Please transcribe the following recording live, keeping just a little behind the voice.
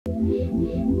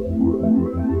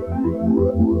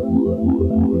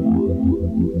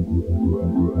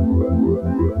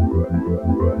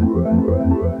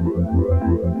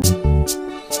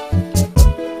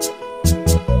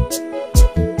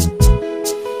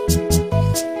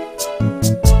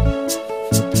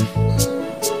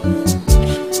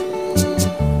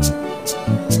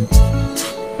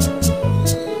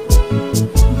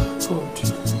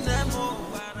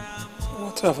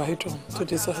done to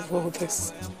deserve all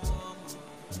this?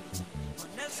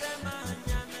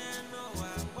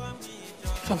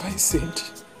 Have I sinned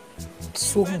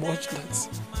so much that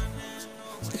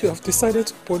you have decided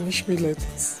to punish me like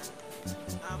this?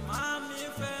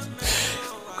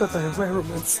 Look at the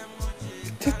environment.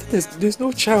 There's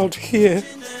no child here.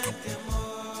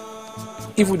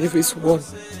 Even if it's one.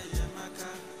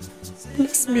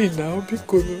 Bless me now,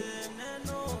 Bikoro.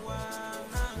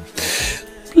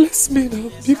 Bless me now,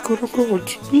 Bikoro God.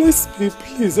 Bless me,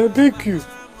 please, I beg you.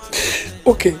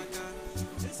 Okay.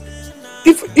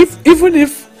 Even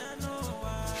if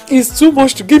it's too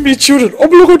much to give me children,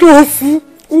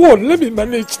 one, let me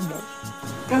manage now.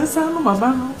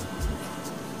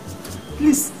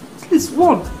 Please,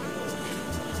 one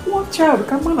child.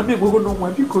 Come on,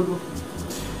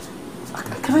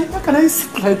 can I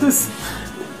sit like this?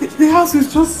 The house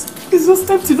is just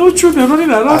empty. No children running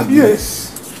around here.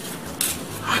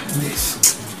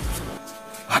 Agnes.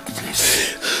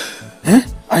 Eh?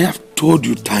 I have told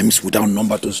you times without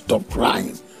number to stop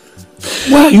crying.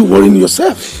 Why are you worrying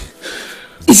yourself?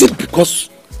 Is it because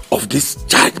of this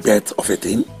childbirth of a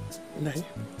thing? No.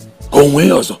 Go away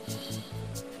also.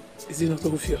 Is it not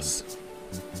obvious?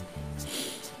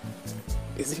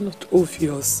 Is it not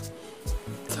obvious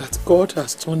that God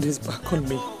has turned his back on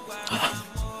me?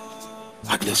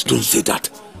 Agnes, don't say that.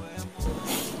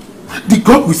 The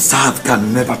God we serve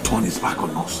can never turn his back on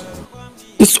us.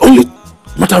 It's only a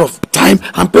matter of time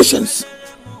and patience.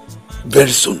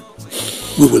 Very soon,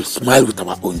 we will smile with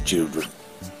our own children.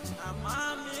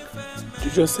 Did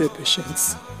you just say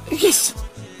patience? Yes.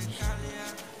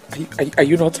 Are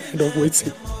you not tired of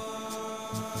waiting?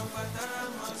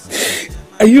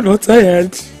 Are you not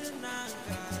tired?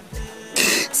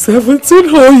 17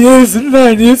 whole years,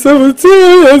 9 years, 17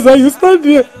 years, and you stand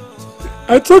here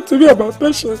and talk to me about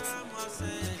patience.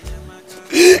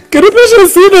 Can you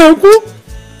patience see now?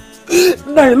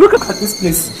 Now look at this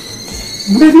place.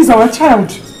 Maybe is our child.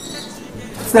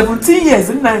 17 years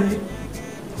and 9 years.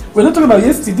 We're not talking about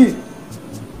yesterday.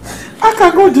 How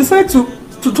can God decide to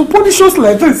punish us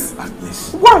like this?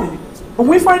 Agnes. Why? When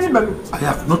we find him, I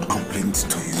have not complained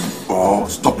to you or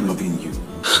stopped loving you.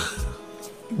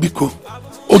 Biko,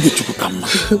 Ogechuku come.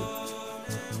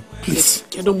 Please.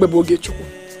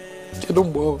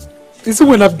 Is it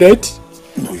when I'm dead?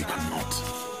 No, you cannot.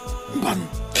 Ban.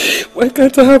 Why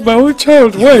can't I have my own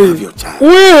child? You Why? have your child.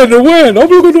 When? I'm not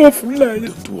going to offer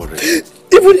life. Don't worry.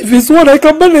 Even if it's one, I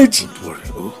can manage. Don't worry.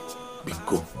 Oh,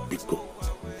 Biko.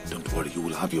 Don't worry, you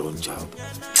will have your own child.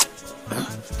 Huh?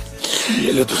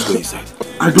 Yeah, let us go inside.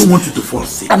 I don't want you to fall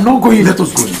sick. I'm not going. Let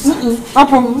us go inside.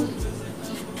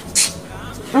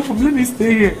 Apom, let me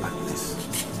stay here. Agnes,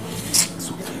 it's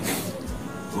okay.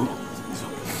 Oh, it's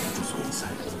okay. Let us go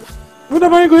inside. What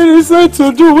am I going inside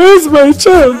to do? Where's my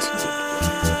child?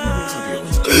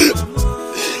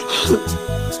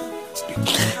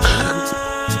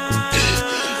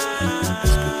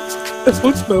 I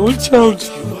want my own child.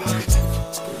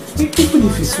 Even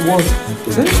if it's one.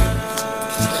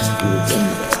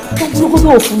 No.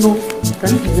 Can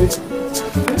you be there?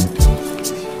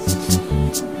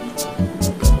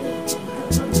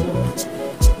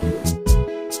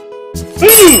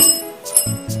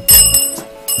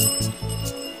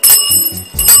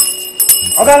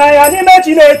 Oganaya ni me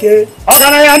Chineke,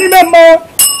 oganaya ni me mo,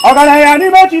 oganaya ni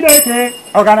me Chineke,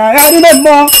 oganaya ni me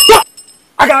mo.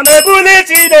 Agame buli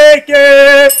Chineke,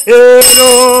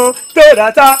 eno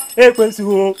todata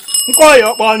ekwensu,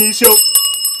 nkoyo ponisho.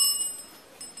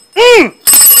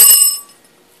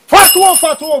 Fatuo.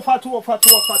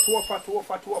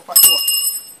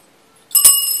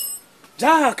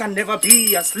 Jah can never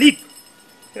be asleep.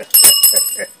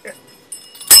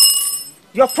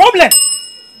 Your problem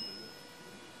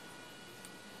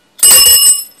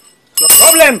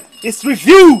is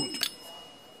reviewed.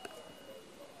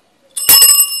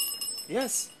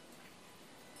 Yes.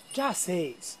 Jah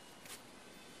says,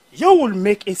 you will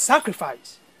make a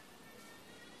sacrifice.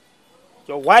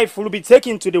 Your wife will be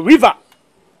taken to the river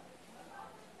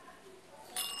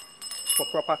for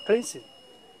proper cleansing.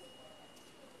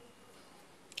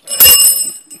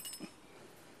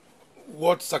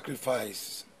 What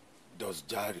sacrifice does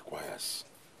Jah requires?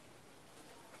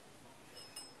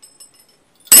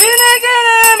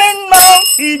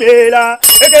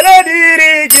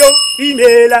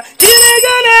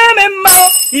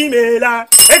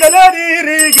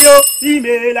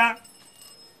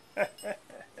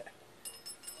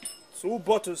 Two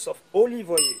bottles of olive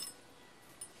oil,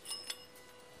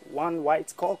 1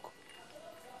 white cock,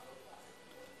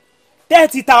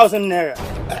 30,000 naira.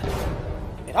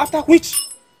 And after which,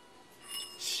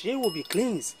 she will be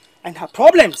cleansed and her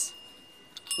problems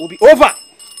will be over.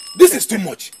 This is too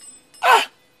much.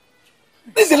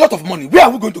 This is a lot of money. Where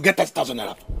are we going to get 30,000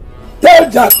 naira? Tell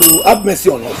Jack to have mercy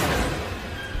on us.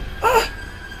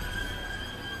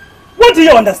 What do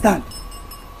you understand?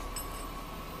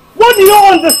 What do you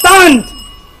understand?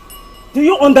 Do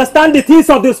you understand the things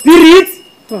of the spirit?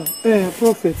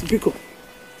 Prophet, Biko,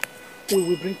 we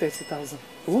will bring 30,000.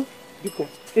 Oh, Biko,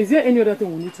 is there any other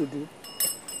thing we need to do?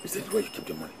 Is that where you keep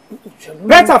the money?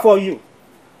 Better for you.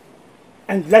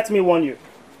 And let me warn you.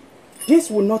 This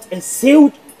will not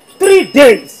exceed 3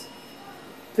 days.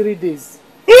 3 days.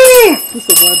 3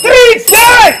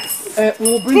 days! We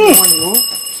will bring the money, oh?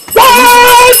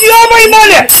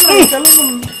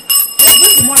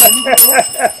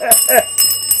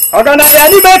 Oganaya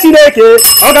ni be Chineke,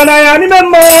 oganaya ni me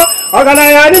mo,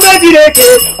 oganaya ni be Chineke,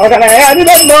 oganaya ni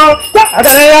me mo,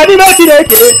 oganaya ni be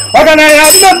Chineke, oganaya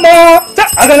ni me mo,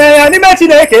 oganaya ni be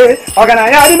Chineke,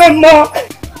 oganaya ni me mo.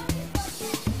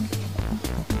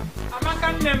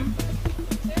 Amaka nnem.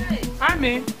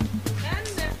 Ami.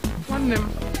 One name.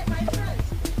 My friend.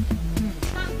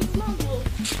 Thank long ago.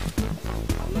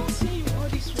 I'm not seeing you all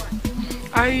this while.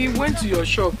 I went to your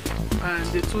shop and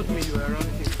they told me you were around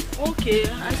here. Okay,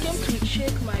 I came to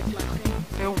check my plantain.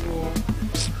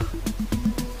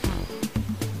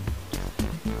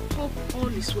 Hope all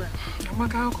is well.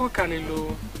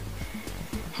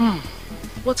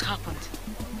 What happened?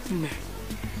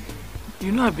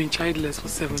 You know I've been childless for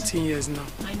 17 years now.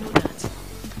 I know that.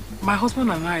 My husband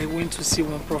and I went to see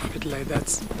one prophet like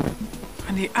that.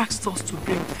 And he asked us to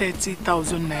bring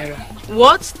 30,000 naira.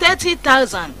 What?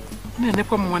 30,000?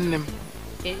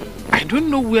 I don't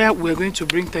know where we're going to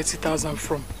bring 30,000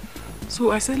 from.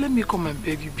 So I said, let me come and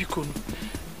beg you, Biko,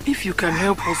 if you can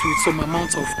help us with some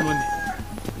amount of money.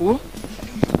 Oh?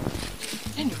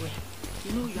 Anyway,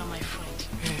 you know you are my friend.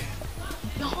 Yeah.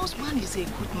 Your husband is a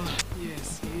good man.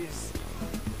 Yes, he is.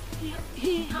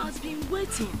 He has been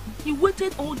waiting. He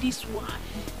waited all this while.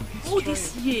 All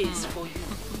these years for you.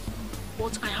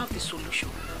 But I have the solution.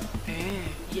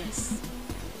 Yes.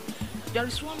 There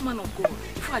is one man of God.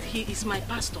 In fact, he is my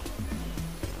pastor.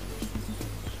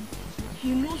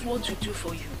 He knows what to do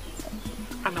for you.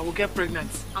 And I will get pregnant.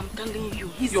 I'm telling you,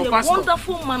 he's Your a pastor?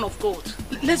 wonderful man of God.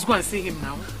 Let's go and see him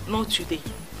now. Not today.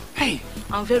 Hey!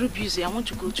 I'm very busy. I want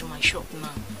to go to my shop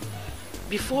now.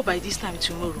 Before by this time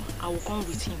tomorrow, I will come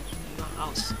with him in your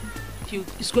house. He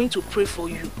is going to pray for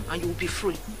you and you will be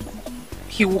free.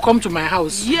 He will come to my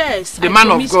house? Yes. The man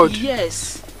of God?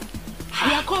 Yes.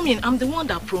 We are coming. I'm the one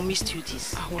that promised you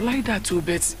this. I would like that too,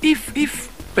 but if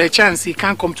perchance he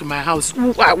can't come to my house,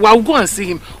 I'll go and see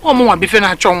him. Oh, Mama, be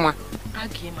my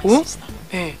sister.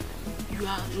 You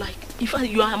are like, in fact,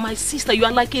 you are my sister. You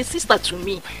are like a sister to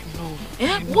me.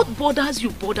 I know. What bothers you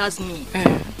bothers me.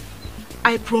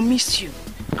 I promised you.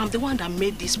 I'm the one that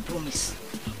made this promise.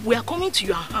 We are coming to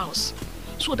your house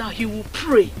so that he will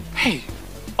pray. Hey.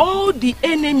 All the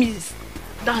enemies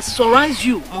that surrounds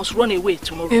you must run away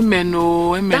tomorrow. Amen.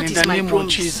 Oh, amen. That in is the my name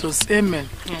promise. of Jesus. Amen.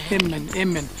 Amen.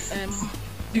 Amen.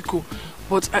 Biko,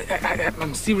 but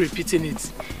I'm still repeating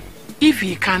it. If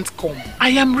he can't come, I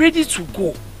am ready to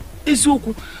go.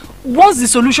 Once the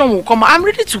solution will come, I'm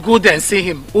ready to go there and see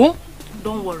him. Oh?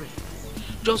 Don't worry.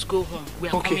 Just go home. We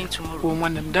are coming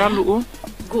tomorrow.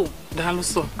 Go.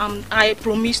 I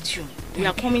promised you. We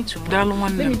are coming tomorrow.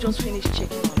 Let me just finish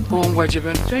checking on you.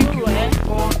 Thank you.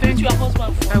 Thank you, your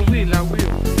husband. For I will.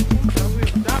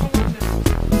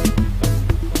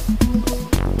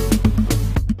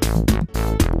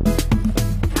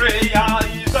 Prayer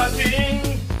is a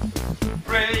king.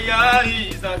 Prayer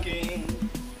is a king.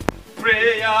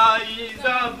 Prayer is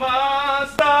a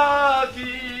master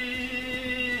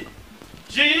key.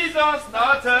 Jesus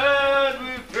started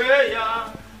with prayer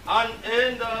and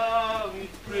ended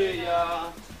with prayer.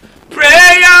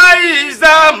 Prayer is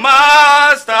the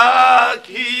master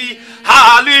key.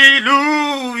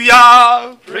 Hallelujah.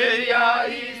 Prayer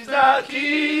is the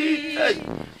key. Hey.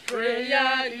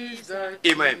 Prayer is the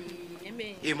key. Amen.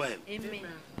 Amen. Amen. Amen.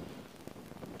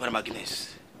 Brother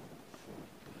Magnus,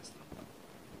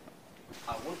 I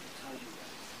want to tell you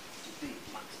that today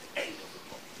marks the end of the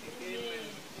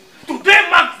problem. Today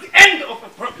marks the end of the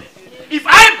problem. If I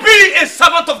be a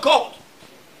servant of God,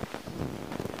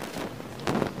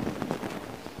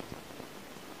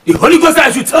 the Holy Ghost,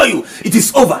 I should tell you, it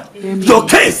is over. Amen. Your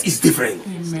case is different.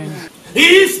 Amen.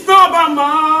 It's not by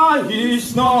mine,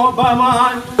 it's not by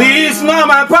mine, it's not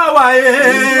my power,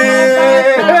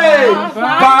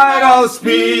 by the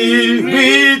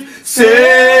Spirit,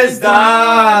 says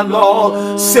the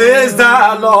Lord, says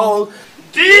the Lord.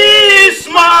 This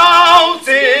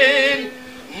mountain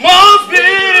must be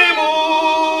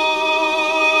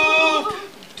removed,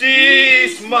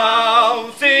 this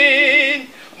mountain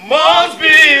must be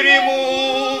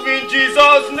removed in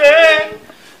Jesus' name.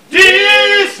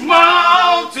 This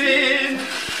mountain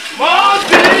must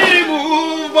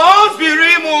be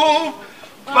removed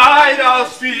by the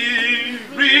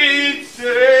Spirit,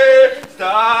 says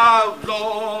the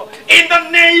Lord. In the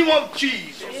name of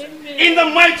Jesus, amen. In the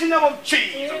mighty name of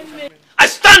Jesus, amen. I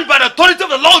stand by the authority of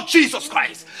the Lord Jesus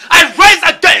Christ. I rise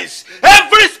against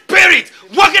every spirit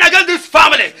working against this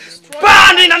family.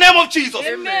 Burn in the name of Jesus.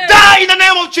 Amen. Die in the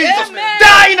name of Jesus. Amen.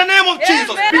 Die in the name of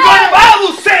Jesus. Amen. Because the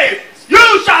Bible says,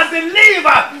 you shall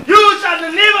deliver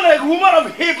the woman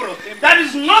of Hebrew. That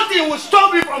is nothing will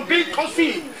stop you from being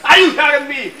conceived. Are you hearing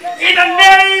me? In the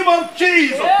name of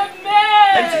Jesus.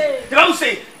 Amen. The Bible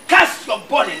says, cast your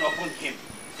burden upon him.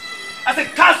 I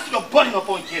said, cast your burden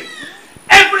upon him.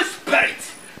 Every spirit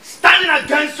standing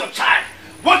against your child,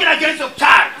 working against your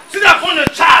child, sitting upon your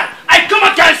child, I come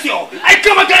against you. I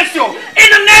come against you. In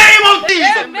the name of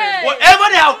Jesus. Amen. Whatever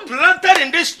they have planted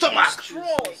in this stomach,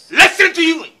 listen to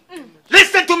you.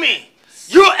 Listen to me.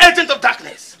 You agent of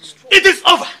darkness. It is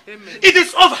over. Amen. It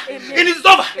is over. Amen. It is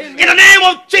over. Amen. In the name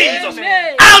of Jesus.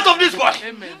 Amen. Out of this body.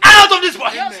 Amen. Out of this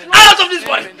body. Out of this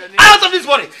body. Out of this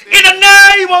body. In the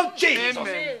name of Jesus.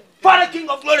 Amen. Father, King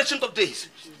of glory, Ancient of days,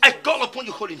 I call upon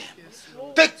your holy name.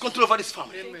 Take control over this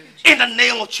family. Amen. In the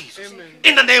name of Jesus. Amen.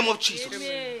 In the name of Jesus.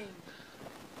 Amen.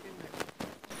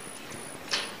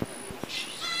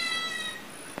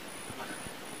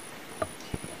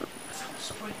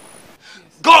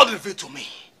 God revealed to me,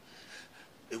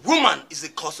 a woman is the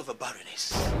cause of a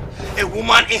barrenness. A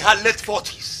woman in her late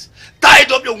 40s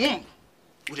tied up your womb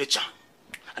with a charm,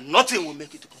 and nothing will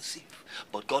make you to conceive.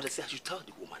 But God has said, you tell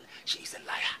the woman she is a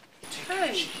liar.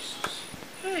 Hey, Jesus.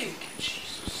 Hey,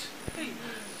 Jesus. Hey,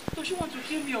 don't you want to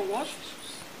kill me or what?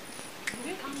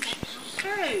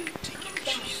 Hey,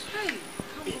 hey.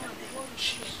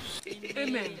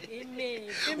 Amen. Amen.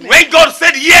 When God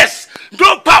said yes,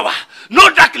 no power, no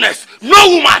darkness, no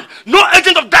woman, no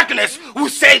agent of darkness will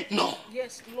say no.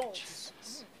 Yes, Lord.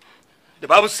 The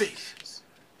Bible says,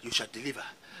 you shall deliver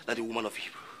that the woman of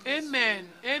Hebrew. Amen.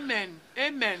 Amen.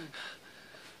 Amen.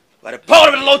 By the power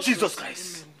of the Lord Jesus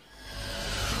Christ,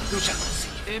 you shall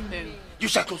conceive. Amen. You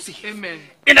shall conceive. Amen.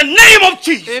 In the name of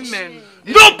Jesus. Amen.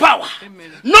 No power,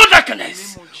 amen. No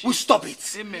darkness will stop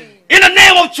it. Amen. In the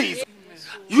name of Jesus. Amen.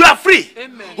 You are free.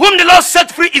 Amen. Whom the Lord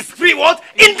set free is free what?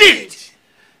 Amen. Indeed.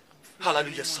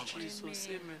 Hallelujah, somebody. Amen.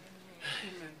 Amen.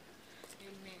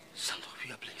 Stand up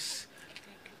here, please.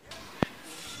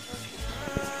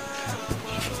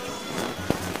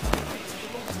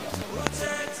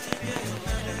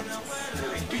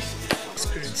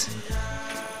 Spirit.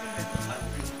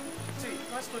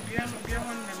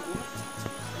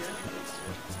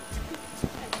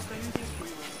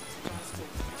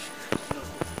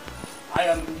 I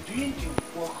am doing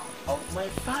the work of my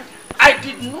Father. I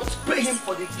did not pay him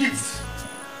for the gifts.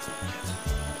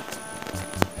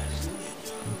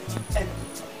 And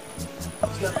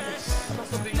of your place.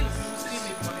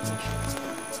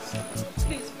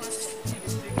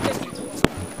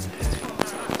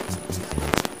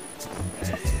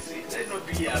 Let not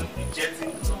be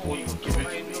rejecting what you give it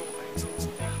to me.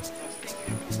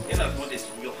 That's what is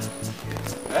real.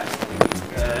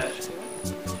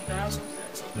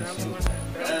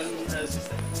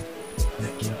 Sister.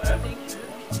 Thank you.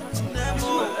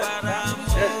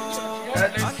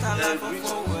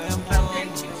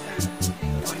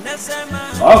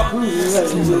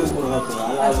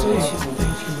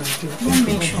 Don't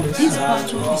mention this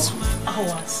battle is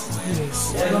ours. Yes.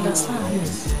 You understand?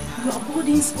 Yes. Your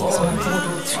burdens is my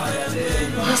burden too.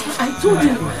 You understand? I told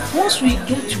you, once we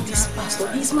get to this pastor,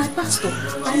 he's my pastor.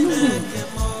 I know him.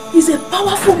 He's a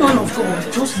powerful man of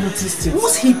God. Just noticed it.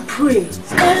 Once he prays,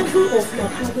 every of your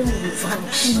problem will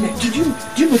vanish. Did you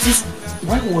notice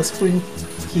while he was praying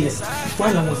here,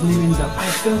 while I was kneeling down, I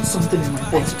felt something in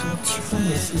my body.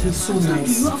 Yes, it is so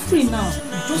nice. You are free now.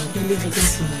 Just believe it.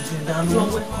 You are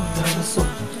welcome.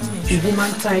 The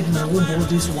woman tied my womb all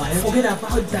this while. Forget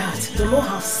about that. The Lord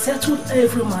has settled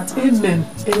every matter. Amen.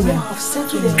 The Lord has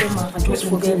settled every matter. Just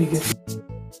forget it.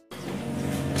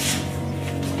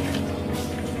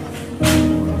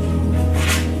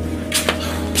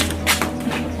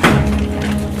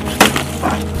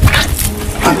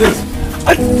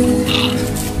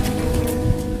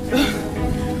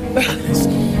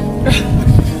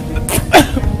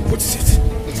 What is it?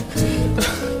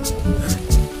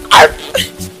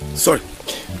 Sorry.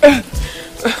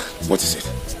 What is it?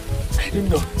 I don't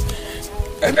know.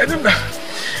 I don't know.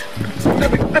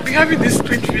 I've been having this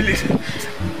strange feeling.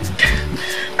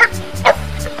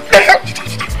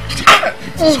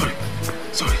 Sorry.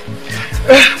 Sorry.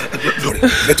 Lord,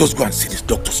 let us go and see this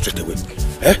doctor straight away.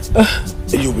 Eh?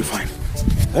 You'll be fine.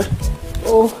 Eh?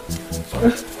 Oh.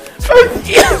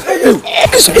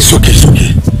 It's okay, it's okay.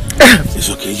 It's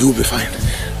okay, you'll be fine.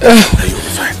 You'll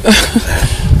be fine.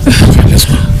 Fine, let's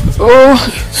go. Oh.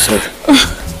 Sorry.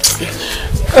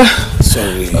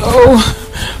 Sorry. Oh.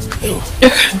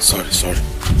 Sorry.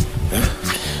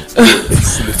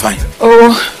 You'll be fine.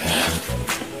 Oh.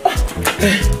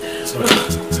 Sorry.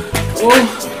 Oh.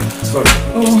 Sorry.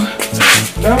 Oh.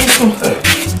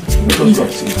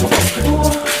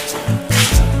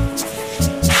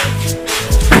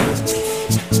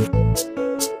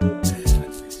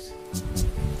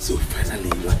 So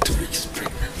finally you are 2 weeks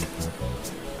pregnant.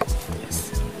 Yes.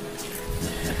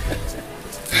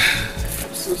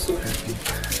 I'm so happy.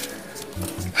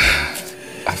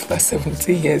 After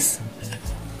 17 years.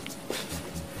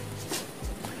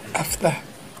 After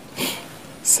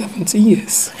 17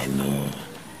 years. I know.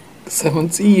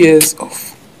 17 years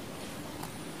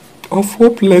of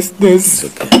hopelessness.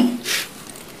 It's okay.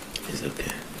 It's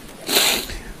okay.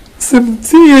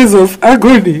 17 years of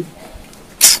agony.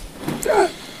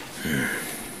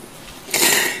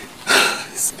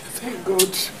 Thank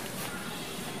God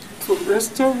for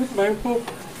restoring my hope.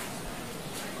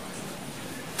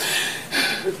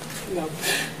 Now,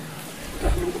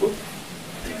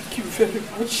 thank you very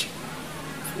much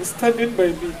for standing by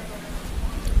me.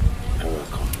 You're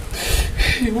welcome.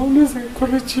 You always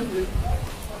encouraging me.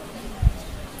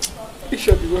 It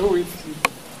shall be well with you.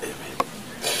 Amen.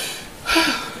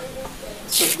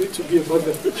 I'm going to be a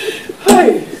mother.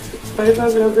 Hi!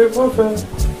 Finally, I'm a mother.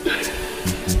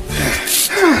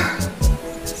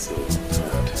 So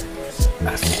proud.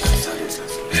 Absolutely.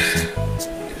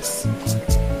 Yes.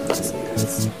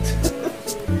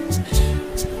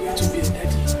 To be a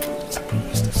daddy. I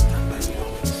promise to stand by you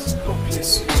always. God bless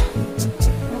you.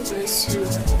 God bless you.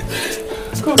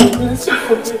 God bless you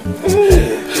for me.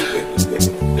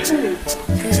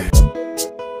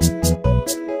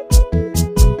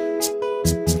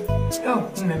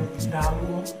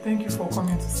 Thank you for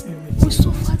coming to see me. We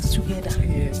suffered together.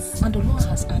 Yes. And the Lord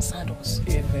has answered us.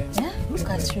 Amen. Yeah? Look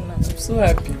at you now. I'm so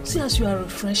happy. See as you are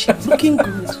refreshing, looking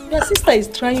good. Your sister is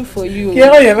trying for you.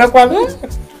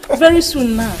 Very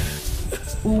soon now,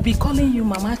 we will be calling you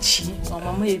Mama Chi or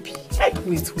Mama Ebi.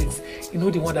 Wait. You know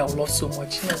the one that I love so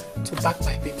much? To back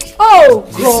my baby. Oh,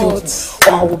 God.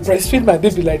 I will breastfeed my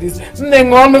baby like this. Don't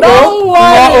worry,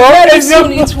 very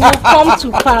soon it will come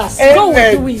to pass. God will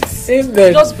do it.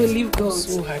 Amen. Just believe God. I'm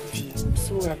so happy.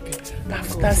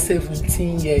 After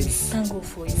 17 years. Thank God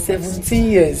for you. 17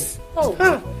 years. Oh.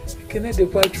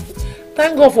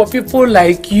 Thank God for people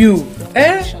like you.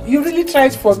 You really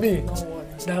tried for me.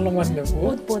 Don't worry.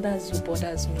 What bothers you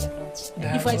bothers me a lot.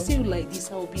 If I see you like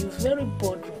this, I will be very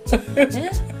bothered.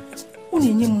 I'm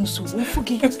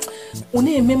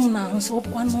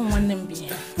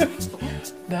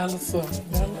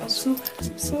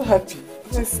so happy.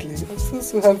 Honestly, I'm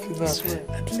so happy now.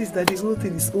 At least that the whole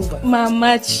thing is over.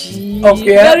 Mama Chi.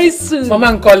 Okay. Very soon. Mama,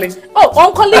 I'm calling. Oh,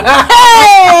 I'm calling.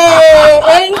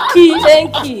 Hey!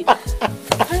 Thank you.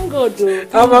 Thank God, though.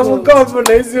 I'm coming.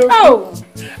 Oh.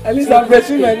 At least I'm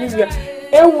breastfeeding my baby.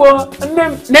 This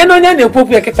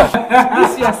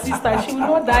is your sister. She will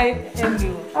not die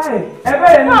anyway.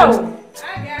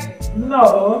 No.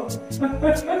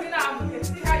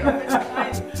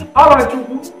 How are you?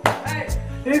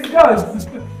 It's good.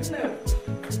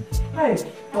 Hi.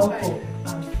 Oh,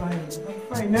 I'm fine.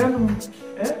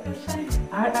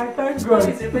 I thank God.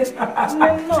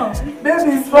 No.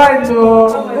 Baby is fine,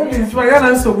 though. Baby is fine. You're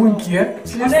not so winky, eh?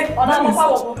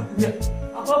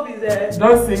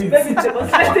 Don't say it.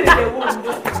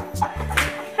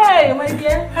 Hey, my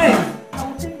dear. Hey. I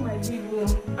will take my big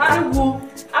will. Am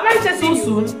I chasing you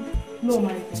soon? No,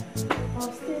 my dear.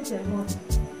 I'll stay there more.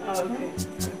 Okay.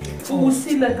 We will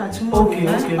see later tomorrow. Okay. I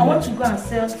want to go and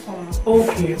sell some.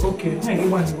 Okay. Hey, you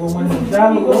want to go, man?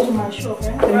 Go to my shop.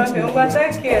 Thank you.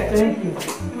 Thank you.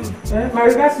 My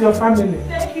regards to your family.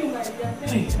 Thank you, my dear.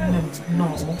 Hey, no.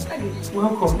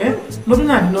 Welcome.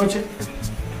 No.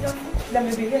 Let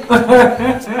me be here.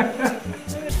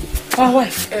 My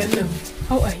wife.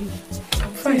 How are you?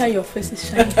 I'm fine. See how your face is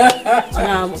shining.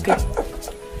 Now I'm okay.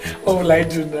 What will I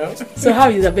do now? So how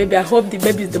is the baby? I hope the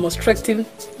baby is demonstrative,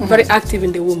 very active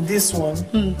in the womb. This one?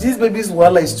 This baby's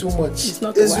wala is too much. It's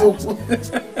not wild.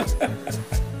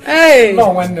 Hey!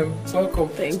 No, welcome.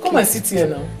 Thank you. Come and sit here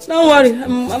now. Don't worry,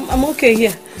 I'm okay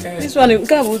here. This one,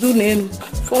 God will do name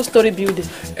 4-story building.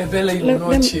 Bella, you will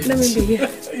not change. Let me be here.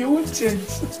 You won't change.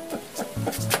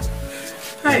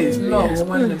 Hi, no,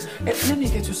 woman. Let me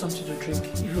get you something to drink.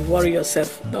 You worry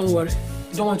yourself. Don't worry.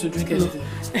 You don't want to drink anything?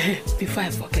 Before I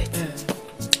forget.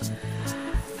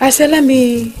 I said, let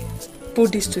me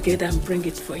put this together and bring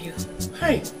it for you.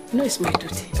 Hi. You know it's my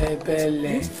duty.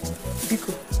 Belle.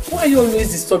 Biko, why are you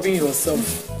always disturbing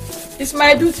yourself? It's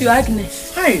my duty,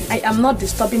 Agnes. Hi. I am not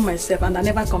disturbing myself and I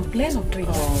never complain of doing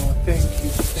that. Oh, thank you.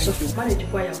 So, manage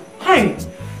quiet. Hi.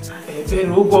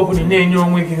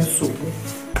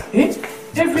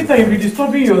 Every time you be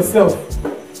disturbing yourself.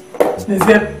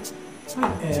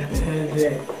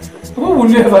 Who will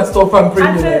never stop and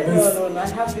bring you like this? No, I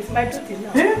have this. My duty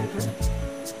now.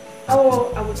 I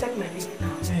will take my leave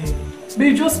now. Hey. But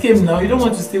you just came now. You don't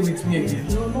want to stay with me again?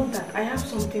 No, not that. I have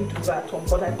something to do at home.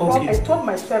 But I told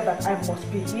myself that I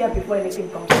must be here before anything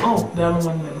comes. Oh, that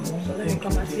one. So let me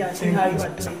come and see and see how you are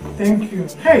doing. Thank you.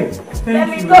 Hey, thank you. Let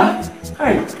me go.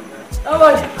 Hi. Oh,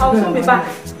 boy, I'll soon be back.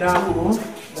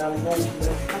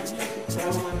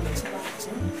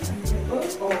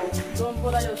 Don't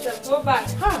bother yourself. Go back.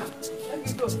 Huh. Let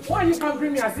me go. Why you can't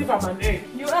bring me as if I'm an egg?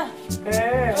 You are.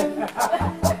 Hey.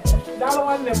 That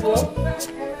one,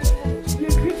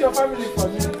 please greet your family for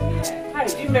me. Hi,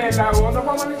 email. I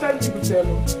want to tell you to tell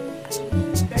them.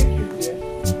 Thank you, dear.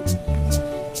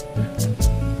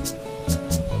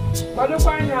 What do you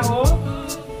find now?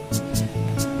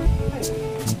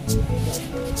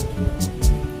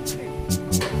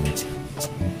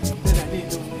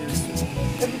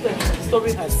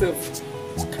 Disturbing herself.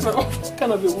 What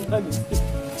kind of a woman is this?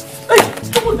 Hey,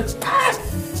 come on! Oh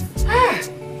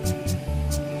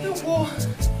my God!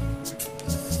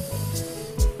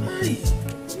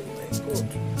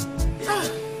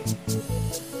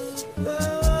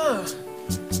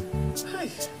 Hey!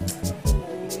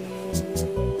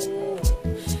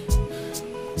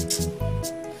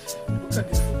 Look at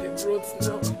the food they brought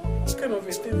now. What kind of a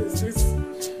thing is this?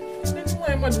 Why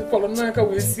am I the Polonaka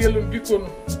with seal and beacon?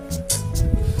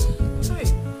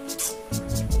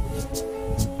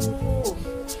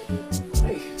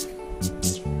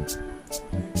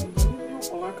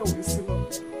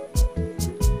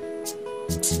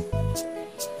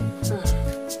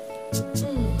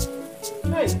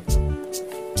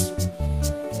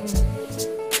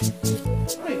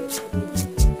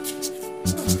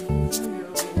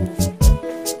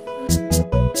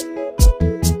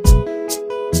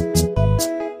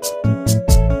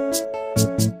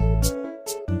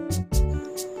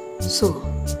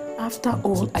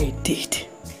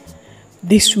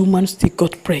 This woman still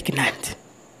got pregnant.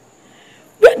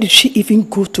 Where did she even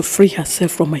go to free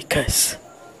herself from my curse?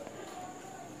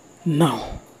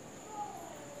 Now,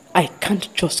 I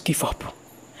can't just give up.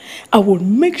 I will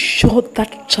make sure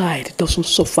that child doesn't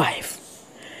survive.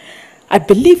 I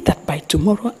believe that by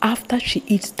tomorrow, after she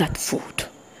eats that food,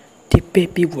 the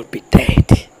baby will be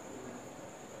dead.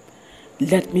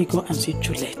 Let me go and see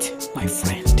Juliet, my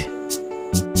friend.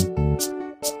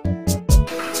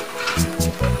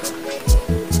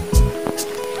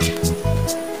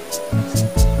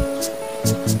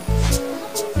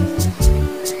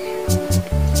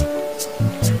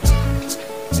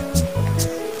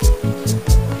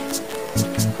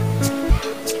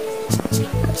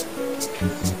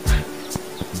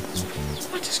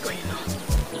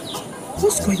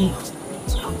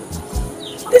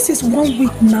 This is 1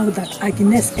 week now that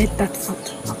Agnes ate that food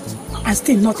and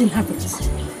still nothing happens.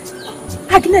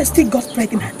 Agnes still got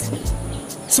pregnant,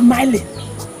 smiling.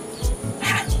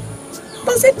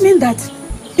 Does it mean that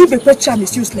Ibekwe charm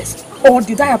is useless, or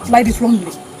did I apply this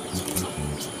wrongly?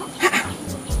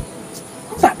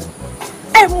 But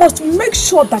I must make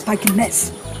sure that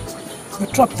Agnes will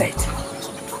drop dead.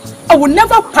 I will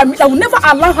never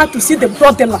allow her to see the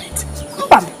broad daylight.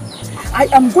 I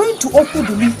am going to open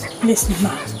the place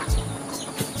now.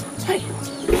 Hey,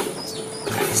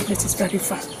 this place is very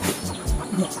far.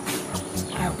 No,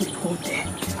 I will go there.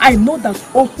 I know that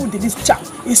Oku Dili's charm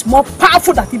is more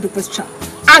powerful than Ibekwe's charm.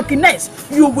 Agnes,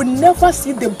 you will never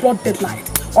see the broad daylight.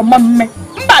 Or Mame.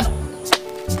 Mbano.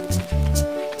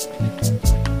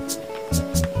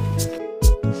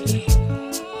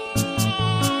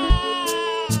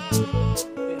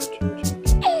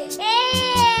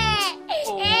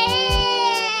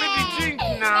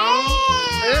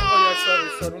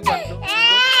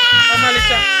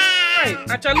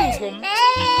 Achalugum,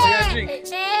 or your drink.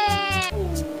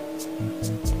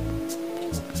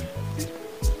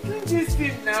 Drink this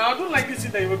thing now. I don't like this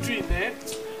thing that you're doing, eh?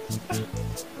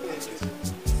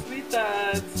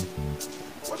 Sweetheart.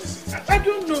 What is it? I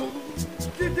don't know.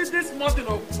 This nothing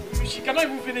of she cannot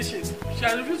even finish it. She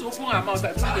has refused to open her mouth.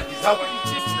 I told her. Is that what it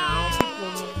is now?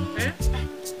 Eh?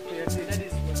 Yeah, that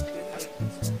is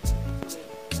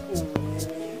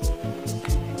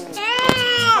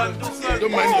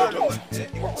Don't mind your daughter.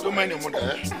 Don't mind your mother.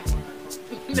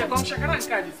 You're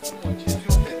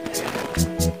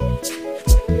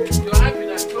happy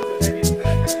that close the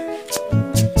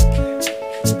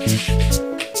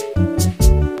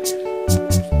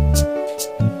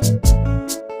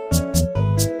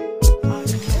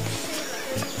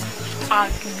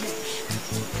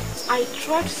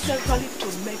severally to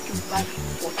make you back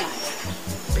for that,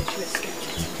 but you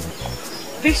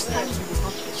escaped. This time you will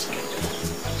not escape.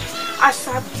 As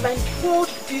I blindfold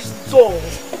this door,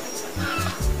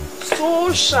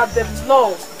 so shall the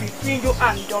love between you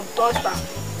and your daughter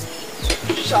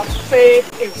shall fade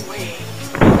away.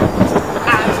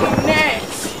 And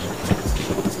next,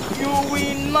 you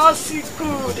will not see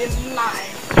good in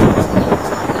life.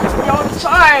 Your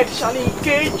child shall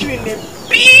engage you in a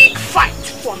big fight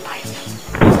for life.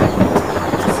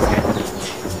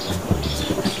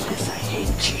 Unless I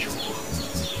hate you,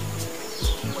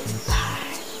 you will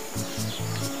die.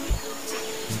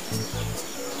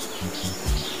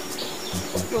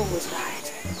 You will die.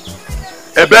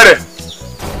 Chidebere!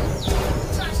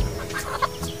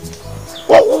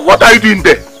 What are you doing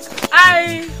there?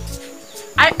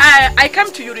 I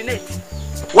came to urinate.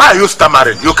 Why are you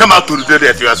stammering? You came out to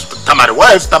urinate, you are stammering. Why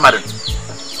are you stammering?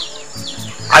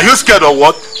 Are you scared or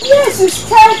what? Yes, you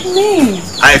scared me.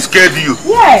 I scared you?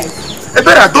 Yes.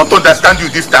 Chidebere, I don't understand you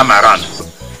this time around.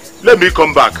 Let me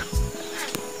come back.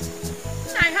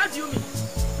 How do you mean?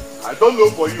 I don't know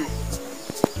for you.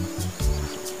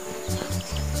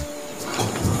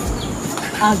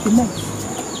 Argument.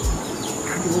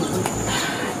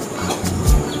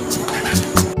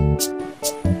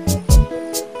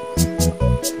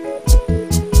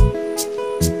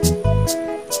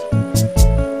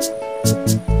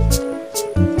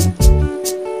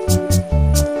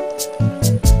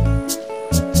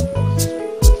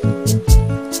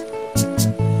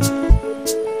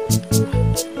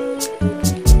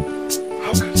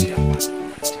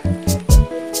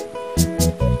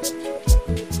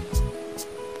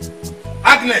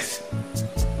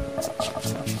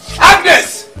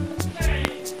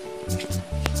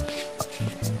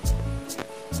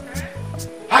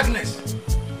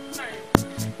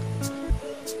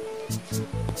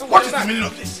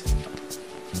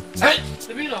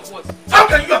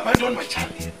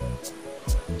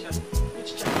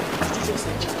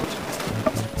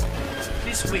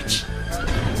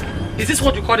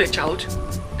 A child?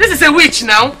 This is a witch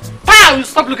now. Why you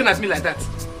stop looking at me like that?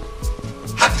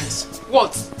 Agnes.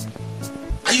 What?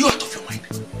 Are you out of your mind?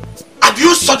 Have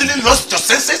you suddenly lost your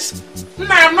senses? No,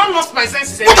 I have not lost my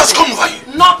senses. What has come over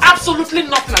you? No, absolutely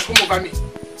nothing has come over me.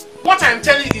 What I am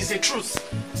telling you is the truth.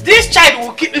 This child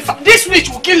will kill. This witch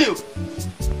will kill you.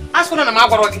 Ask for them.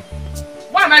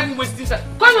 Why am I even wasting time?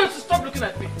 Come on, stop looking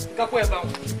at me.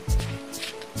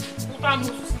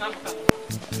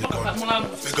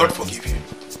 May God forgive you.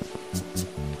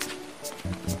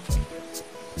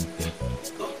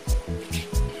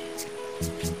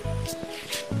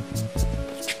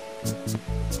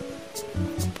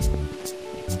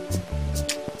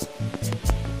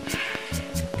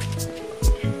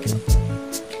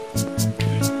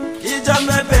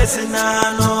 Ijeoma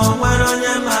besinano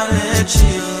mweronye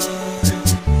marechio.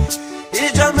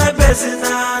 Ijeoma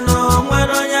besinano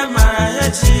mweronye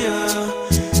marechio.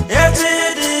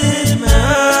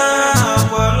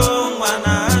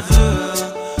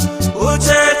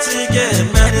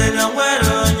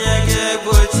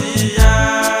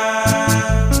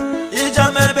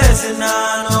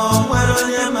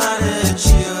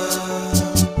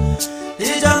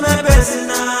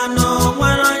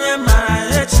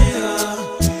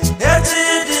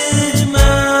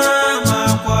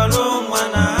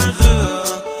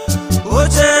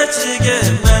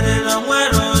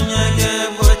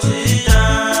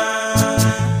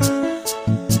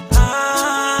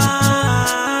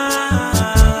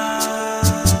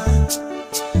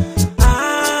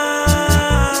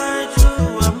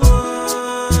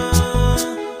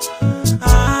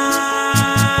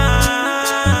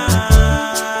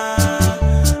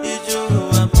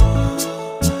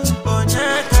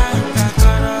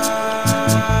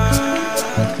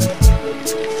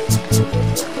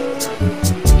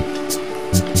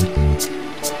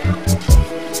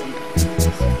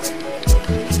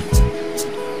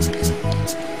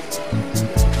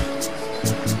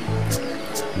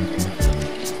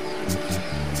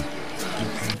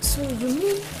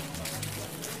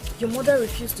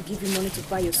 Refused to give you money to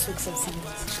buy your soaks and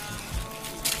ceilings.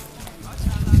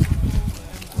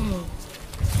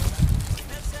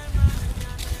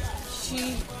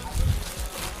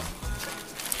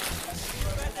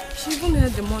 She even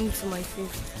had the money to my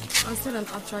face and sent an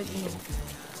outright email.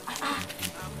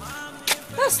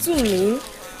 That's too mean.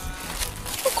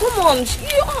 Oh, come on,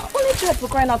 you are only tried for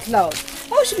crying out loud.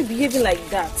 Why should you be behaving like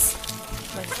that?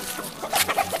 My sister.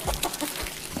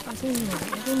 I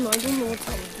don't know what I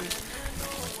would do.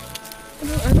 I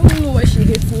don't know why she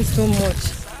hates me so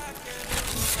much.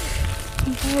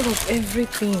 I'm tired of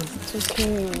everything. It's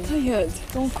okay. I'm tired.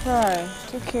 Don't cry.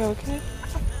 It's okay, okay?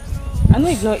 I know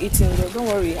you're not eating though. Don't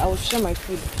worry. I will share my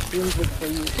food room break for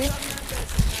you, okay?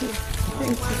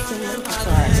 Thank you so much. That's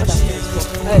alright.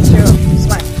 Alright, cheer up.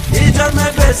 Smile.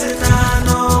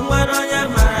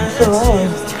 So,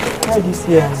 how do you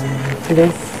see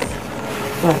today's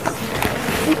work?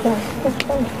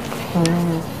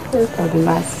 For the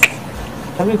last,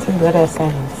 everything the other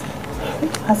assignments.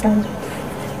 Assignment?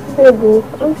 Baby,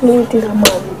 I don't know anything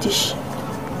about the dish.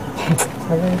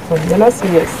 You're not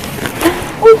serious.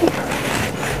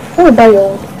 What about your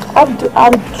own?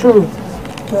 I'm true.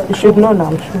 You should know now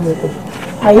I'm true with it.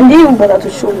 I didn't even bother to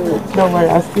show you. Don't worry,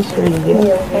 I'll still show you.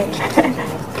 Yeah, okay.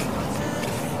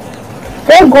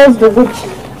 There goes the witch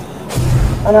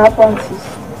and her apprentice.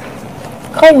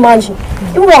 Can't imagine.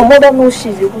 Even our mother knows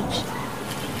she's a witch.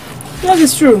 That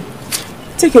is true.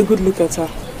 Take a good look at her.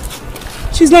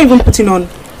 She's not even putting on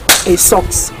a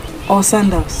socks or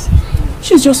sandals.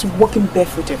 She's just walking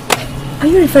barefooted. Are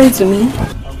you referring to me?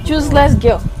 Useless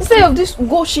girl. Instead of this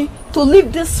Goshi to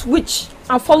leave this witch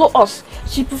and follow us,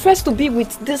 she prefers to be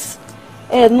with this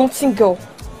nothing girl.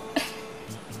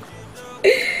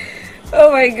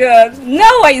 Oh my god.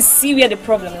 Now I see where the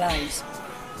problem lies.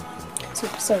 So,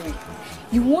 sorry.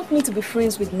 You want me to be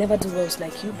friends with never-do-wells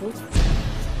like you both?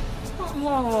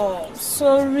 Oh,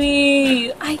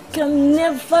 sorry. I can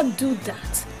never do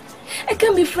that. I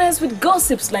can be friends with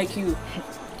gossips like you.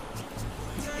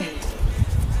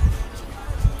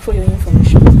 For your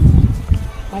information,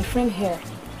 my friend here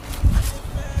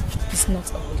is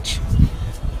not a witch.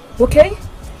 Okay?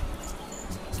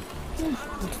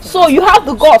 So you have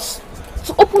the guts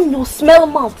to open your smell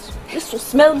mouth. This your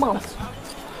smell mouth.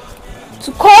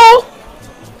 To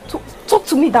talk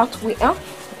to me that way, huh?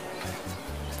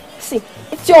 See,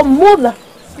 it's your mother,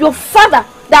 your father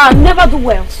that will never do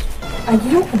well. Are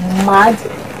you mad?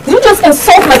 Did you just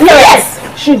insult my parents? Yes,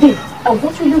 she did. And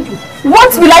what will you do?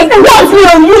 What will I do? What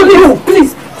will you do?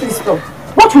 Please stop.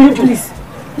 What will you do? Please.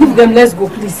 Leave them, let's go,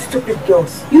 please. Stupid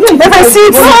girls. You know if I see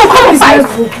it. Come on, fight.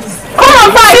 Let's go, please. Come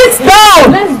on, fight. Sit down.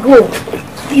 Let's go.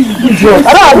 Idiot. I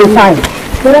don't have the time.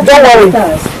 Don't worry.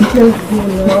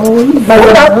 Let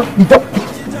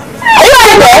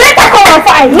her come and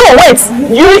fight. No, wait.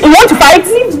 You want to fight?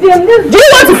 Leave them. Do you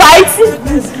want to fight?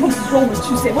 What's wrong with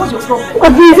you? Say, what's your problem?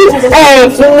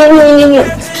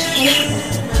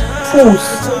 Fools.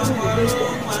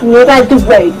 You never do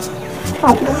well.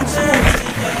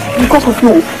 Because of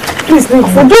you. Please, don't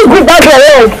give that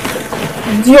girl.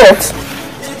 Idiot.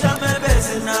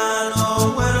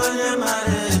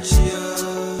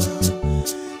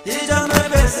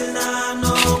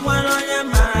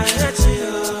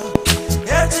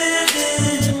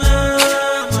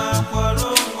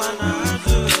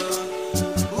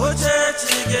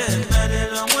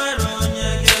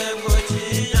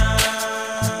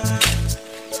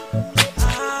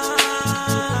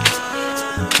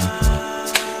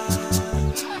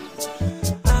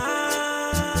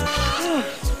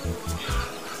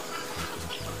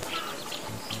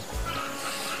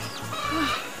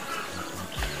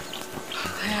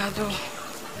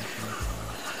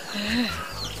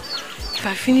 If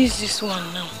I finish this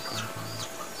one now,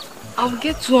 I'll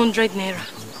get 200 naira.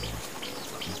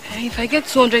 If I get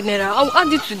 200 naira, I'll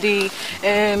add it to the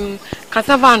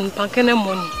cassava and pankene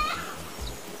money,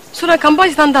 so that I can buy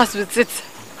sandals with it.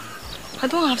 I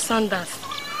don't have sandals.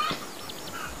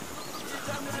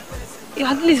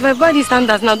 At least if I buy these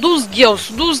sandals now, those girls,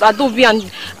 those Adobe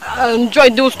and Joy,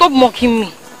 they will stop mocking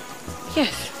me.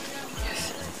 Yes.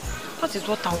 That is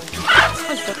what I will do.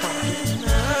 That is what I will do.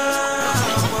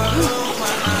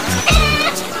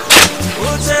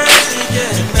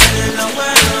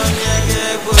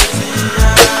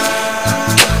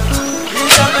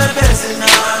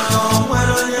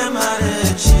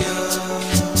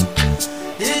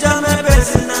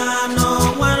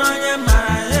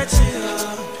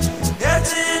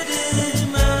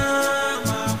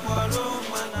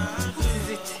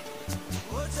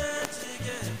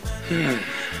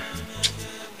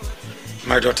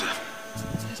 My daughter.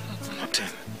 Nothing.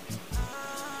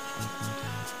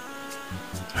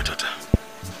 My daughter.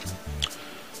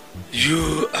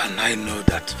 You and I know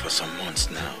that for some months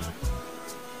now,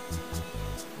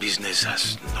 business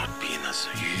has not been as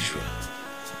usual.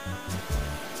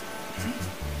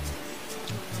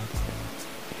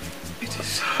 It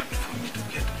is hard for me to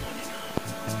get money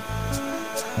now.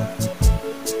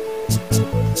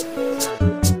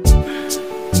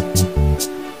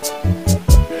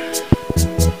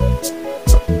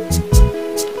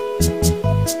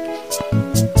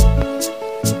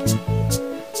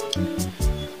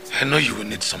 I know you will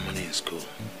need some money in school.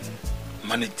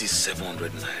 Manage this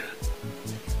 700 naira.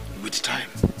 With time,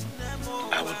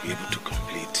 I will be able to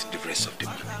complete the rest of the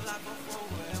money.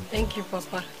 Thank you,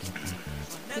 Papa.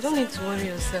 You don't need to worry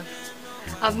yourself.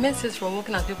 I've made this from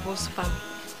working at people's farm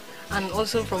and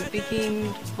also from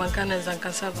picking mancanas and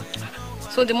cassava.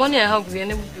 So the money I have, we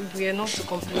are enough to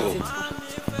complete it.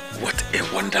 What a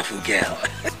wonderful girl.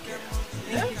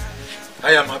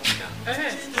 I am happy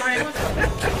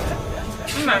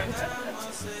now.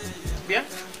 Yeah?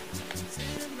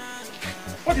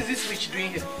 What is this witch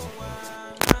doing here?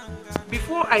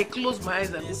 Before I close my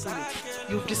eyes and open it,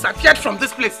 you've disappeared from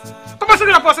this place. Come on,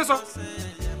 second processor.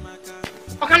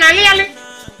 Okay,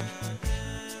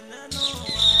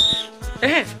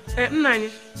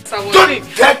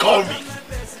 don't dare call me.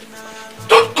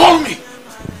 Don't call me.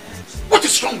 What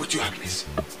is wrong with you, Agnes?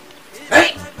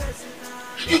 Eh?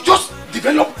 You just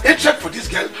developed hatred for this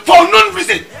girl for unknown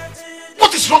reason.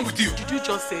 What is wrong with you? Did you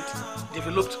just say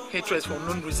developed hatred for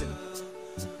unknown reason?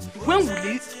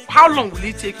 How long will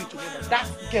it take you to know that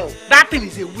girl, that thing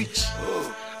is a witch?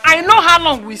 Oh. I know how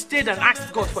long we stayed and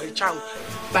asked God for a child,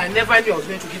 but I never knew I was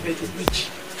going to give birth to a witch.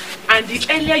 And the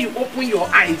earlier you open your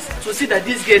eyes to see that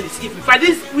this girl is evil, if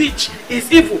this witch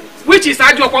is evil, which is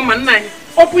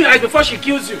open your eyes before she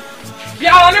kills you.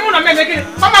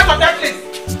 Come out of that place.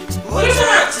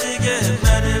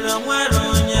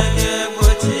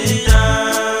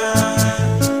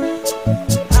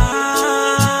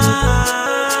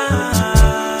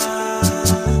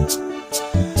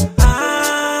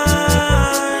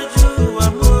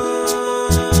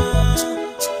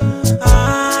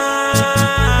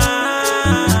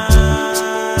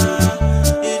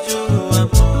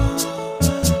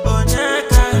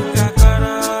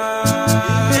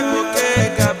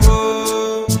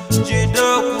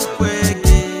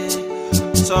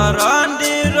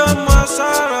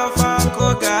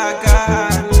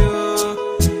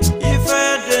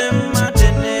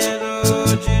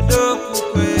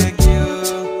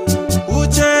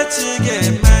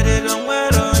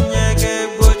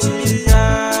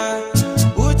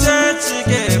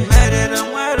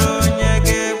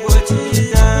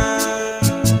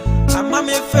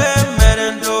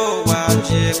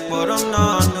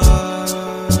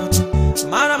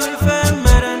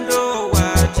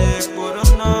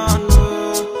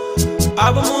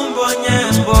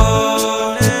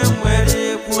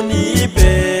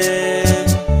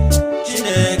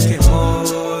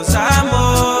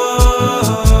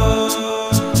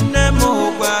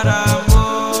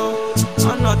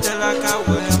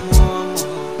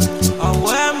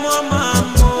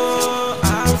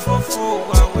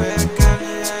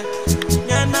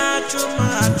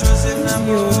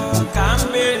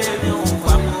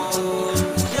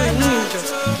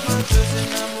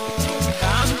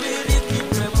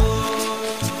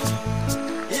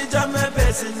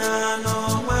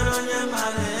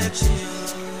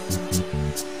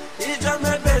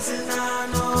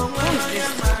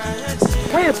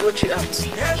 Why I brought you out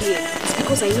here? It's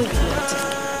because I know you want it.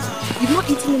 You've not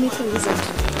eaten anything recently.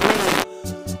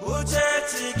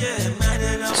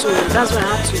 So that's why I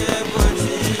had to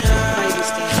buy this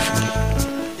thing.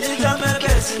 Get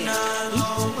here.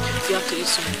 You have to eat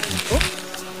something. Oh?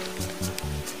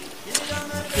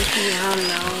 Take me out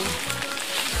now.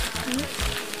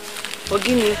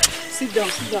 Forgive me. Sit down,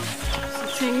 sit down.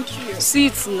 Thank you.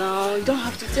 Sit now. You don't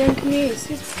have to thank me.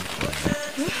 Sit.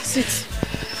 Sit.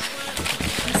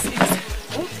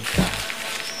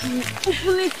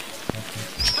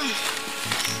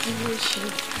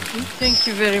 Thank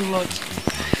you very much.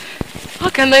 How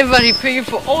can I ever repay you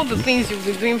for all the things you've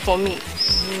been doing for me?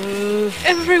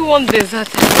 Everyone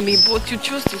deserted me, but you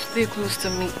chose to stay close to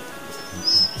me.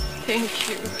 Thank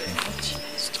you very much.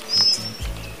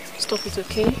 Stop it,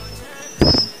 okay?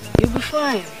 You'll be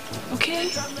fine, okay?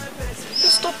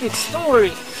 Just stop it, don't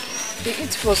worry. You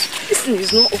eat first. This thing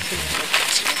is not open.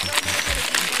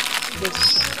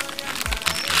 Yes.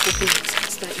 Open it.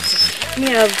 Start eating. Me,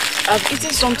 I've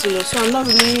eaten something, so I'm not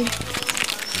really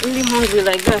hungry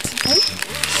like that. Huh?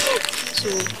 So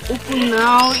open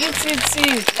now. Eat it.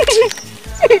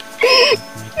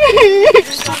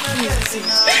 Stop eating.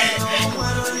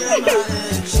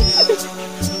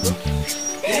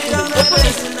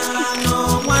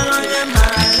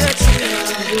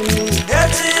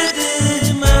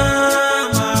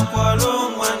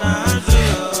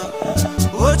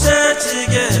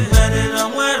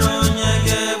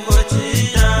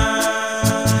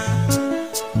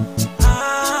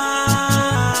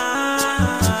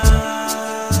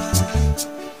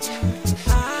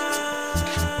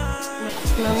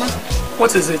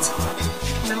 What is it?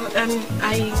 No,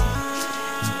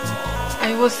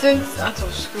 I was sent out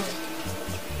of school.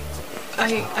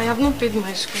 I have not paid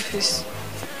my school fees.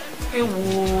 Hey,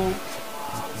 whoa.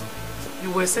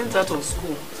 You were sent out of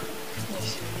school?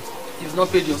 Yes. You you've not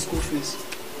paid your school fees.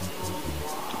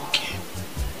 Okay.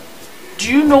 Do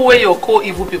you know where your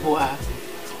co-evil people are?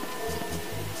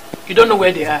 You don't know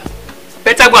where they are.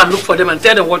 Better go and look for them and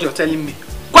tell them what you're telling me.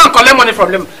 Go and collect money from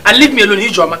them and leave me alone,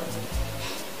 Ijeoma.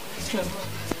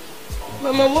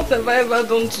 Mama, what have I ever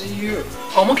done to you?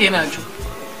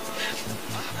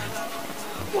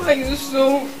 Why are you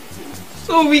so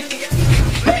wicked?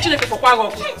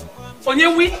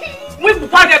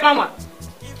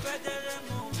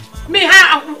 Me,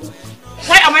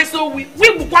 why am I so weak? We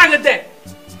will there.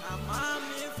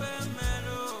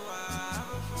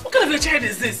 What kind of a child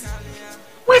is this?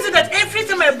 Why is it that every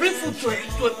time I bring food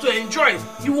to enjoy,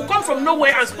 you will come from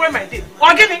nowhere and spoil my day?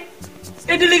 Organic?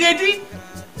 Get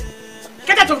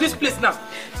out of this place now.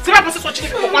 Get out of this place.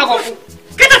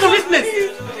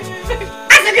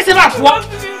 I said this about what?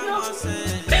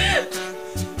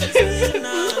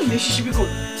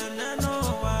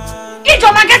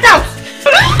 Ijeoma, get out!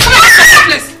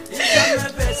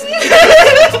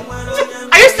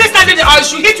 Are you still standing there or I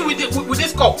should hit you with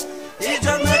this cup?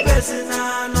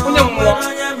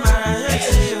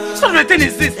 What kind of thing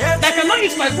is this? That I cannot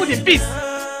eat my food in peace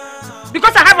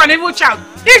because I have an evil child.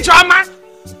 Ijeoma!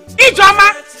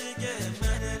 Ijeoma!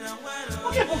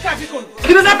 Okay,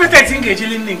 you know that better thing in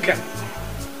Ninka.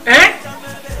 Eh?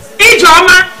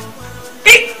 Ijeoma!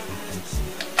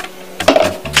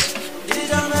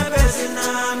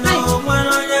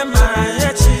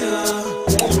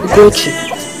 Gochi,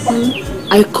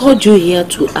 I called you here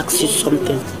to ask you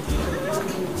something.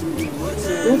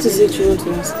 What is it you want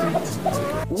to ask me?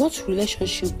 What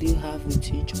relationship do you have with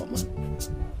Ijeoma?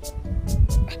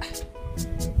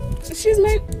 She's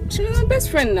my best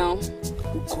friend now.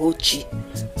 Gochi,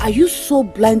 are you so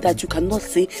blind that you cannot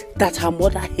say that her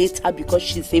mother hates her because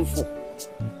she's evil?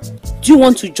 Do you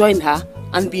want to join her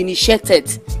and be initiated?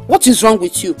 What is wrong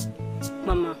with you?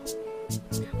 Mama,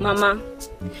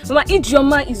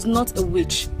 Ijeoma is not a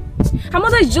witch. Her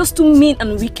mother is just too mean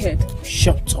and wicked.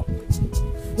 Shut up.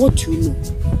 What do you know?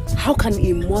 How can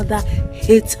a mother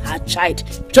hate her child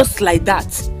just like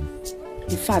that?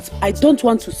 In fact, I don't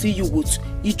want to see you with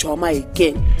Ijeoma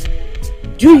again.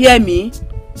 Do you hear me?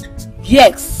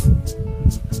 Yes.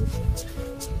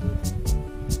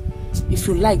 If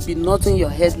you like, be nodding your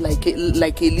head like a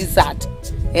lizard.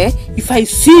 Eh? If I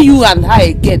see you and her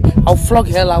again, I'll flog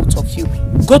hell out of you.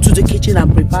 Go to the kitchen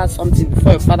and prepare something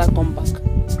before your father come back.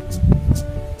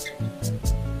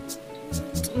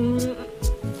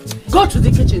 Go to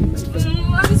the kitchen, my friend.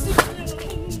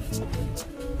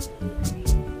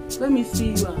 Let me see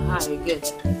you and her again.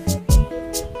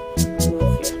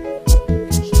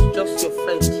 She's just your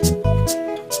friend.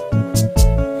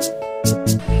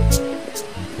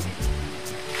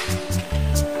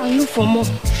 I'll look for more.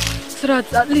 So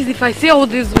that at least if I say all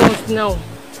these words now,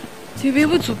 to be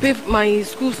able to pay my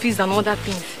school fees and other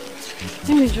things.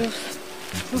 Let me just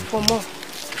look for more.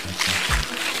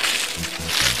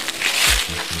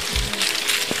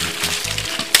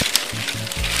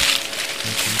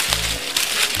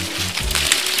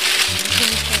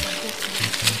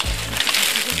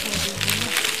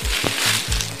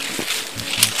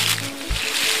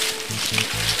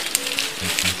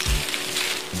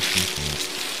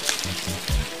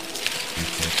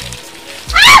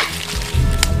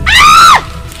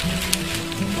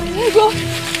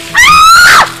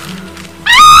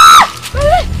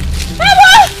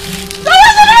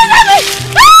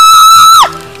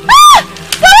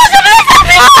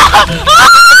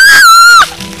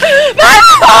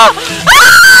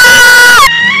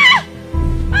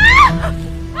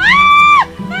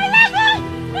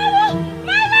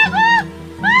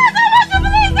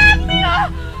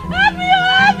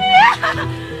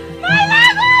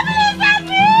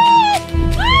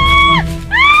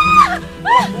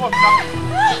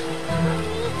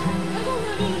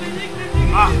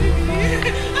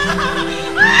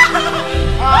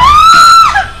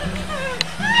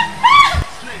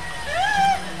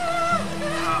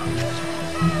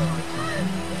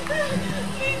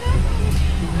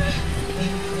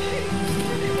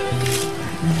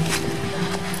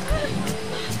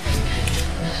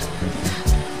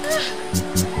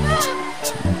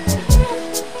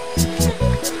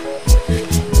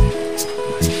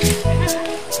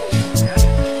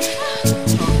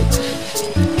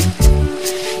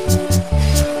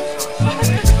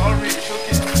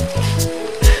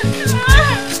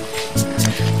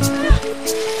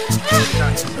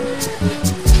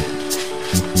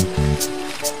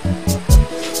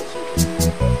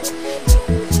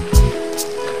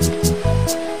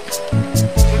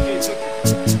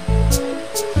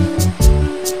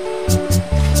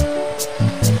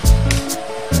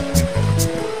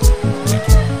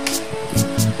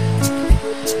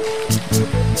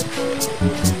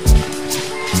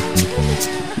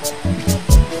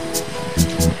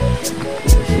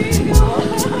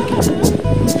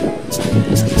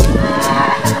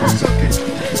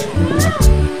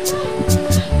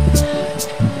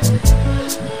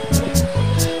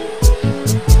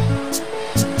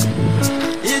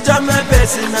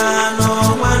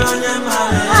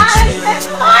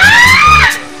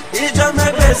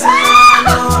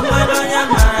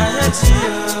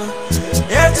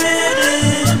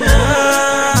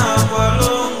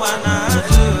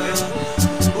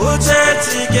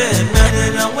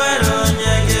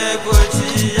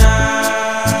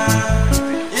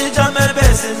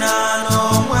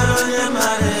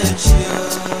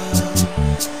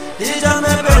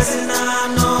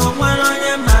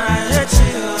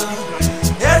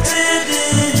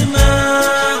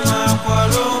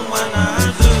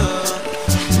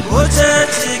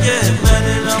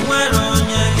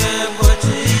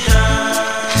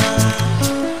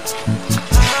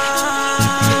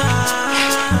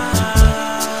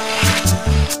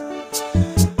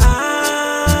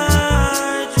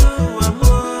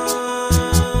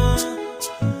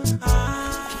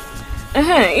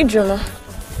 Ijeoma,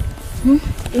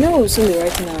 you know we'll soon be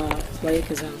writing our WAEC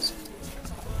exams.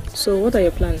 So what are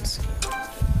your plans?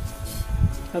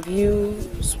 Have you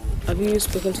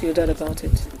spoken to your dad about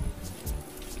it?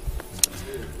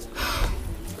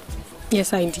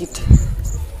 Yes, I did.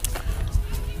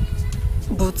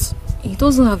 But he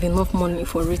doesn't have enough money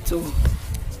for it too.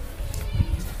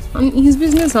 And his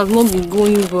business has not been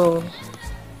going well.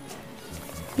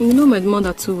 You know my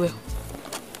mother too well.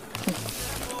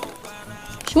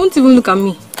 She won't even look at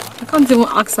me. I can't even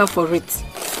ask her for it.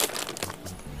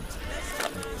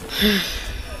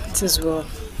 It is well.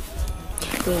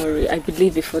 Don't worry, I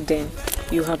believe before then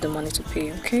you have the money to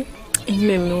pay, okay?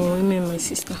 Amen, my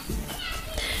sister.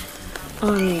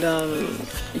 And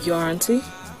your auntie?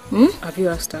 Have you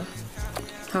asked her?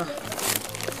 Huh?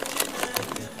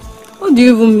 What do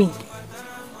you even mean?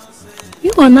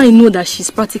 You and I know that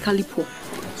she's practically poor.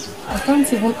 I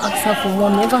can't even ask her for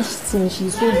money ever since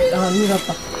she's so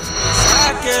miserable.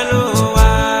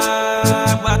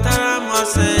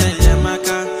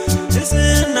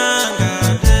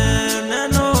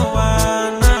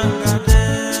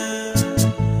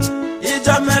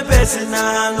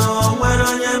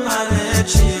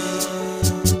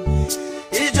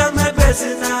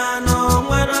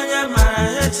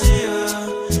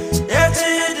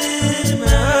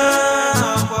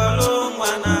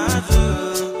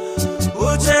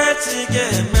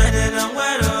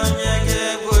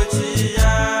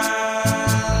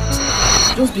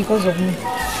 Just because of me.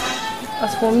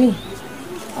 As for me,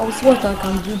 I will see what I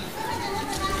can do.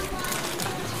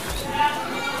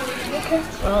 Okay.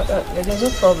 There's no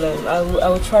problem. I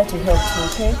will try to help you,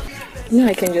 okay? No,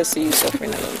 I can just see you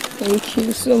suffering alone. Thank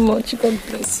you so much. God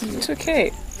bless you. It's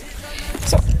okay.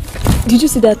 So, did you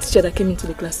see that teacher that came into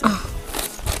the class?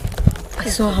 I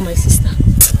saw her, my sister.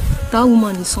 That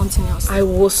woman is something else. I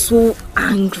was so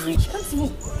angry. She can't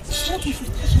even shout if you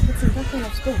touch everything in that kind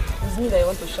of school. It's me that I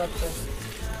want to shout to.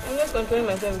 I'm just comparing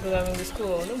myself because I'm in the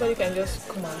school. Nobody can just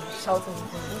come and shout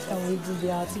anything. What can we do?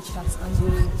 They are teachers and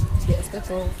they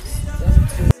expect us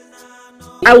to...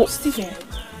 I will still here.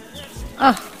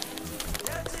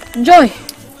 Joy.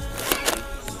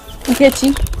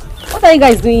 Nkechi, what are you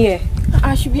guys doing here?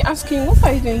 I should be asking, what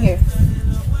are you doing here?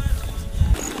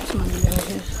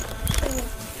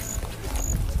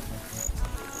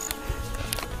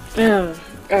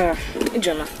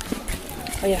 Ijeoma.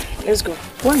 Oh yeah, let's go.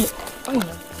 Why?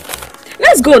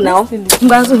 Let's go now. Look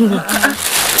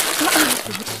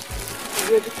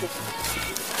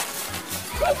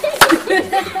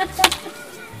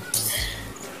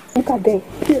at them.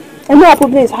 I know our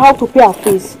problem is how to pay our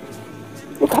fees.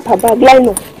 Look at her bag, line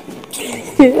up.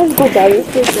 Let's go, Daddy.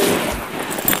 Let's go, Daddy.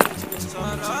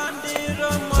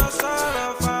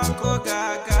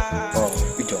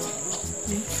 Ijeoma.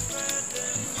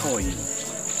 How are you?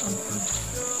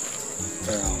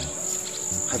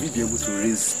 Have you been able to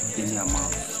raise any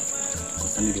amount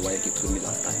concerning the WAEC you told me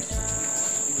last time?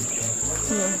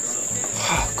 No.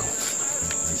 Oh God,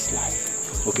 this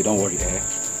life. Okay, don't worry,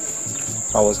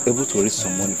 I was able to raise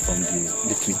some money from the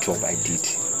little job I did.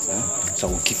 So I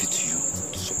will give it to you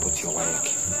to support your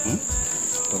WAEC.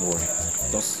 Don't worry.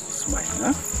 Just smile,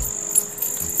 huh?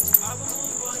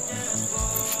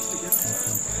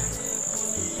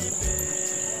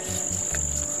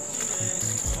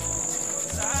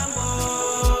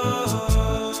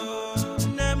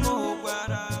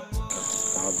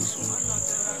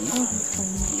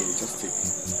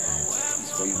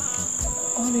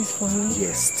 For me.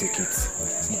 Yes, take it.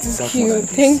 Thank you.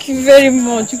 Thank you very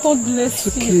much. God bless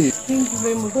you. Okay. Thank you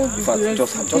very much. God bless you.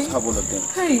 Just have all of them.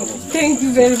 Hey, thank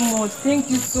you very much. Thank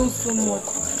you so much.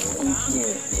 Thank you.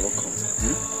 You're welcome.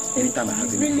 Anytime I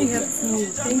have any really problem, helped me.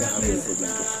 Thank you. Any problem,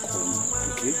 just call me.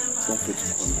 Okay? Don't forget to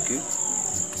call me. Okay?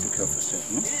 Take care of yourself.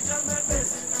 No?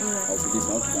 I'll believe I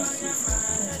want to go and see you.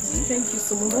 Thank you so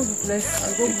so much. God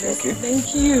bless you. God bless you. Okay.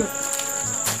 Thank you.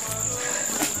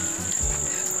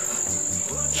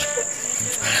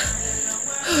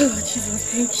 Oh,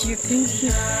 Jesus, thank you. Thank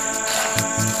you.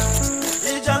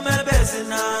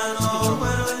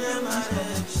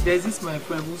 There's this my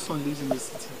friend whose son lives in the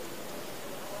city.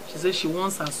 She says she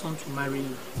wants her son to marry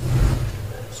you.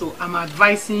 So I'm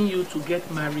advising you to get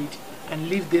married and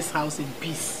leave this house in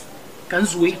peace. Can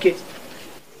you wake it?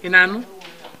 Inano?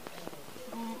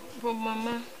 But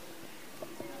Mama,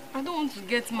 I don't want to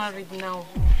get married now.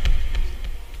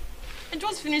 I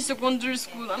just finished secondary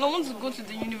school and I want to go to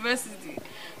the university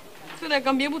so that I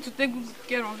can be able to take good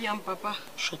care of you and Papa.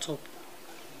 Shut up.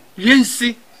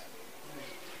 Yensi.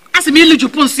 As a million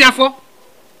Japan for.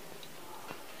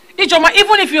 Ijeoma,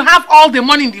 even if you have all the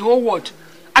money in the whole world,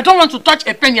 I don't want to touch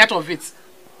a penny out of it.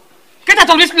 Get out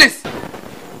of this place.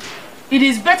 It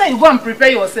is better you go and prepare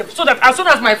yourself so that as soon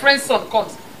as my friend's son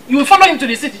comes, you will follow him to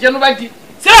the city. See what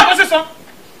son?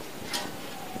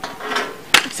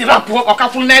 See what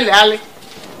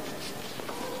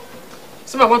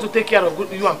I want to take care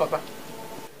of you and Papa.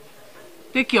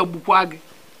 Take care of Bukwage.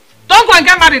 Don't go and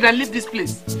get married and leave this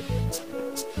place.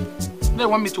 They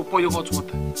want me to pour you hot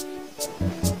water.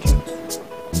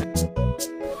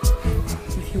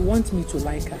 If you want me to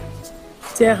like her,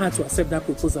 tell her to accept that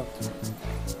proposal.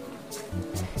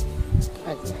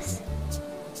 Agnes,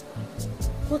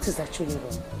 what is actually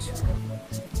wrong with you?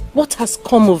 What has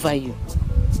come over you?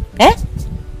 Eh?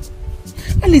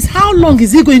 Alice, how long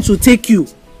is it going to take you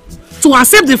to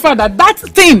accept the fact that that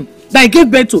thing that I gave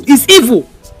birth to is evil?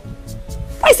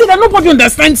 I say that nobody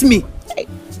understands me.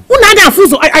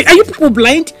 Are you people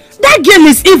blind? That girl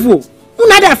is evil.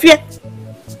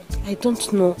 I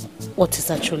don't know what is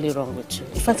actually wrong with you.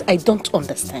 In fact, I don't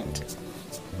understand.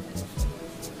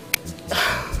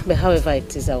 But however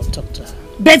it is, I will talk to her.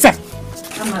 Better.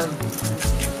 Come on.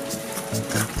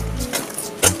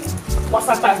 What's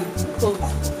happening?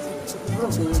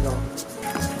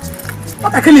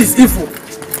 What actually is evil?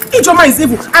 Ijeoma is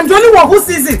evil. I'm the only one who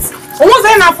sees it. Who's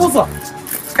there now for?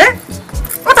 Eh?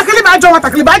 What actually by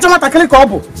Ijeoma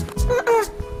Kobo?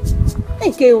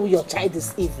 I think your child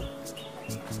is evil.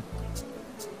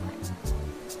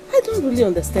 I don't really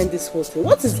understand this whole thing.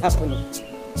 What is happening?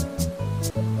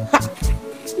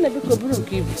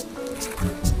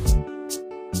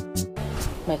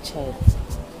 My child,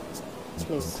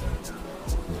 please.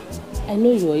 I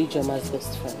know you are Ijeoma's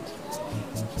best friend,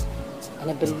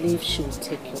 and I believe she will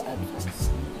take your advice.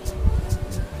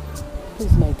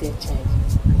 Please, my dear child,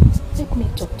 let me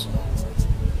talk to her.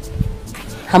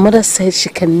 Her mother said she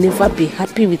can never be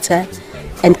happy with her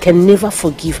and can never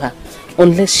forgive her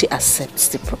unless she accepts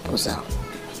the proposal.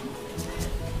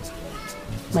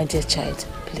 My dear child,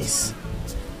 please,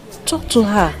 talk to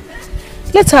her.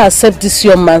 Let her accept this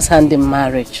young man's hand in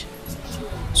marriage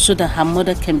so that her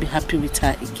mother can be happy with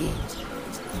her again.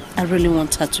 I really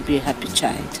want her to be a happy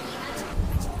child.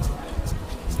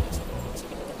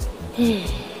 Okay,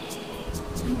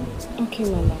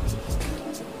 Mama.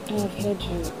 I have heard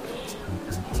you.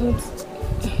 But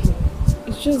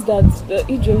it's just that the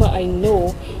Ijeoma I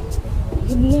know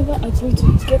would never agree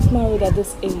to get married at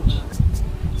this age.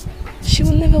 She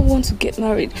will never want to get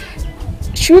married.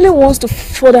 She really wants to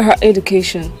further her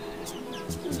education.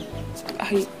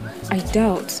 I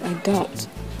doubt.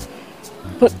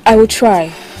 But I will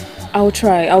try. I'll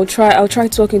try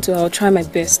talking to her. I'll try my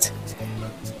best.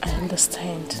 I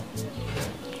understand.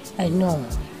 I know.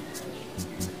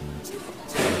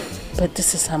 But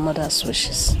this is her mother's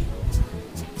wishes.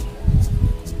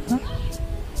 Huh?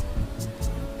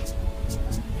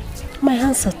 My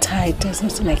hands are tied. There's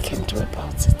nothing I can do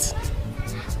about it.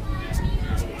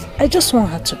 I just want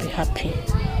her to be happy.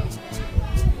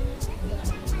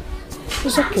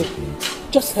 It's okay.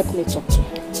 Just help me talk to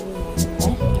her.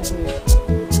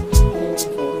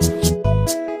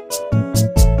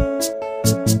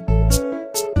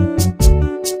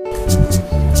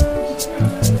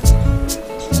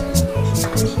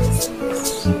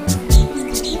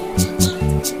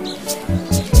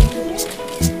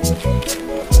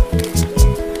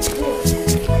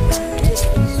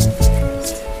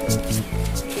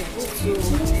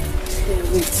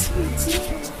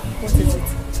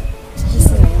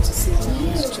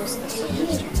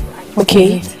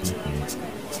 Okay.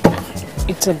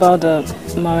 It's about the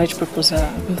marriage proposal.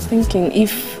 I'm thinking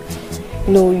if,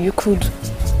 you could,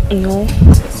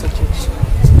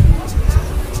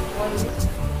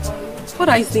 What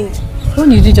are you saying? What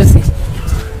did you just say?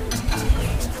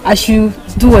 I should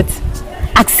do what?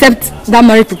 Accept that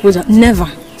marriage proposal? Never.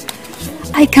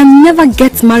 I can never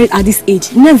get married at this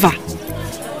age. Never.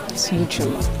 See,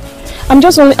 Ijeoma. I'm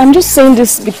just saying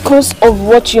this because of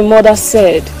what your mother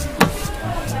said.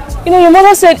 You know, your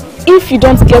mother said if you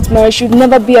don't get married, she'll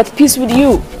never be at peace with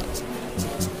you.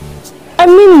 I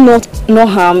mean no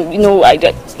harm, you know, I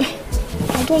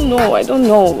don't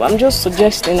know. I'm just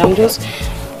suggesting, You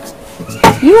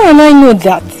and I know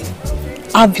that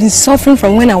I've been suffering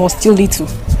from when I was still little.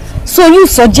 So you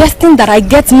suggesting that I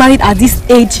get married at this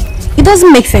age, it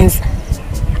doesn't make sense.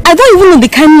 I don't even know the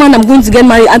kind of man I'm going to get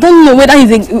married. I don't know whether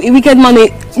he's a wicked man.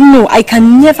 No, I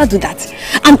can never do that.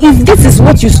 And if this is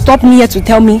what you stopped me here to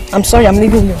tell me, I'm sorry, I'm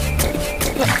leaving you.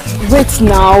 Wait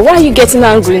now, why are you getting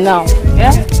angry now?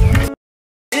 Yeah?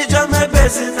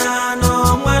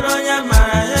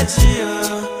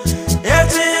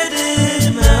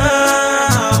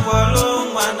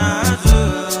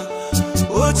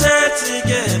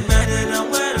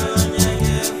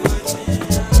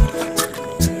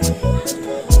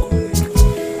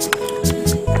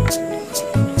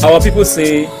 Our people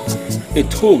say a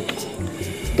toad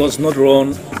does not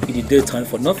run in the daytime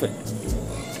for nothing.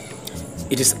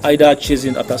 It is either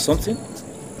chasing after something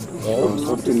or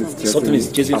something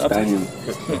is chasing after him.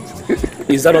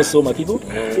 Is that also, my people?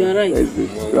 You are right.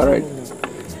 You are right.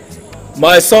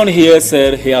 My son here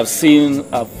said he has seen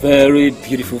a very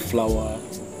beautiful flower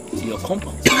in your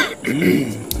compound.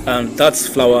 And that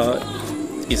flower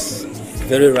is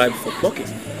very ripe for plucking.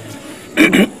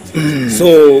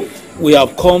 So we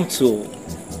have come to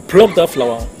pluck that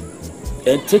flower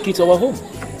and take it to our home.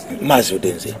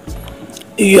 Mazudenze,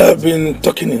 you have been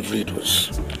talking in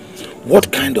riddles.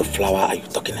 What kind of flower are you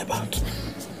talking about?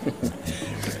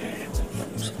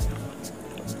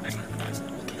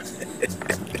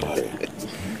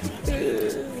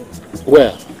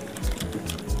 Well,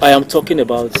 I am talking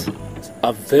about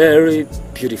a very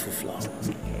beautiful flower.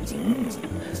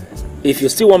 If you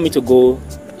still want me to go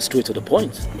straight to the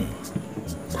point,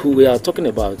 we are talking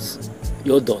about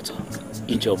your daughter,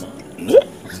 Ijeoma.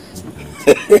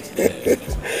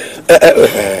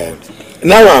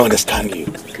 Now I understand you.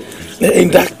 In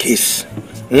that case,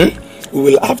 we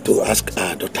will have to ask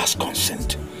our daughter's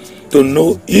consent to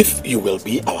know if you will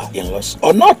be our in-laws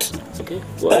or not. Okay.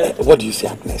 What do you say,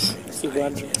 Agnes?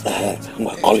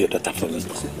 Well, call your daughter for me.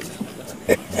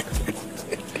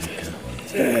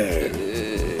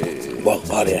 Well,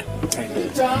 Claudia.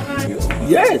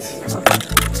 Yes.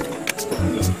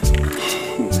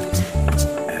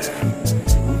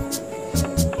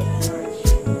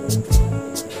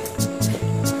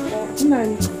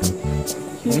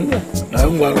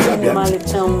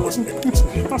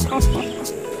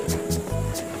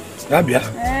 Rabia.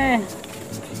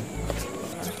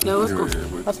 You're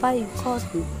welcome. Papa, you called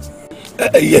me.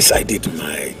 Yes, I did,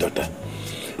 my daughter.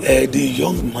 The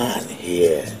young man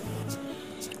here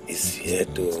is here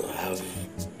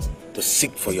to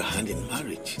seek for your hand in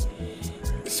marriage.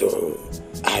 So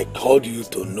I called you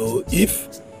to know if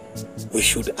we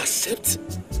should accept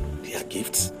their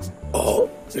gifts or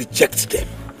reject them.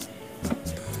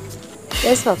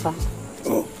 Yes, Papa.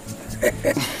 Oh.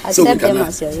 Accept them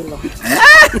as your in-law.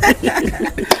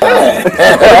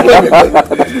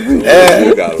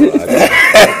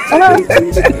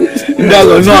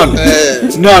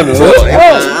 No.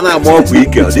 Ana mo ku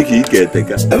ike, o diki ike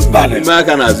teka. Ma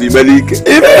ka na zi meli ike.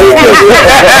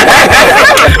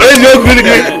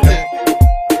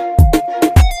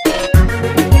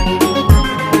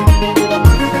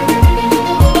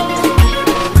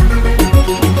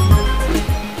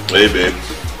 Hey babe.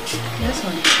 Yes,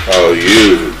 honey. How are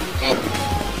you?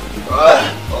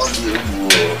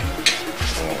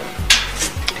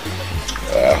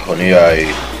 Honey,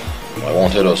 I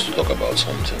wanted us to talk about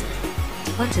something.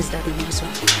 What is that,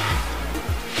 Nwankwo?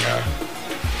 Yeah.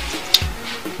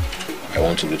 I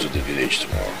want to go to the village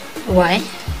tomorrow. Why?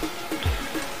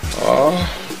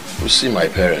 We see my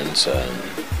parents, and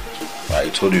I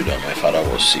told you that my father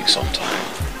was sick sometime.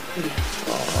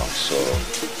 So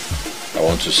I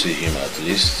want to see him at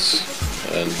least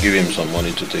and give him some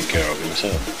money to take care of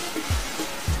himself.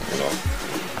 You know.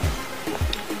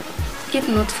 If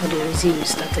not for the reason you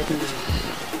started now,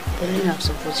 I wouldn't have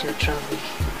supported your travel.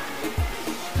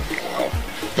 Wow.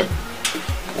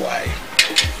 Why?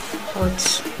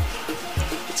 But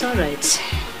it's alright.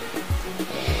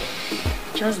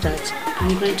 Just that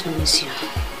I'm going to miss you.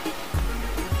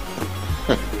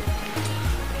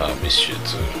 I miss you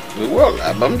too. Well,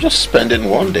 I'm just spending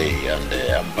one day and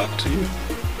I'm back to you.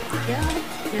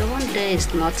 Yeah, one day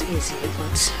is not easy,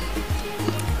 but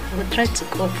I will try to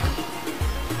cope.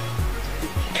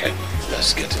 Okay,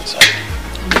 let's get inside.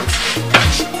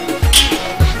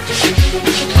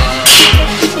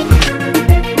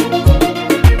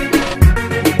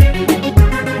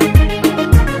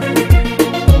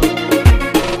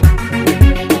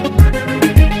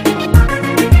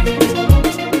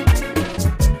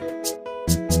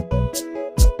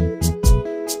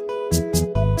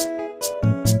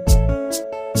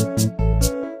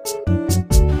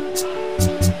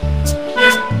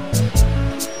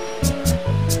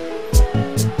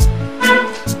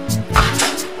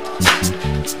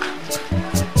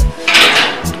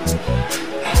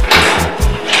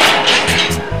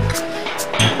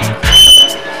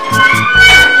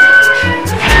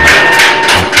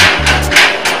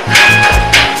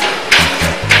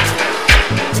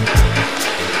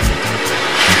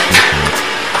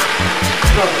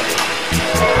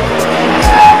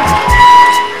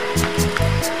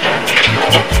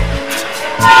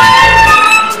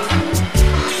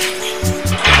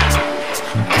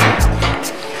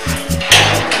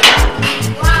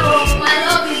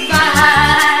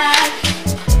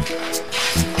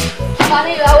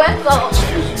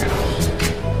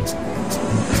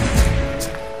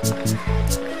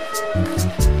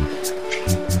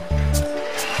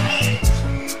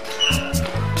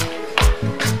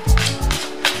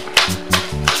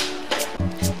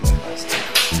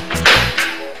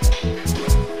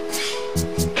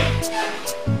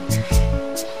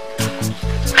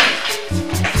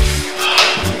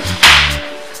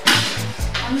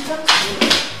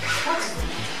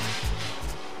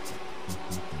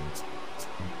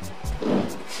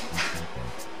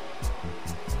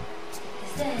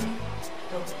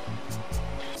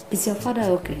 Is your father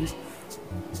okay?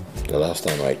 The last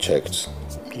time I checked,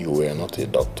 you were not a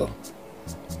doctor.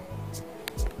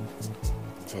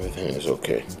 Everything is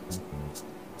okay.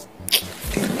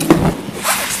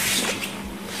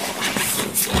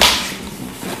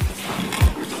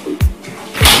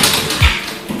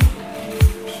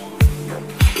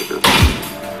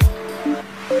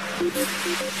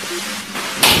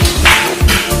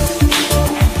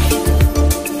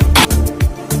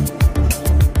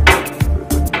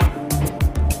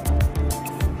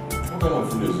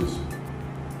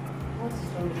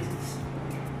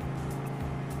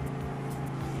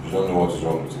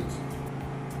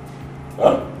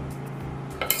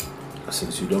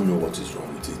 Since you don't know what is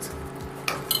wrong with it.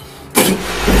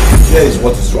 Here is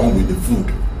what is wrong with the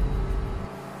food.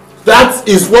 That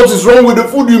is what is wrong with the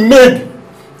food you made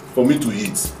for me to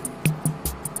eat.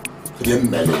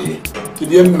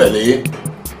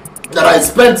 That I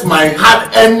spent my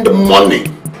hard-earned money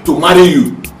to marry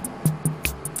you.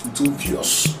 It's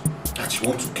obvious that you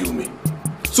want to kill me.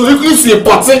 So you see a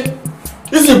potty,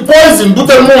 this is poison, but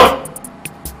more.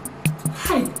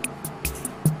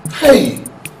 Hey.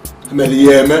 I'm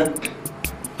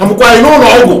quite no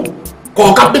logo.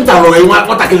 Call Captain Taro,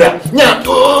 what I can. Yeah,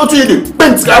 what do you do?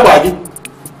 Bent Skywaggy.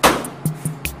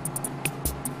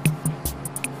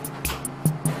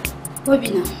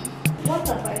 Bobina, what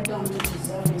have I done to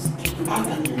deserve this?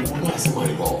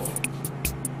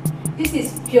 This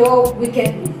is pure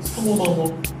wickedness. Come on, Mama.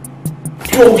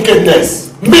 Pure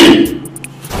wickedness. Me!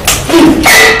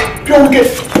 Pure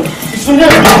wickedness. It's so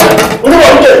near.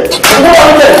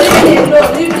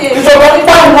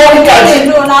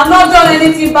 I'm not done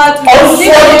anything bad to you.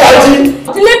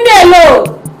 Leave me alone.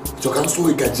 You can so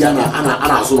Gajiana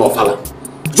and son of Allah.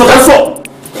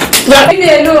 Leave me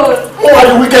alone. Who are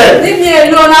you wicked? Leave me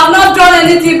alone. I've not done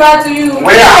anything bad to you.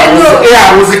 Where are you?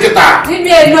 Leave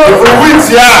me alone. If we win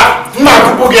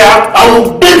here, I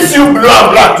will beat you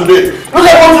black today. Look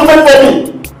at what you made for me.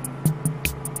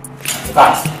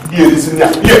 Fast. Here, listen here.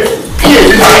 Here,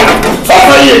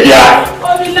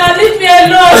 Obina, leave me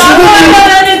alone. I've not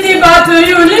done anything bad to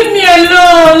you. Leave me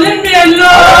alone. Leave me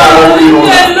alone. Leave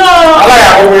me alone.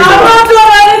 I've not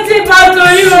done anything bad to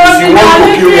you. Obina,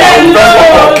 leave me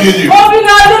alone.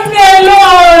 Obina, leave me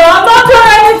alone. I've not done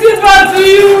anything bad to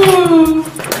you.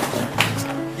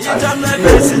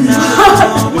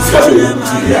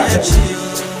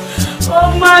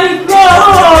 Oh my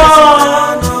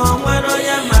God.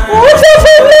 What have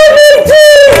I done?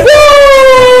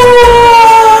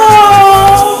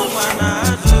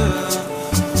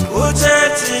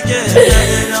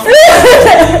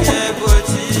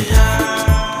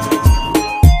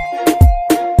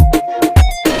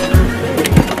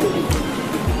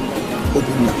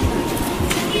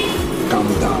 Calm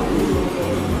down.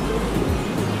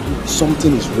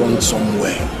 Something is wrong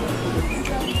somewhere.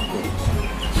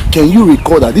 Can you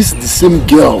recall that this is the same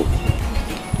girl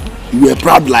you were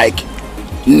proud like,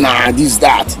 nah, this,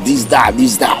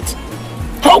 that.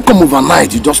 How come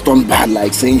overnight you just turned bad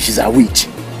like saying she's a witch?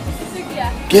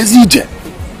 Kezije.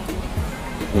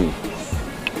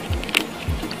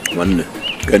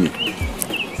 Kenny,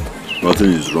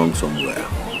 nothing is wrong somewhere.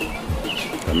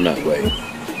 I'm not going.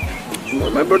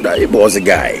 My brother, he was a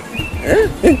guy.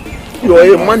 You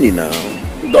are a money now.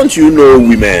 Don't you know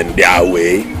women their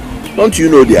way? Don't you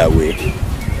know their way?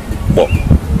 But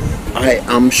I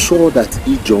am sure that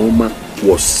Ijeoma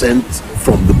was sent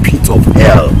from the pit of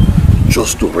hell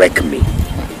just to wreck me,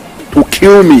 to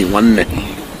kill me one night.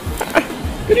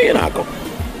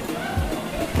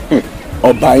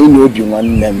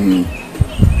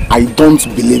 I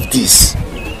don't believe this.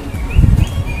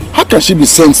 How can she be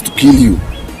sent to kill you?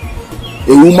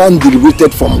 A woman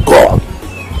delivered from God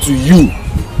to you.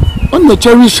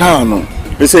 Cherish her, no?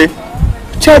 You say?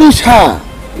 Cherish her.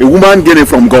 A woman getting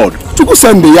from God. To go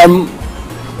send the young.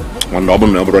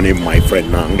 My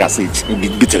friend now, get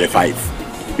to 5.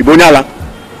 Ibonyala,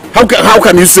 how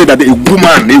can you say that a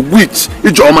woman, a witch,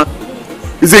 Ijeoma,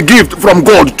 is a gift from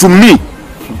God to me?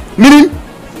 Meaning,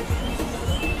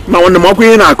 now when the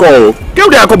Nwankwo na call, get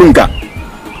the akobunka.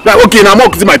 Like okay, now I'm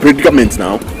up to my predicament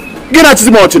now. Get out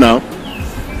to much now.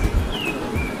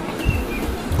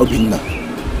 Obinna,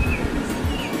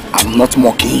 I'm not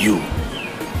mocking you.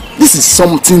 This is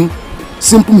something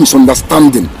simple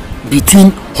misunderstanding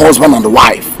between husband and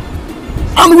wife.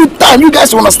 And with time, you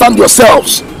guys will understand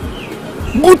yourselves.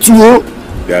 Good to you.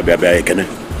 We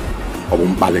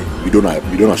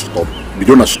don't stop. We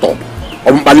don't stop.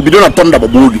 We don't turn the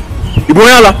body.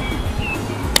 Ibonyala.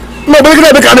 No, but you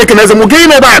can't make it. I'm going to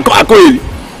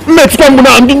let's come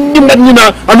now.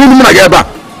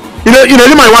 You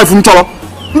know, my wife from Cholo.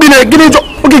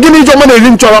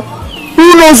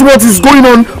 Who knows what is going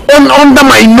on under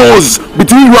my nose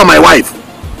between you and my wife?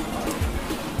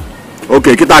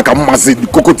 Okay, kita ka mmasi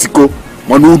koko tiko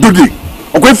manu ududi.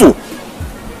 Okwefo.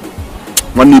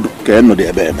 Mani ke no de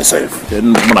ebe myself.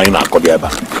 Ken na ina akọ de eba.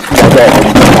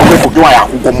 Okwefo ki wa ya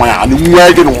akwụkwọ mmanya ani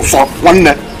nwa ge no so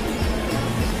nwanne.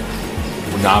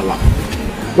 Unala.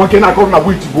 Nwoke na akọ na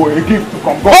bu ijibo a gift to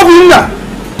come. Obinna.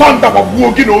 Turn down babu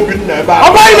ogi na Obinna ebe.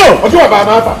 Obaino. Ojo ba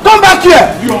na afa. Come back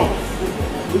here. Yo.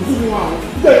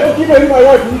 Yeah, keep my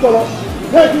wife in color.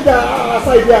 Yeah, keep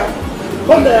aside there.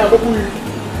 Come there, go pull.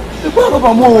 The poor of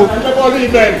a more. I'm not only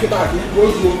men. Keep back.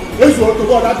 Let's go to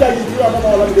God. I tell you, you are not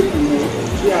all of the people.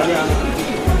 Yeah.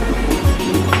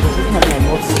 I'm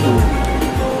not slow.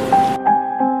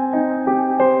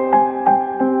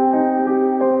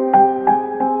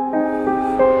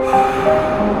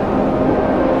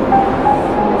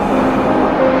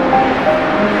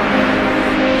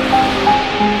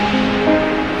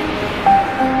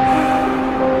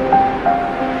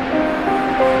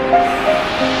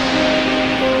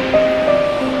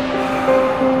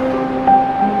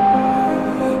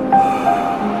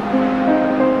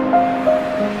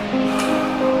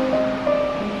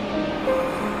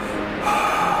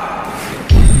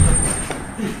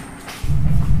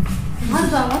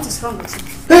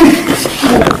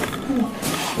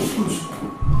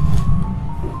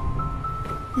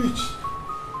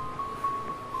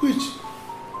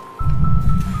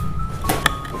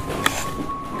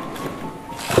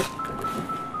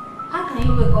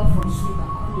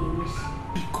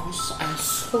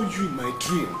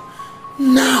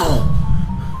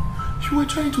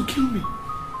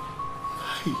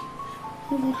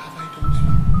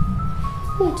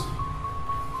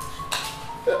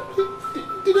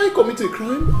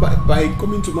 By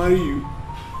coming to marry you.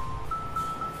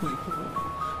 My God.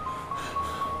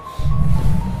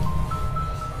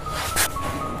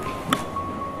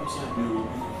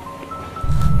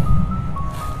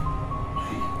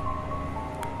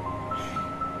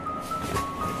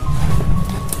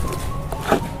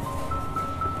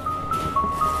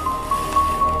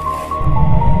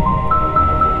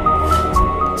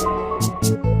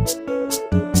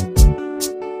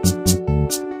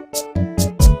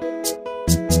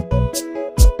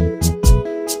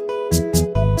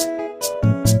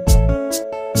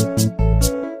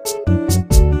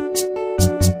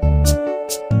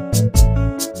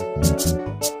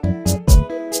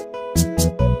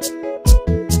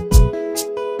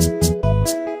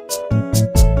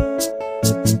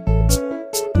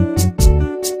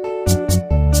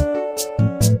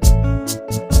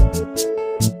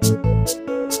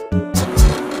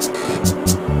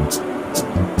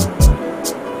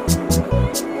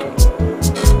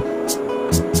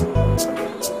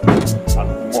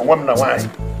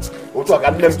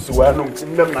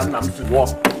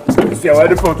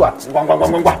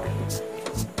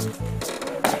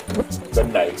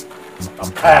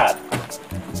 I'm tired.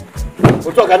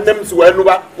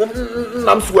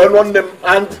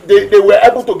 And they were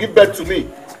able to give birth to me.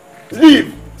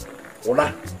 Leave.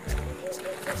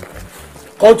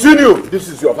 Continue. This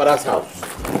is your father's house.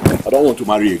 I don't want to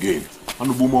marry again.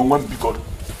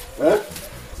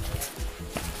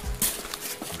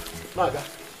 Naga.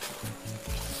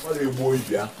 What are you boy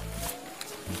here?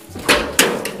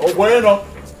 Oh, bueno.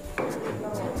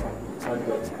 I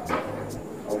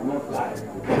will not lie.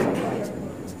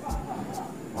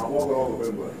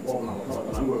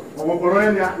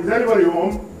 Is anybody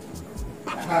home?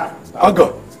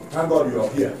 Uncle. Thank God you are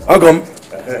here. Uncle.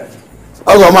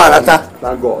 Uncle, man,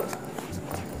 thank God.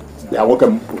 Yeah,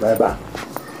 welcome to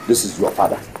This is your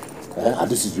father. And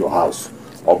this is your house.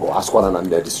 Uncle, ask one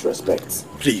another disrespect.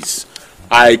 Please,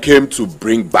 I came to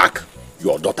bring back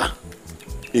your daughter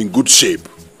in good shape.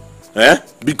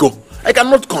 Because I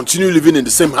cannot continue living in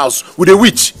the same house with a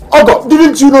witch. Ogom,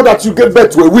 didn't you know that you gave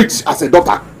birth to a witch as a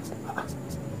daughter?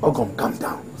 Ogom, calm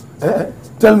down.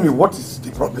 Tell me, what is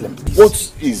the problem, please?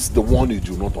 What is the one you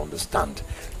do not understand?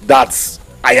 That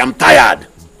I am tired,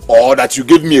 or that you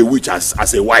gave me a witch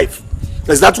as a wife?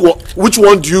 Is that what? Which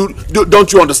one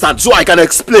don't you understand? So I can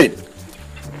explain.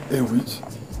 A witch?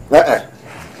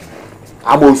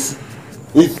 Amos,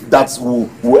 if that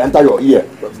will enter your ear,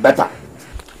 better.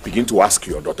 Begin to ask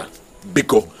your daughter.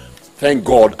 Because thank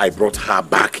God I brought her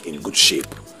back in good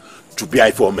shape to be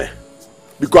for me.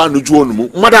 Because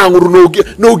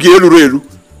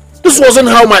this wasn't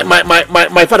how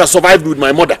my father survived with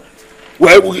my mother.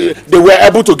 Well, they were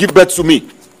able to give birth to me.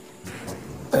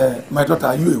 My daughter,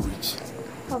 are you a witch?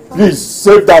 Papa. Please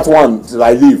save that one till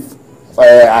I leave.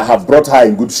 I have brought her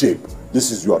in good shape. This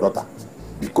is your daughter.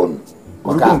 Because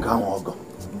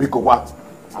what?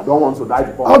 I don't want to die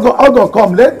before. I'll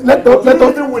come. Let us.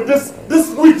 Living with this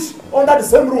witch under the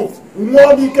same roof.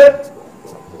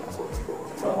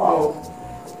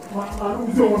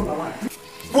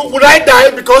 Would I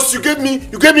die because you gave me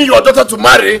your daughter to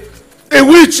marry a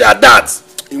witch at that?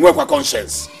 In Nwankwo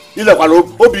conscience. You like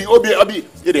obi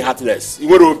the heartless.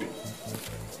 You obi.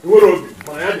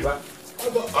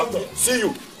 See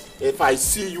you. If I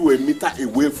see you a meter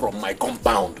away from my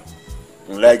compound.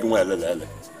 Like nonsense.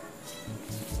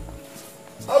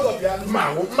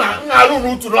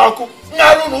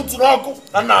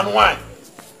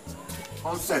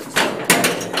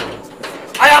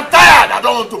 I am tired. I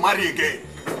don't want to marry again.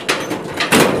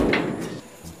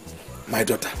 My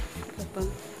daughter. Papa.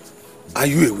 Are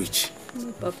you a witch?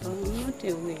 No, Papa, I'm not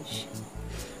a witch.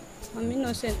 I'm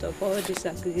innocent of all this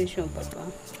accusation,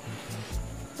 Papa.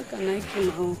 How can I kill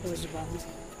my own husband?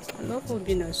 I love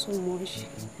Obina so much.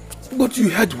 But you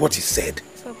heard what he said.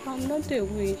 Papa, I'm not a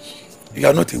witch. You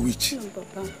are not a witch? No,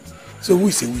 Papa. So who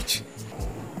is a witch?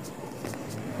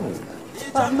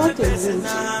 Papa, I'm not a witch.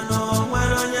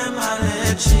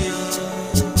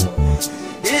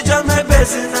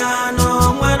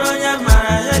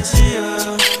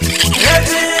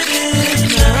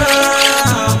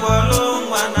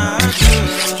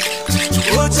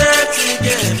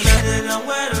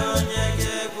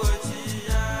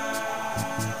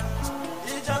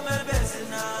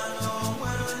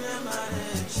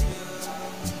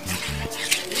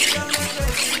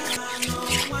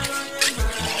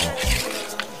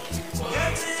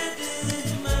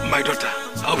 My daughter, I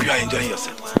hope you are enjoying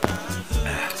yourself.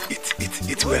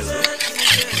 Eat well.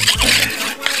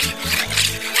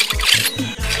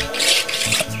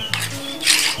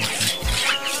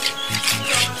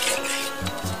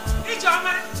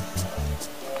 Ijeoma.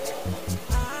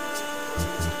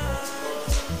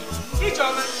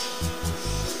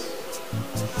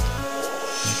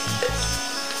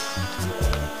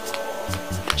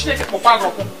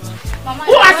 Mama,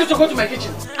 who asked you to go to my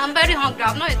kitchen? I'm very hungry.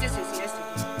 I've not eaten since yesterday.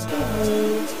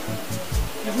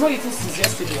 You've not eaten since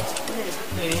yesterday?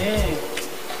 Hey,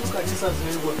 look at this house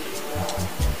very well.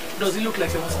 Does it look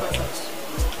like your husband's house?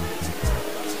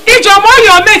 Ijeoma, all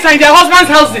your mates are in their husband's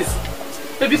houses.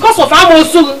 But because of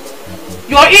Amosu,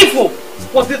 your info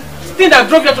was the thing that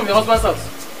drove you out of your husband's house.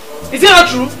 Is it not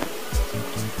true?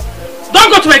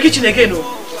 Don't go to my kitchen again, no.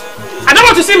 I don't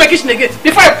want to see my kitchen again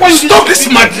before I point you. Stop this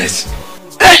madness!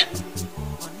 Eh?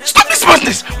 Stop this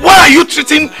madness! Why are you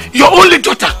treating your only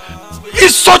daughter in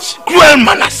such cruel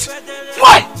manners?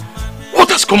 Why? What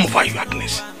has come over you,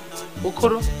 Agnes?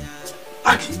 Okoro,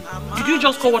 did you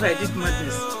just call what I did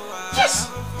madness? Yes!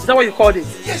 Is that what you called it?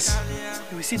 Yes!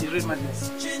 You will see the real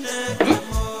madness.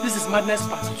 This is madness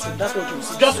part 2. That's what you will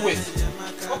see. Just wait.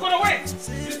 Okoro, wait!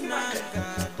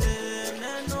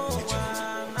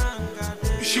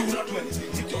 She will not do anything.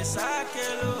 Get out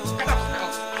of my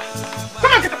house.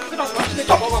 Come on, get out of my house.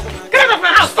 Get out of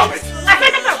my house. Stop it. I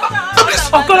said get out.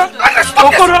 Okoro.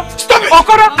 Stop it.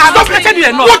 Okoro, I have respected you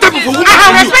enough. What type of a woman I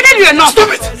have respected you enough. Stop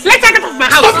it. Let her get out of my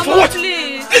house. Stop it for what?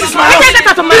 Please. This is my house. Let her get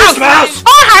out of my house. This is my house.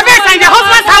 All her mates are in their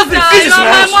husband's houses. This is my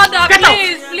house. Get out.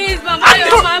 Please, Mama,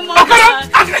 you're my mother.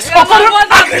 Agnes. Okoro.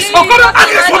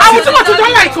 I will do what you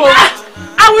don't like, oh.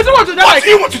 I will do what you don't like. What do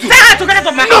you want to do? Tell her to get out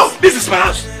of my house. No, this is my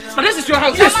house. But this is your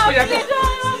house. Yes. Leave my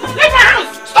house.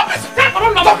 Stop it. Stop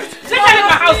it. Stop it. Leave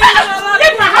my house.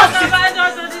 Leave my house.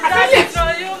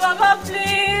 Mama,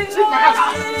 please. Leave my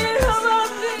house.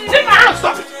 Leave my house.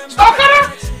 Stop it. Okoro.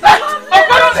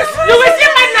 You will see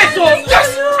madness, oh.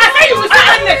 Yes. I say you will see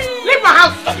madness. Leave my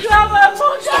house. You are my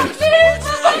mother, please.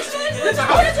 Leave my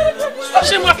house.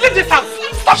 She must leave this house.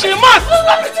 She must.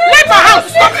 Leave my house.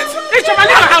 Stop it. Ijeoma,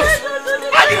 leave my house.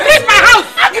 Leave my house.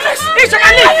 Ijeoma,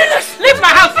 leave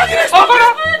my house.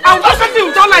 Okoro, I will do something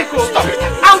you don't like, oh. Stop it.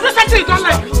 I will do something you don't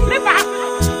like. Leave my house.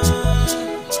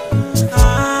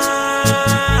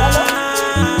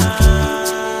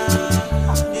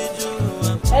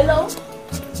 Hello?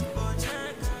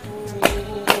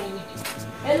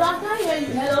 Hello, I can't hear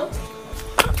you. Hello?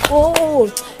 Oh,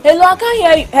 hello, I can't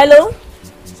hear you. Hello?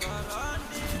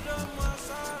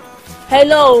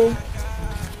 Hello?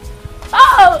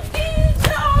 Oh,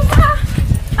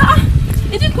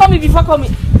 you didn't call me before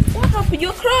coming. What happened?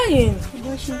 You're crying.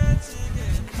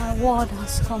 My word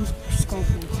has come to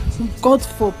discovery. God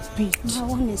forbid. My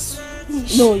one is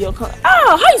finished. No, you're crying.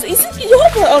 How is it? You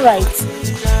hope you're alright.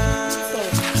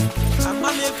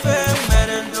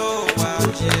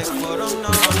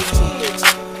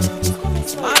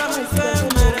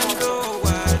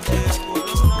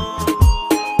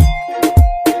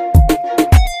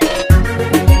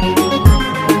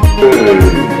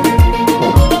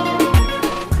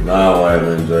 Now I'm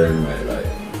enjoying my life.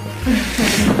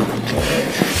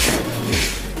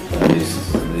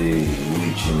 The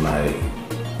witch in my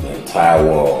entire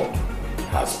world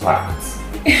has packed.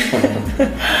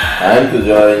 I'm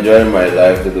enjoying my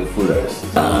life to the fullest.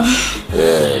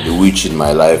 Yeah, the witch in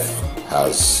my life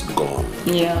has gone.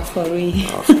 Yeah, for real.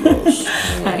 Of course.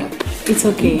 It's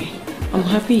okay. I'm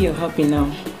happy you're happy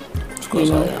now. Of course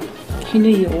I am. You know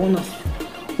you're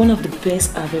one of the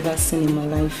best I've ever seen in my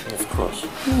life. Of course.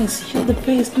 Yes, you're the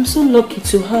best. I'm so lucky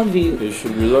to have you. You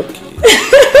should be lucky.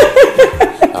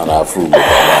 And I feel good.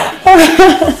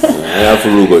 I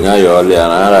feel good. Now you're only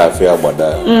and I feel about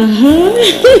that.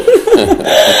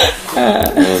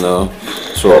 You know.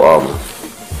 So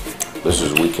this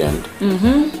is weekend.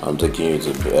 I'm taking you to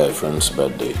a friend's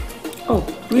birthday. Oh,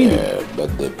 really? Yeah,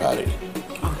 birthday party.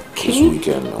 Okay. This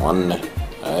weekend,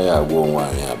 I go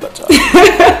one year, but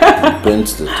paint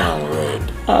the town red.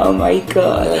 Oh my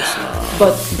God. Yes,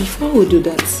 but before we do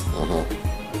that,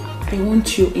 I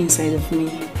want you inside of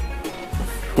me.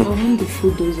 I want the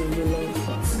full dose of your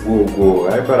life. Go.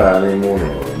 I better anymore.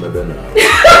 Maybe now.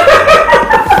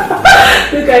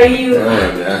 Look at you.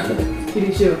 Yeah.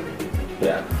 Pretty sure.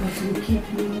 Yeah. But you keep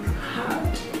me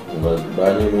hard. But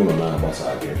anymore now, but I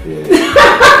can feel it.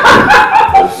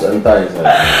 Sometimes oh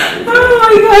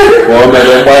my God. Well,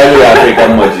 maybe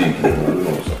African magic.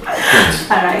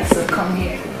 Alright, so come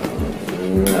here.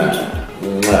 You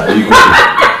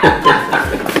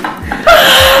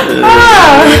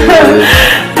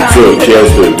So cheers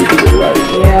to a beautiful life.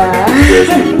 Yeah. Cheers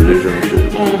to the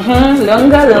relationship.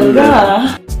 Longer.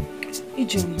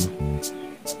 Ijeoma,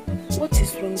 what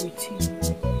is wrong with you?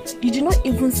 You did not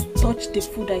even touch the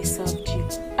food I served you.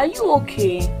 Are you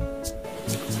okay?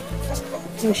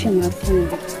 Yoshi, my friend,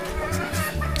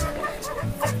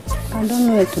 I don't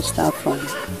know where to start from.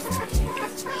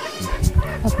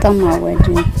 After my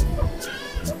wedding,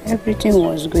 everything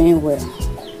was going well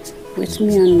with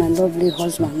me and my lovely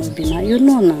husband, Obina. You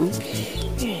know now.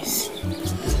 Yes.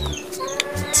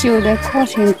 Till they called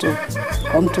him to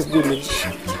come to village.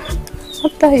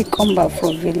 After he come back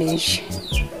from village,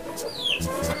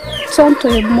 turned to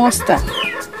a monster.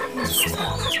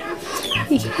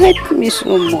 He hates me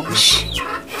so much.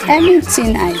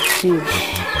 Anything I do,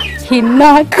 he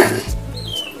knock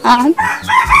and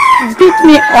beat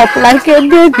me up like a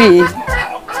baby.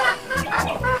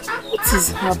 What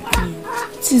is happening?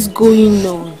 What is going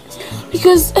on?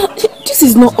 Because this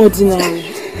is not ordinary.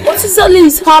 What exactly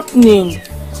is happening?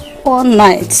 All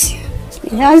night,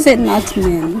 he has a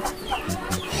nightmare.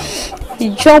 He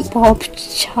jump up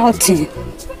shouting.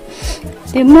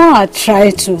 The more I try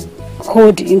to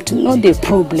hold him to know the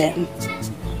problem,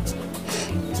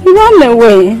 he ran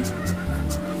away.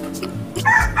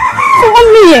 Call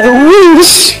me a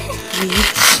witch.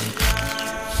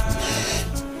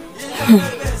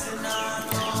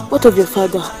 What of your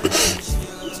father?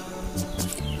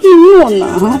 You know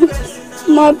now,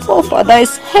 my poor father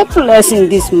is helpless in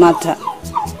this matter.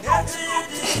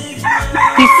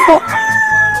 Before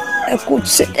I could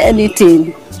say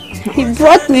anything, he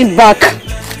brought me back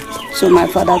to my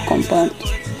father's compound.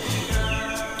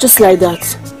 Just like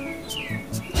that?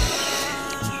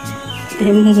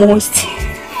 The most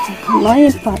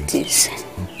annoying part is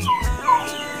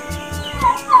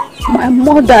my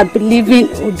mother believing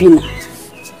Obina,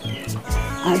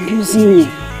 abusing me,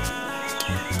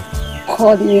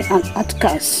 called me an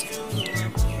outcast.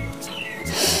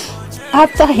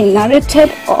 After he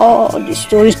narrated all the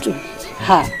stories to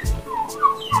her,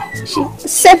 she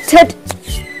accepted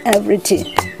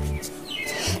everything.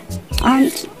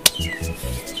 And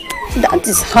that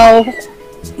is how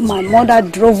my mother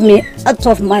drove me out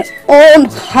of my own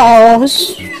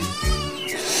house.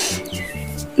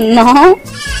 Now,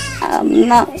 I'm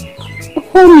now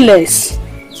homeless.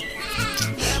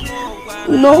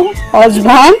 No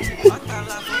husband.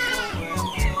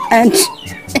 And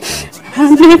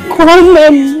I become a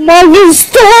moving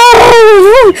star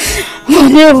for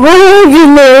the whole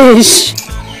village.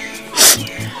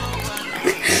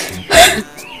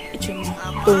 Don't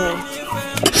worry.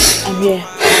 I'm here.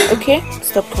 Okay?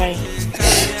 Stop crying.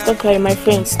 Stop crying, my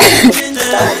friends. Stop.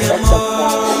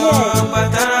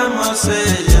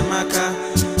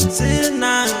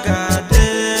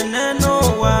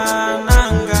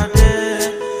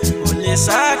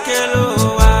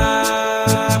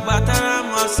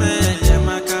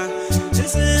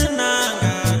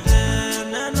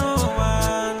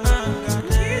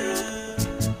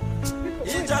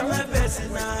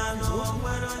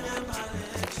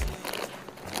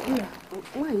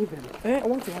 I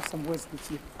want to have some words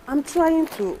with you. I'm trying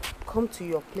to come to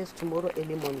your place tomorrow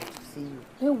early morning to see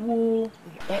you.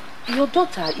 Hey, your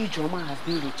daughter Ijeoma has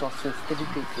been with us since 3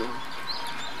 days.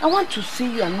 I want to see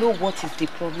you and know what is the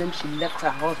problem she left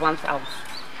her husband's house.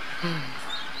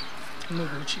 No,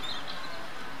 Uchi.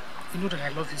 You know that I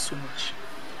love you so much.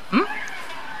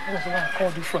 That was why I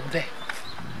called you from there.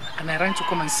 And I ran to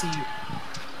come and see you.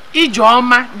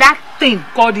 Ijeoma, that thing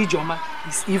called Ijeoma,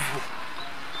 is evil.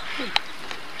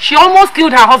 She almost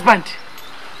killed her husband.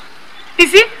 You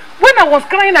see, when I was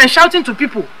crying and shouting to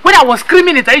people, when I was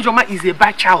screaming that Ijeoma is a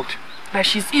bad child, that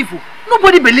she's evil,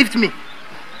 nobody believed me.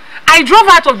 I drove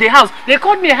out of the house. They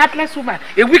called me a heartless woman,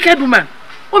 a wicked woman.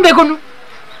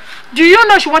 Do you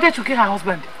know she wanted to kill her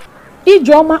husband?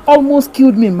 Ijeoma almost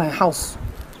killed me in my house.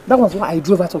 That was why I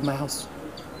drove out of my house.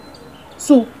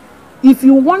 So, if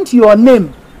you want your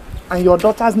name and your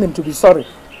daughter's name to be sorry,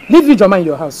 leave Ijeoma in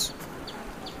your house.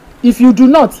 If you do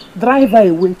not, drive her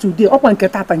away today.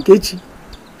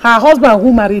 Her husband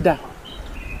who married her,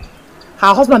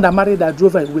 her husband that married her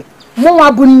drove her away.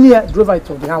 Mama Bunia drove her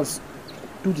to the house.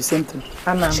 Do the same thing.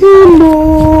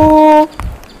 Chilo!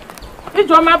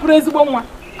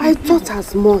 I thought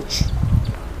as much.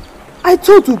 I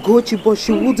told Ugochi, but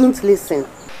she wouldn't listen.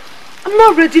 I'm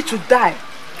not ready to die.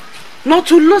 Not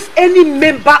to lose any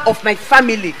member of my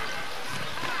family.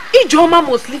 Ijeoma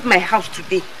must leave my house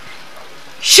today.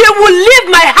 She will leave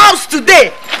my house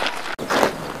today.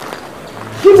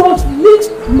 She must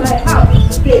leave my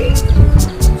house today.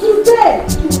 Today.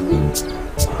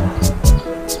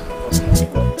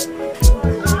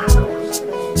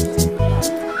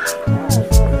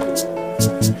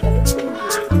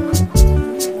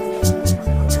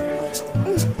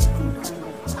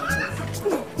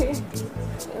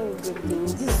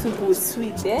 This soup was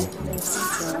sweet, eh?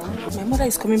 My mother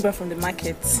is coming back from the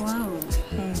market. Wow.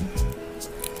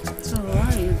 So how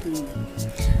are you doing?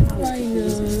 I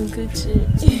know, good.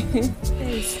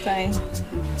 It's fine.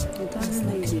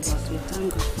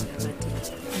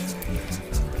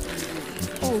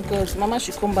 Oh God, Mama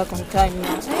should come back on time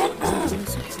now.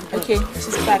 Okay,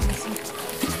 she's back.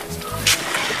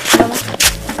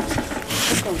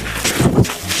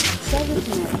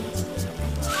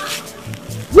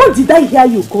 What did I hear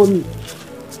you call me?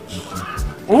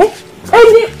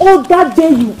 Any other day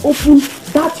you open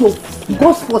that your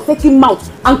God's-forsaken mouth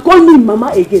and call me Mama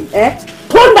again,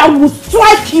 thunder will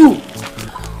strike you.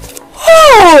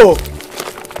 Oh!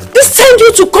 They send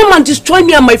you to come and destroy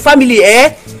me and my family,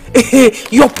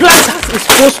 Your plan has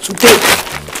exposed today.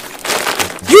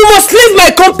 You must leave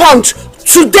my compound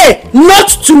today, not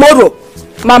tomorrow.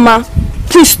 Mama,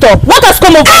 please stop. What has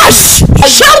come over? Ash!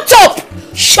 Shout up!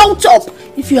 Shout up!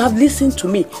 If you have listened to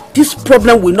me, this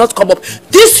problem will not come up.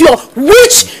 This your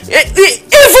witch,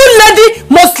 evil lady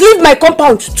must leave my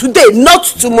compound today, not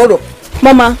tomorrow.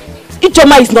 Mama,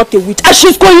 Ijeoma is not a witch and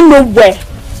she's going nowhere.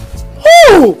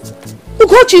 Oh!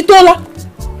 Ugochi Tola,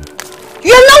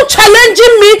 you're now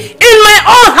challenging me in my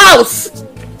own house.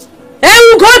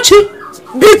 Ugochi,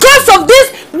 because of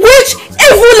this witch,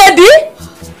 evil lady,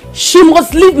 she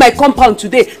must leave my compound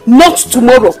today, not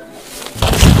tomorrow.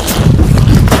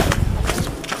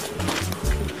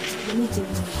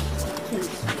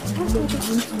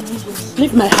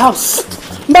 Leave my house.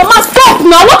 Mama, stop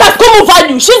now. What has come over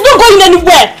you? She's not going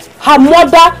anywhere. Her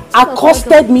mother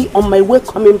accosted me on my way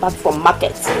coming back from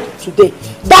market today.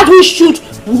 That we should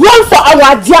run for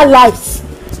our dear lives.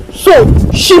 So,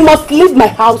 she must leave my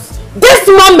house this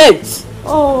moment.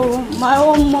 Oh, my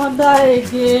own mother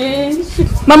again.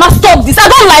 Mama, stop this. I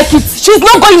don't like it. She's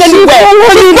not going anywhere.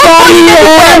 She's not going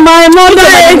anywhere. My mother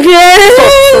again.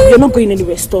 Stop. You're not going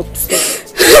anywhere. Stop.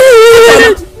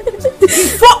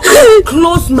 Before I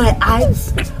close my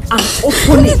eyes and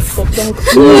open it for them.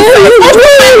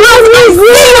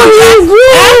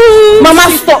 Mama,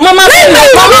 stop. Mama,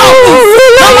 stop. Mama,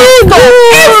 stop.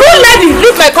 Evil lady,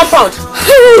 leave my compound. Go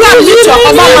and leave your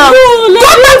husband. Go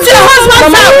back to your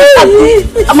husband's house.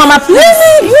 Mama, please.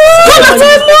 Go back to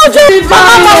your husband.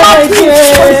 Mama, please.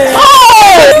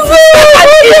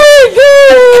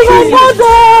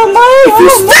 If you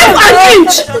step an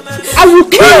inch, I will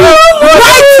kill you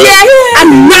right here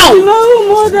and now.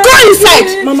 Go inside.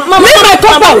 Mama, leave my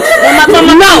compound.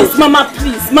 Mama,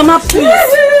 please. Mama, please.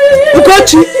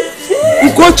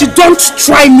 Ugochi, don't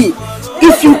try me.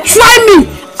 If you try me,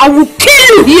 I will kill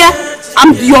you here.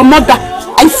 I'm your mother.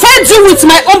 I fed you with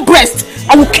my own breast.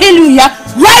 I will kill you here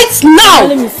right now.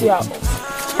 Let me see her.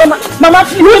 Mama,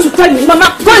 you want to tell me?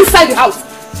 Mama, go inside the house.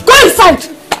 Go inside.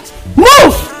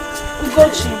 Move.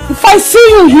 Ugochi, if I see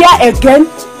you here again,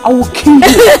 I will kill you.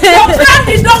 Your plan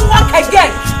did not work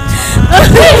again.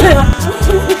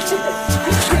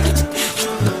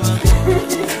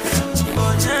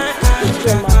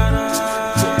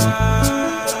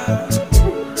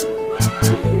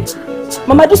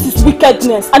 Mama, this is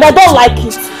wickedness and I don't like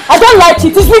it. I don't like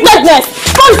it. It's wickedness.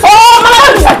 Go inside. Oh, Mama,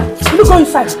 you go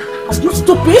inside. Are you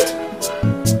stupid?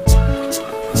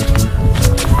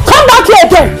 Come back here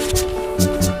again.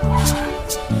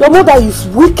 Your mother is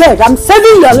wicked. I'm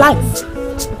saving your life.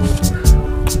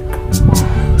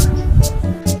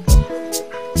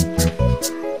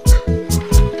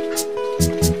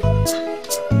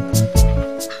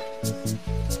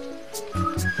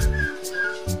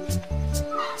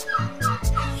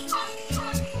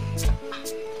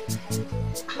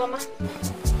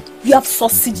 You have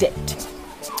succeeded.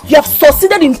 You have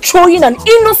succeeded in throwing an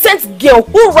innocent girl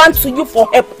who ran to you for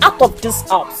help out of this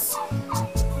house.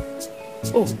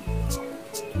 Oh,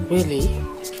 really?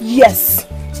 Yes.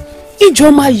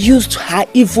 Ijeoma used her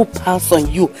evil powers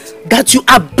on you, that you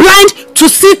are blind to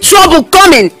see trouble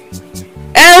coming.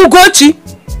 Ugochi.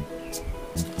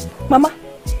 Mama,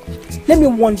 let me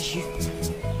warn you.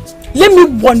 Let me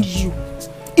warn you.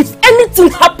 If anything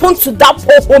happened to that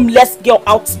poor homeless girl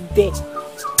out there,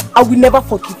 I will never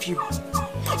forgive you.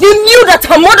 You knew that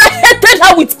her mother hated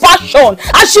her with passion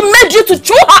and she made you to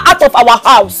throw her out of our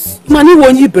house. Mani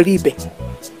won't you believe it?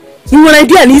 You want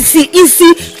idea and easy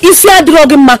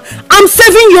ma. I'm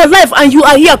saving your life and you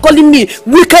are here calling me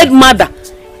wicked mother.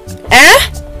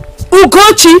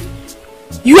 Ugochi,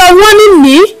 you are warning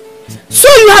me? So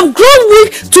you have grown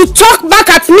weak to talk back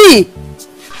at me.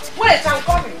 Wait, I'm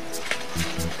coming.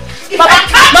 Mama,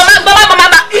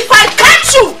 if I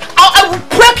catch you, I will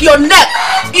break your neck,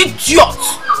 idiot.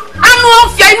 I'm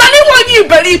not fear. Mani won't you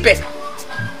believe it?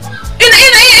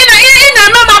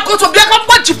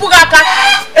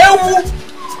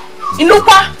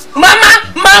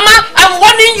 Mama, I'm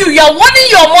warning you. You're warning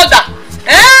your mother.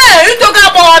 You don't go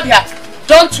about here.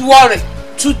 Don't worry.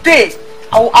 Today,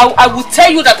 I will tell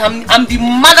you that I'm the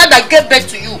mother that gave birth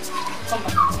to you. Come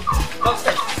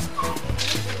back.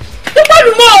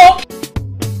 Don't more.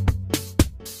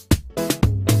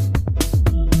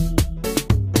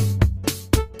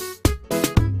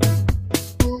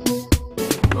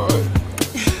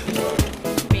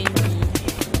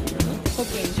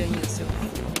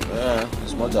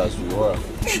 As we were.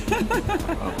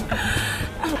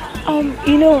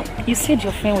 You know, you said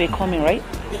your friend were coming, right?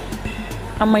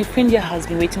 And my friend here has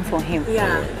been waiting for him.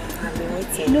 Yeah, I've been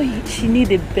waiting. You know, she needs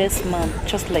the best man,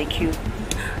 just like you.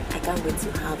 I can't wait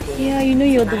to have him. Yeah, you know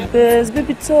you're the best.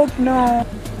 Baby, talk now.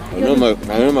 I know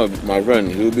my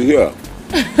friend, he'll be here.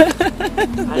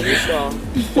 Are you sure?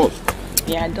 Of course.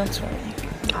 Yeah, don't worry.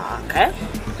 Okay.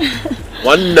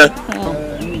 One day.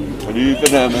 What do you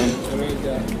think, man?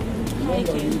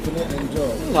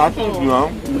 I think you know.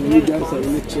 You guys are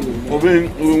really chilling. We've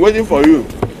been waiting for you.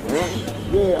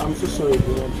 Yeah, I'm so sorry,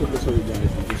 bro. I'm so sorry,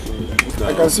 guys.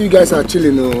 I can see you guys are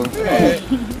chilling, though.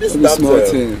 This is small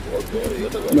thing.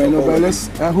 No, but let's.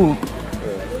 Who?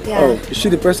 Yeah. Oh, is she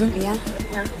the person? Yeah.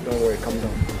 Don't worry, calm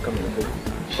down. Come on, okay.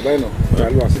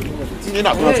 You're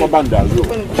not going to band that,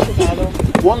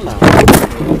 one now.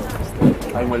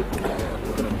 I will.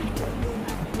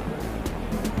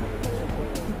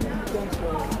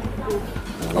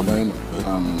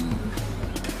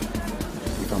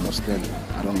 If I must tell you,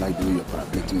 I don't like the way you're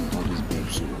collaborating with all these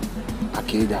babes. So I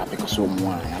can't that because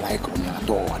someone I like on you at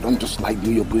all. I don't just like the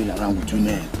way you're going around with you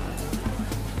men.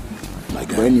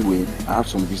 But anyway, I have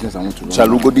some business I want to run. Shall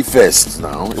we go the first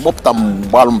now? If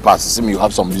you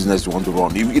have some business you want to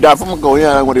run. If I'm going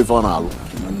here, I'm going to run.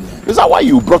 Is that why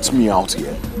you brought me out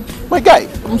here? My guy,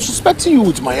 I'm suspecting you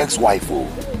with my ex-wife. Oh.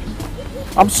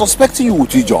 I'm suspecting you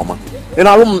with Ijeoma. In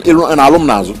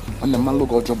alumni. And the man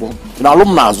look out trouble. In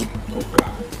alumni.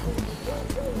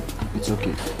 It's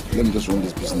okay. Let me just run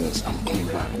this business. I'm coming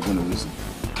back. I'm going to listen.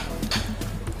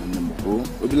 And then we'll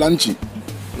be lunchy.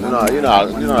 You know, I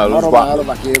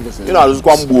just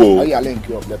come I'll link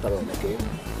you up later on, okay?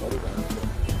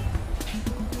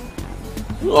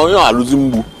 Oh, you are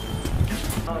losing boo.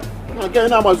 Okay,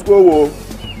 now I must go.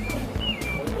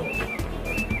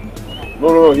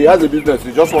 No, he has a business.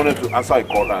 He just wanted to answer a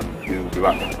call and he will be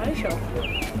back. Are you sure?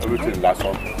 Everything last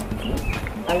one.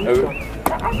 Are you sure?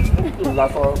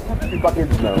 Last one. He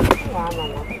packaged now.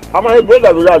 How many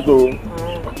brothers we got though?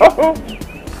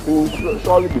 He will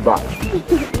surely be back.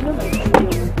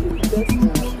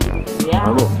 Yeah. I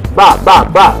know.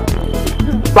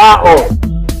 Back off.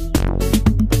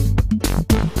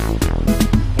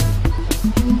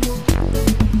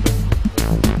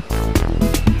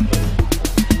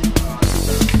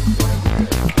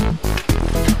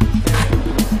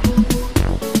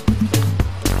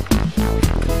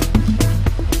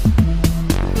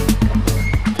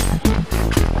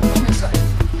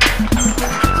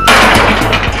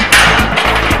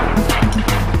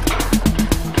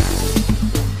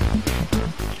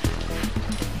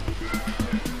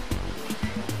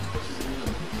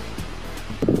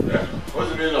 What's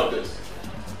the meaning of this?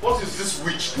 What is this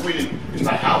witch doing in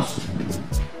my house?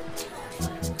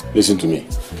 Listen to me.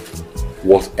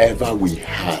 Whatever we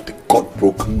had got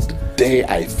broken the day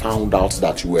I found out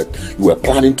that you were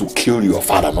planning to kill your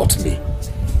father, not me.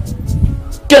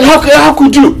 Then how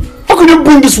could you? How could you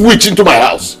bring this witch into my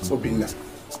house? Obinna.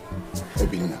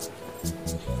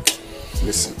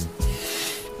 Listen.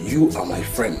 You are my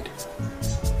friend.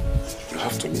 You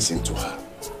have to listen to her.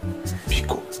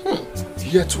 Biko.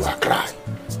 Hear to her cry.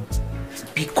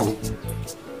 Biko.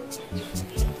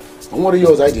 And what are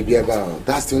yours, Ijeoma?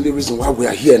 That's the only reason why we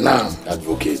are here now.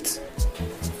 Advocate.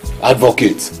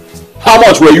 How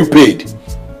much were you paid?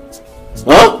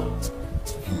 Huh?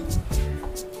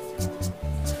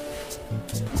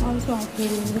 Husband,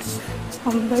 please.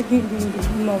 I'm begging you in the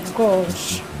name of God.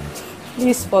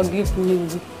 Please forgive me.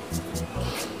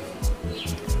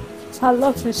 I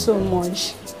love you so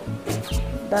much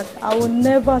that I will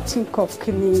never think of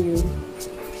killing you.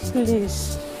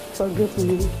 Please forgive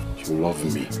me. You love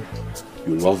me.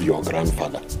 You love your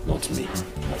grandfather, not me.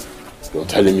 You're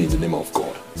telling me in the name of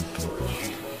God.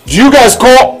 Do you guys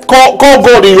call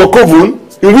God in your coven?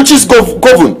 In witch's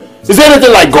coven? Is there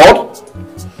anything like God?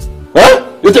 Huh?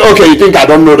 You think I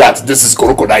don't know that this is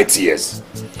crocodile tears?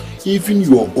 Even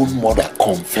your own mother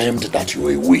confirmed that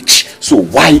you're a witch. So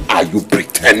why are you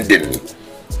pretending?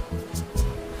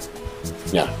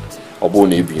 Yeah.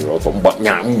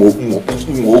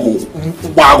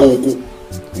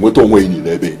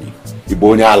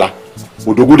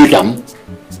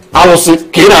 Alụsị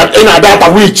ka ị na-abịa ata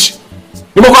witch.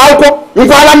 Ịmekwa akwụkwọ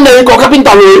nkwala nne gị ka ọ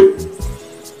kapịnta wee.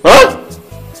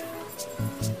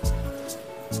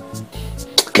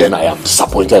 Ken, I am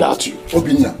disappointed at you.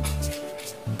 Obinna,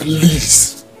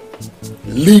 please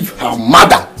leave her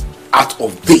mother out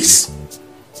of this.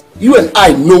 You and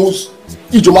I knows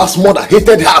Ijeoma's mother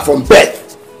hated her from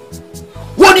birth.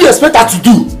 What do you expect her to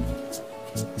do?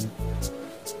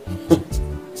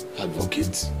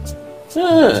 Advocate.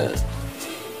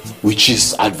 Which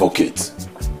is advocate.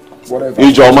 Whatever.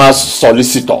 Ijeoma's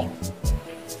solicitor.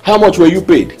 How much were you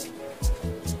paid?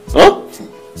 Huh?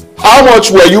 How much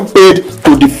were you paid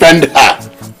to defend her?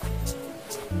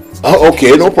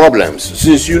 Okay, no problems.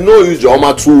 Since you know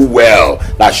Ijeoma too well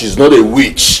that she's not a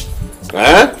witch,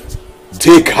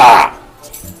 take her.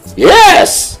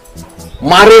 Yes.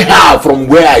 Marry her from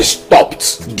where I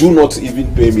stopped. Do not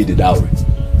even pay me the dowry.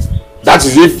 That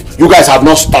is if you guys have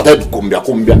not started kumbia.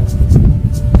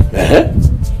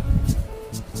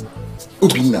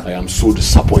 Obinna, I am so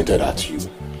disappointed at you.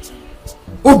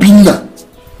 Obinna.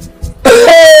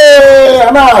 Hey,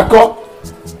 Anako.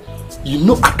 You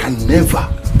know I can never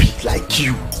be like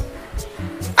you.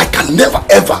 I can never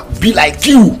ever be like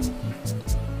you.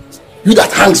 You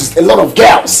that hangs with a lot of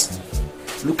girls.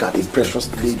 Look at the precious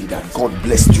lady that God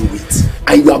blessed you with.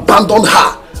 And you abandoned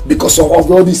her because of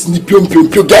all these nipium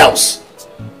girls.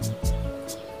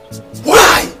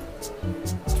 Why?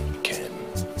 Ken.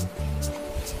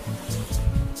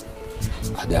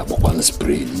 Ade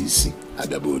spray easy.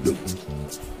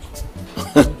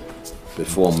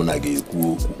 Before I get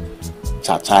ku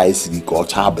cha is the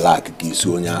culture black is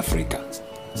only Africa.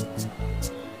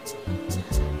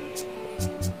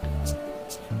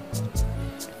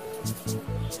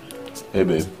 Hey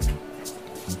babe.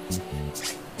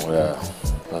 Oh yeah,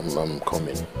 I'm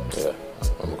coming. Yeah,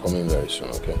 I'm coming very soon.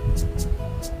 Okay.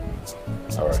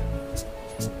 All right.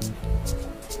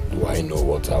 Do I know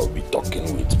what I'll be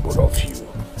talking with both of you?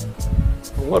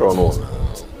 What on now?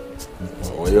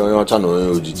 You're channel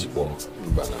OGT ball.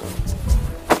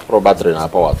 Pro battery na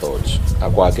power torch.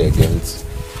 Aqua against.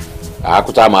 I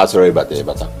could time answer but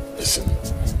listen.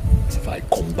 If I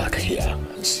come back here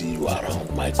and see you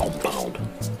around my compound.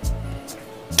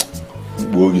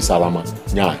 Mbogi salama.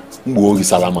 Nya, mbogi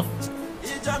salama.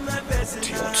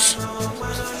 Idiots.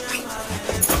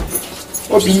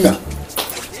 Obinna.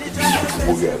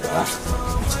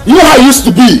 You know how I used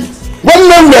to be. One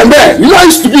man were there. You know how I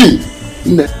used to be.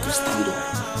 To stand up.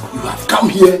 You have come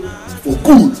here for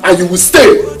good and you will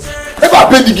stay. Ever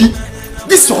Bedigi,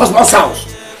 this is your husband's house.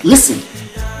 Listen,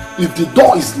 if the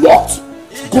door is locked,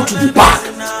 go to the back.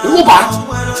 You go back.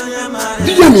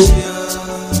 Did you hear me?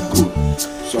 Good.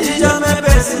 Sorry.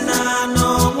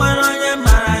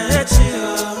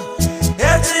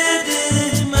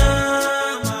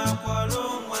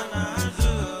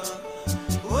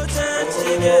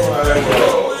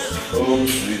 Home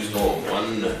sweet home,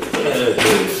 one.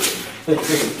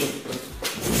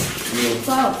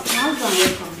 Wow, how's that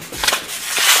welcome?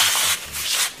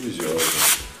 Who is your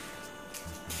husband?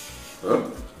 Huh?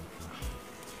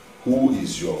 Who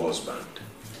is your husband?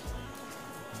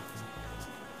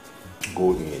 Go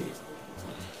in.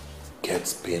 Get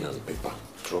Get pen and paper.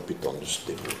 Drop it on this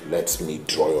table. Let me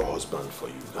draw your husband for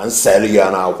you. And sell you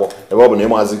an hour.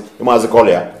 Call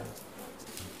here.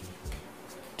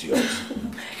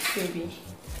 Baby,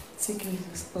 take it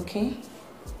easy, okay?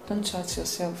 Don't hurt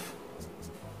yourself.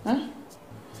 Huh?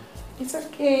 It's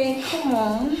okay. Come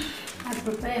on. I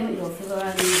prepare your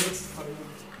favorite meals for you.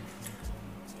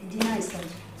 The dinner is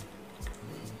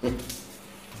ready.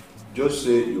 Just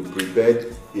say you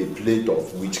prepared a plate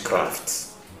of witchcraft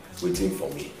waiting for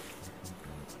me.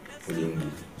 You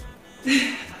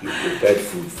prepared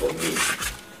food for me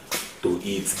to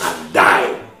eat and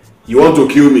die. You want to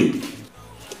kill me?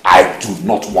 I do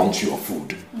not want your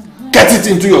food. Get it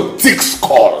into your thick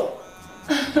skull.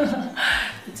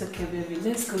 It's okay, baby.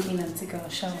 Let's go in and take our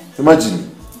shower.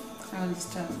 Imagine. I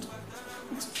understand.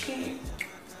 It's okay.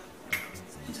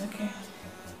 It's okay.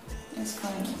 Let's go.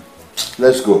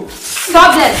 Let's go.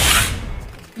 Stop there!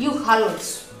 You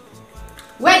harlots.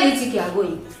 Where do you think you are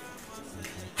going?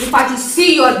 If I could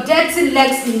see your dirty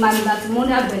legs in my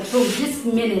matrimonial bedroom this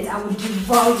minute, I would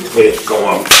devour you. Hey, come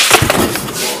on.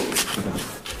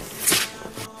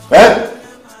 Eh?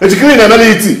 It's clean and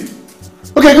eating.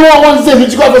 Okay, go on one thing.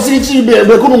 You go for see you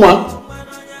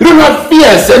don't have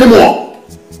fears anymore.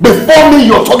 Before me,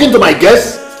 you're talking to my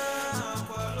guests.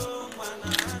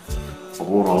 I'm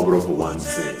going to over for one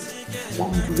thing.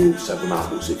 1 blow, 7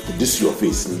 apples. This is your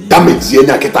face. Damage.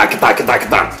 Kita.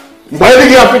 Why are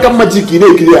you African magic in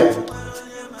here?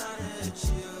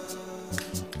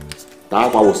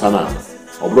 That was Sana.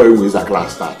 Or bro, you is a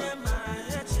class start.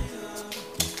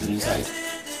 Inside.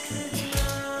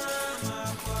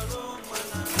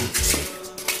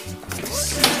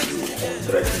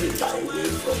 Away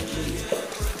from me.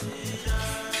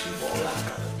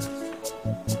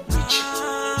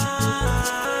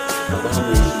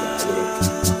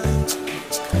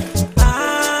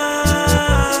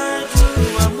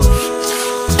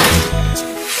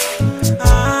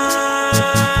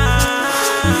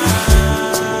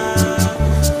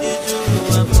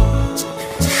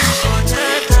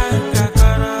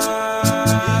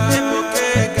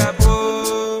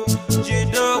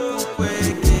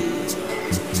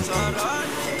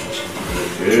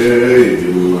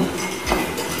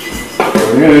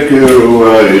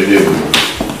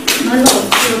 My lord,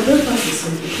 your breakfast is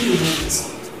ready.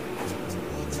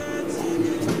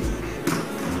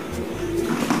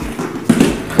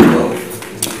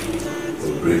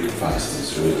 The breakfast is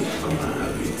ready. Come and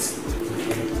have it.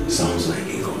 Sounds like a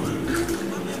command.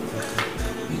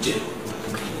 Ijeoma,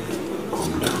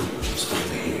 calm down.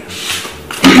 Stand here.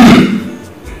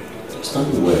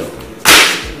 Stand well.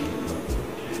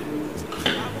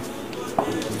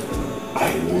 I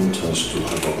want us to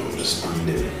have an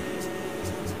understanding.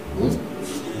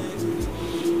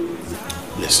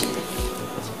 Listen.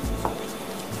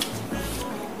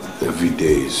 Every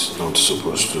day is not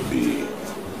supposed to be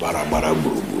bara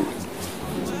buru.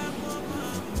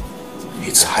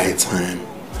 It's high time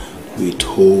we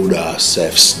told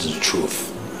ourselves the truth.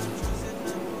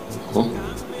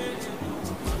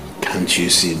 Can't you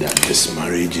see that this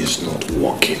marriage is not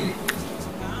working?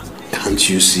 Can't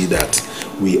you see that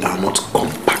we are not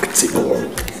compatible?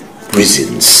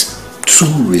 Reasons. 2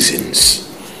 reasons.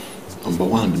 Number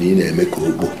 1, do you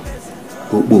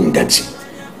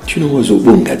know what's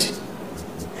Obongaji?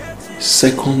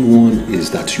 Second one is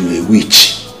that you're a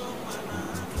witch.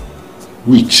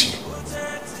 Witch.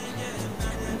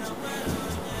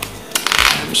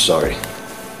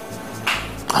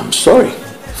 I'm sorry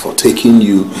for taking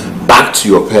you back to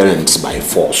your parents by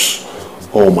force.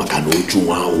 Oh, Makanoju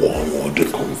or the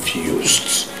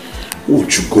confused.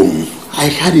 I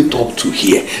had it up to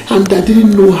here and I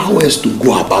didn't know how else to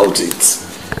go about it.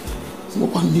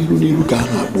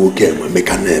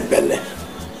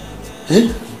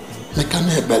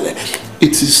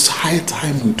 It is high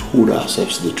time we told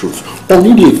ourselves the truth.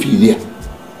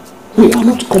 We are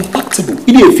not compatible.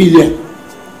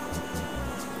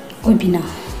 Obina,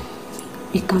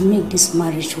 we can make this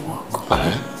marriage work.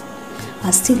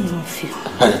 I still love you.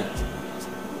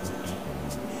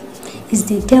 It's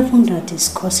the devil that is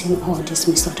causing all this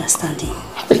misunderstanding.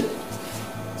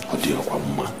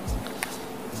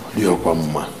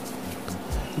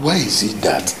 Why is it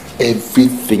that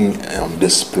everything on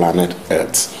this planet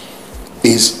Earth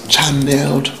is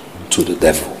channeled to the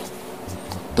devil?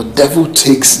 The devil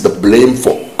takes the blame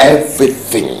for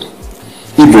everything.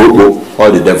 Igbo,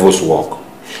 all the devil's work.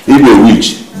 Igbo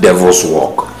witch, devil's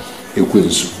work.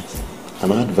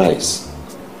 An advice.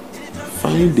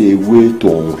 Find a way to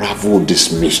unravel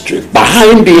this mystery.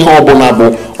 Behind the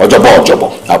Hobonabo,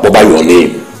 Ojobo, by your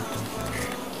name.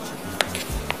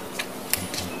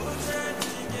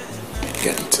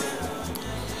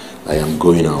 I am am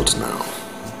going out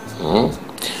now.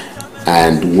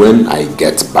 And when I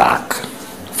get back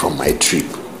from my trip,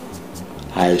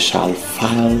 I shall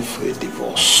file for a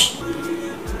divorce.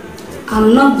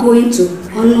 I'm not going to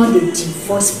honor the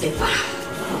divorce paper.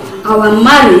 Our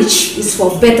marriage is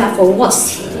for better, for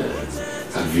worse.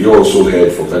 Have you also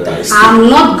heard for better? I'm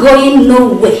not going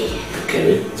nowhere.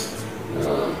 Okay.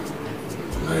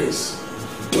 Nice.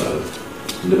 Well,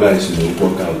 never is no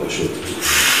work out show.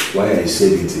 Why I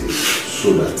said it is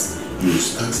so that you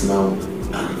start now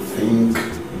and think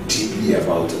deeply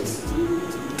about it.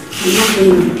 I'm not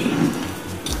going nowhere.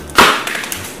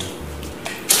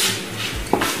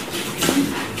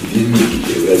 You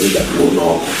didn't ready that will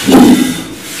not.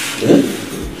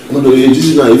 No, this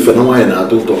is not if I know why I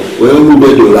don't talk. Where will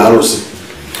be the Laros?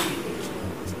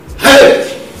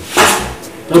 Hey!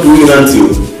 Not doing that to you.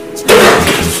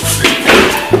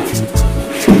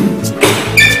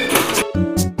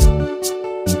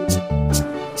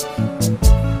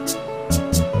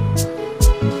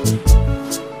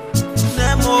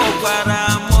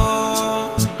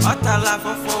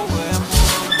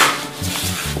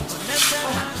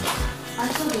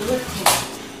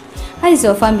 How is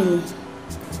your family?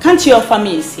 Can't you offer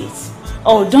me a seat?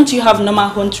 Oh, don't you have normal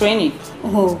home training?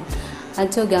 Oh, I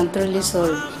told you I'm truly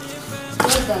sorry.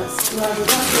 Just that you are the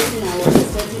one person I was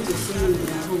expecting to see you in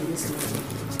my home this morning.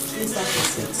 Please have your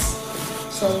seats.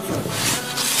 Sorry for that.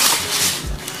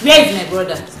 Where is my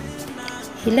brother?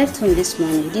 He left home this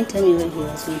morning. He didn't tell me where he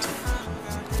was going to.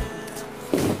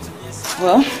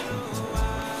 Well,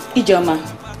 Ijeoma,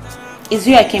 it's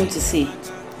you I came to see.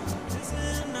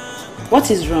 What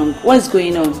is wrong? What is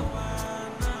going on?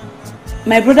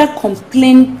 My brother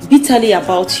complained bitterly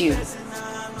about you.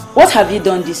 What have you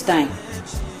done this time?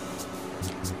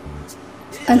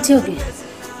 Auntie Obi,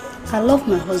 I love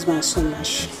my husband so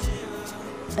much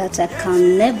that I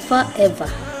can never ever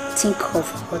think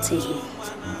of hurting him.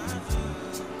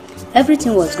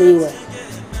 Everything was going well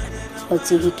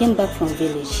until he came back from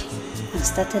village and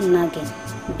started nagging,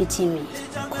 beating me,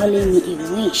 calling me a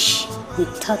witch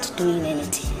without doing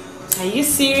anything. Are you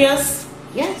serious?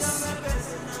 Yes.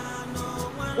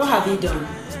 What have you done?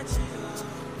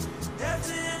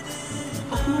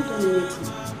 I've not done anything.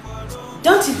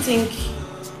 Don't you think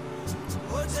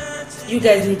you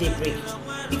guys need a break?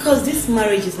 Because this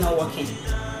marriage is not working.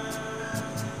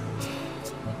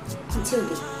 Until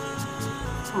then,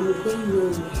 I'm going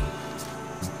nowhere.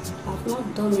 I've not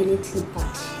done anything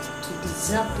bad to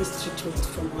deserve this treatment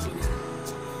from Obina.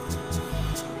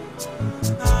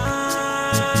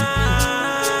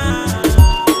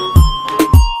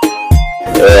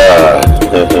 Yeah.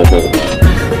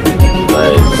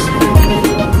 Nice.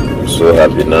 I'm so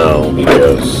happy now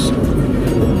because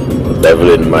the devil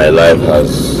in my life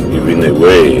has given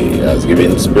away, has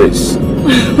given space.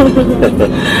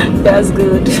 That's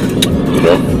good. You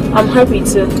know? I'm happy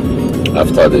too.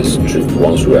 After this trip,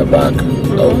 once we are back,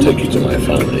 I'll take you to my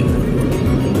family.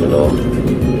 You know?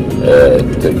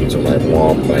 Take you to my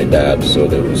mom, my dad, so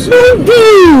they will see.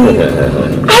 Baby!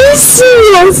 Are you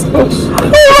serious? Oh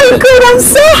my god, I'm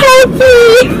so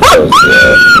happy!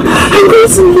 I'm going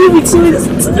to live with you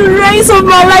the rest of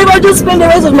my life. I'll just spend the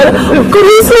rest of my life. I'm going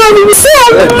to so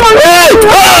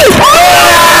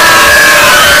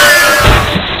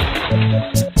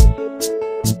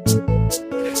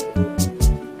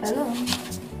Hello?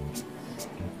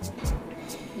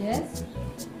 Yes?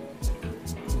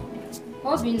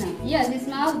 Obina, yes, it's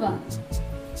my husband.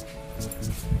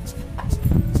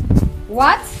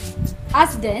 What?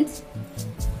 Accident?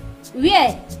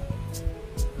 Where?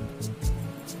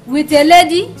 With a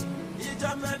lady?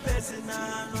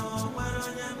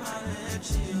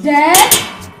 Dead?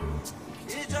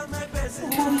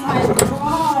 Oh my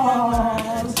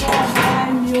God!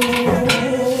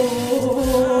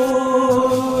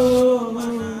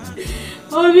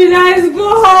 Obina is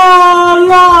gone,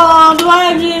 Lord.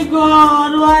 Why me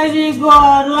God? Why me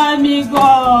God? Why me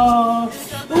God?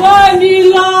 Why me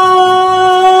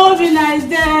Lord? Obina is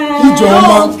dead.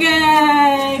 Ijeoma.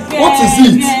 Okay. What is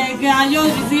it? I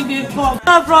just received a call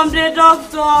from the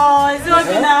doctor. It's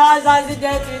Obina has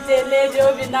accident with a lady.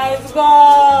 Obina is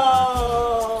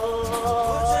gone.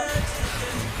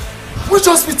 Which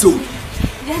hospital?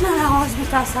 General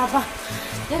Hospital, Saba.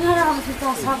 General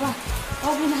Hospital, Saba.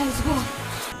 Obina is gone.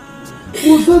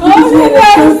 Obina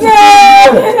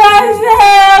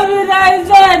is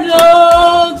dead,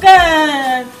 no,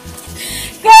 Ken.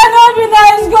 Ken, Obina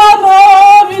is gone,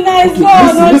 Obina is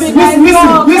gone, Obina is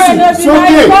gone,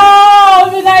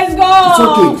 Obina is gone. It's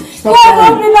okay. Stop Ken,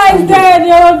 crying. Obina is dead,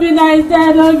 Obina is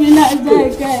dead, Obina is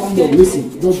dead, Ken. Listen,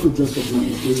 let's go dress up now.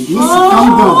 Listen, calm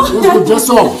down. Let's go dress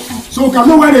up. So So can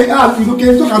know where they are,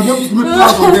 okay? So can help to make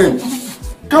plans for them.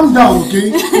 Calm down,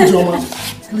 okay, Ijeoma?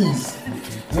 Please.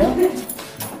 Yeah?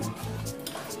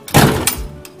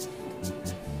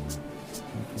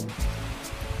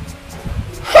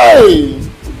 Hey,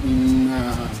 Obina.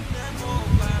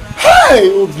 Hey,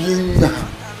 Obina.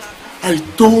 I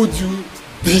told you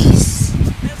this.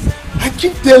 I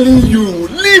keep telling you,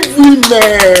 leave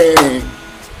women.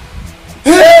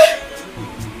 Eh?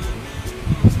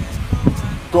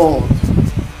 God,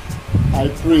 I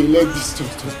pray, let this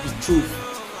just be true.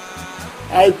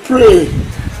 I pray,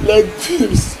 let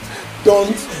this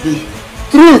don't be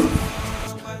true.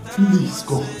 Please,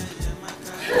 God.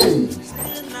 Hey.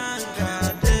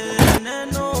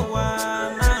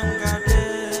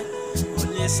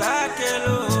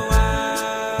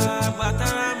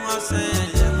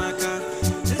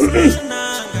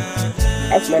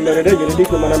 Asma merede gele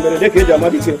dik mana merede ke jama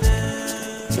dik.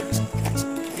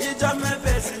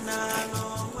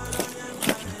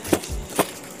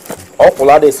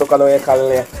 Opula de sokalo e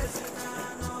kalle.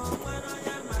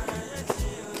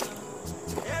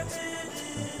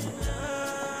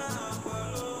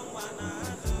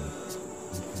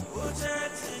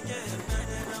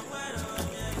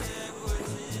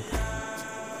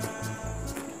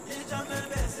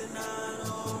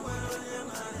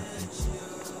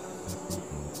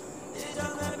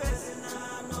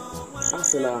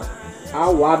 Asina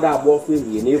awada bofe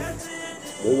wi ne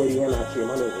mo wori he na che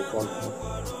mane go kon.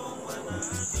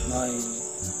 My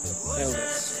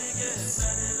elders,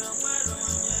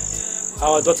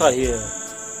 our daughter here,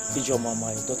 Ijeoma,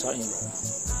 my daughter-in-law,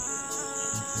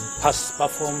 has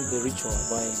performed the ritual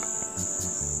by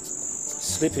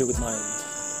sleeping with my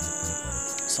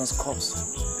son's corpse.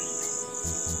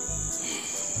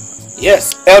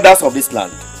 Yes, elders of this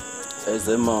land.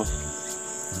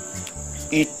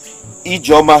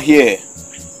 Ijeoma here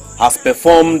has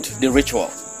performed the ritual.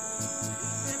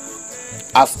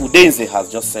 As Udenze has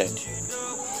just said,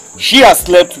 she has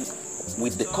slept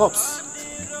with the corpse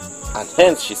and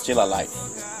hence she's still alive.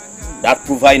 That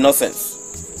proves her innocence.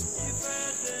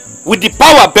 With the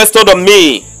power bestowed on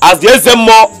me as the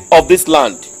Ijeoma of this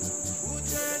land,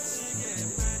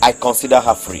 I consider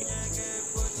her free.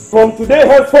 From today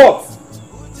henceforth,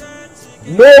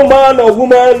 no man or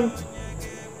woman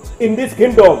in this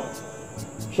kingdom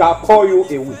shall call you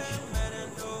a witch.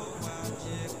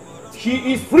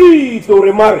 She is free to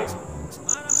remarry.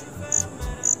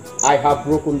 I have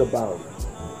broken the bound.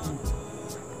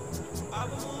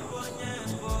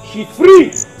 She's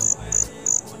free.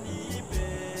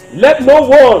 Let no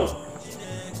one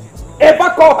ever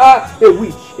call her a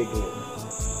witch again.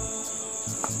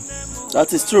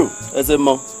 That is true,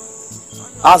 Ijeoma.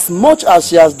 As much as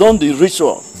she has done the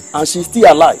ritual and she's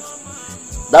still alive,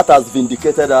 that has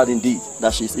vindicated her indeed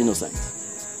that she is innocent.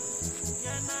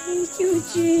 Thank you,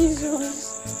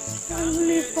 Jesus.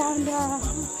 Heavenly Father,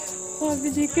 for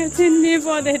vindicating me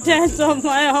for the death of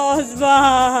my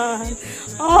husband.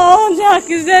 Oh, the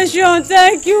accusation,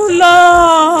 thank you,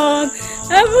 Lord.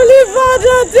 Heavenly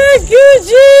Father, thank you,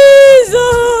 Jesus.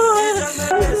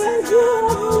 Thank you,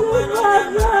 Heavenly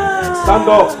Father. Stand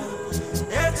up.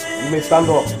 You may stand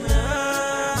up.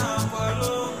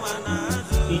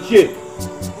 Iche,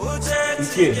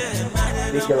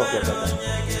 take care of your daughter.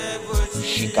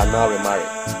 She can now remarry.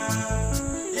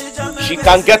 She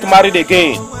can get married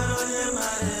again.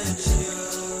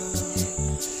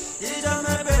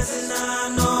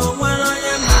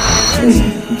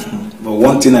 But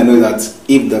one thing I know is that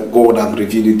if the God has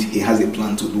revealed it, He has a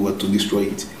plan to do it, to destroy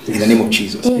it. In the name of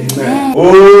Jesus. Amen.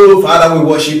 Oh, Father, we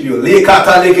worship you.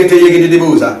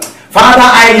 Father,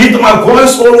 I lift my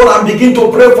voice, oh Lord, and begin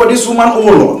to pray for this woman, oh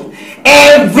Lord.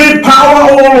 Every power,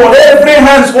 oh Lord, every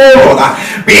hands, oh Lord,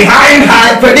 behind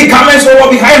her predicaments, oh Lord,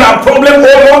 behind her problem,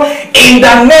 oh Lord, in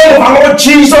the name of our Lord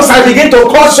Jesus, I begin to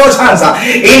call such hands.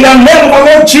 In the name of our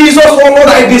Lord Jesus, oh Lord,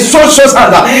 I destroy such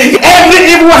hands. Every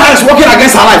evil hands working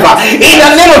against her life, in the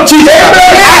name of Jesus,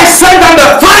 I send down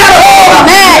the fire of God.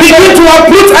 Begin to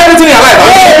uproot everything in her life.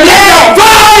 Let the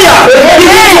fire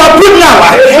begin to uproot now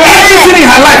everything in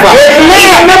her life. In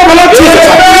the name of our Lord Jesus,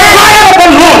 fire of the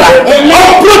Lord,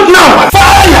 uproot now.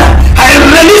 Fire! I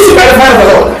release you by the fire of the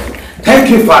Lord. Thank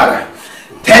you, Father.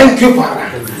 Thank you, Father.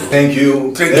 Thank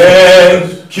you.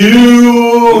 Thank you,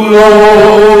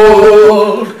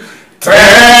 Lord.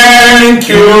 Thank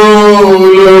you,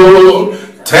 Lord.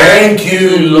 Thank you,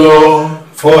 Lord,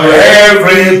 for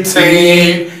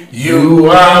everything you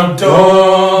have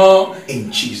done.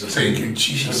 In Jesus. Thank you,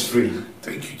 Jesus. Free.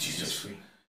 Thank you, Jesus. Free.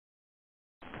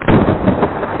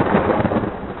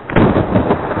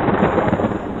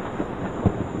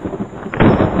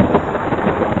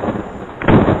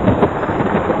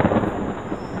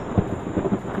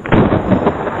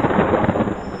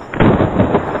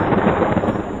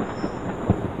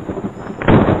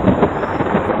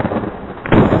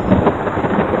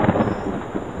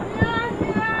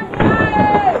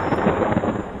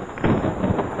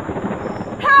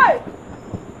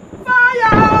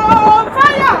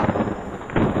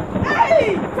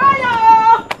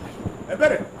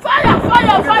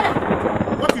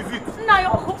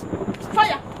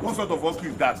 sort of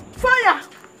uncle is that? Fire!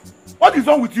 What is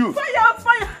wrong with you? Fire!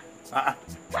 Fire!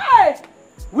 Hey!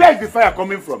 Where is the fire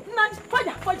coming from?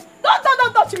 Fire! Fire!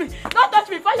 Don't touch me! Don't touch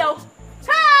me! Fire!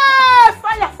 Hey!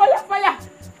 Fire! Fire! Fire!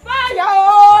 Fire!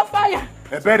 Oh! Fire!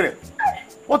 Ebere,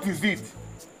 what is it?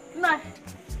 Knife.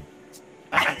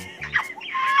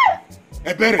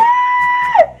 Ebere,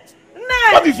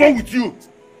 what is wrong with you?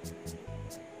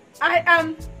 I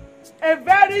am a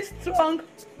very strong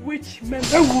witch member.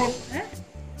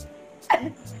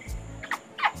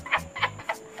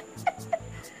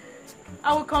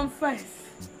 I will confess.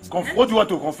 What do you want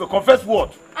to confess? Confess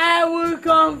what? I will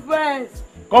confess.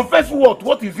 Confess what?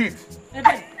 What is it?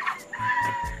 I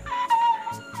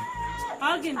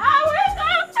will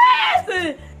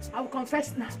confess. I will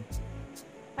confess now.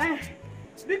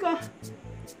 Because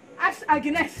ask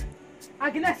Agnes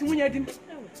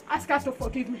ask her to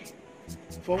forgive me.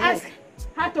 For what? Ask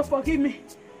her to forgive me.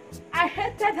 I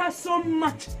hated her so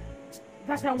much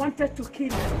that I wanted to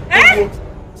kill her.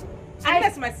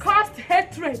 I caused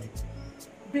hatred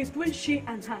between she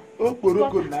and her.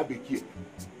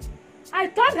 I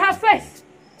turned her face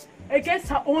against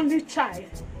her only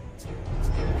child.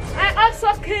 I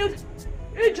also killed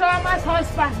Ijeoma's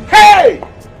husband. Hey!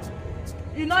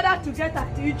 In order to get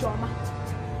at Ijeoma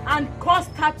and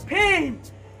caused her pain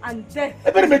and death.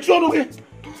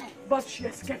 But she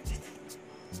escaped it.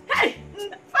 Hey!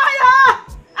 Fire!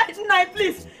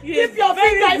 Please, keep your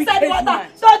finger inside water.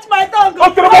 Touch my tongue.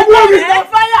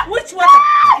 Fire! Which water?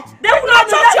 They will not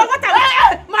touch your water.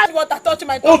 My water touch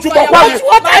my tongue. Which water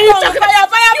are you talking about?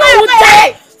 Fire! You will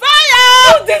die. Fire!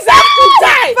 You deserve to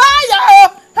die. Fire!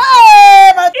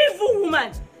 Hey, my evil woman!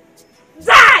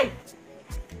 Die!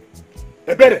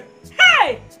 Ebere!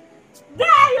 Hey!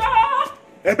 Die! Oh!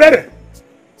 Ebere!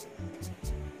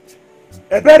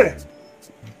 Ebere!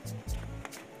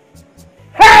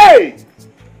 Hey!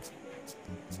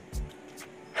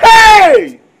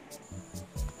 Hey!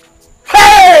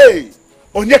 Hey!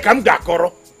 Onyekam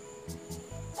Dakoro.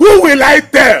 Who will I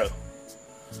tell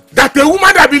that the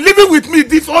woman that been living with me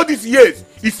all these years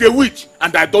is a witch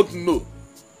and I don't know?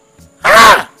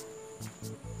 Ah!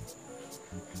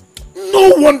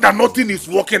 No wonder nothing is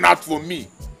working out for me.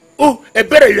 Oh,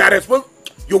 Ebere, you are responsible.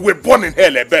 You were born in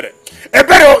hell, Ebere.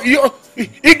 Ebere, you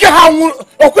get how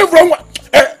okay from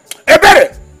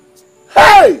Ebere.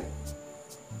 Hey!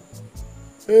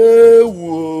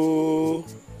 Ewo.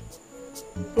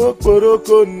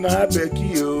 Okoroko na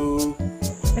bekio.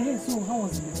 Hey, so how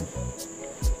was the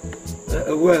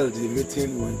meeting? Well, the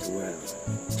meeting went well.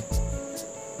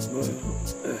 Well,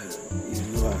 you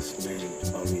know as men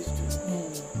always do.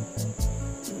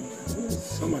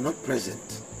 Some are not present.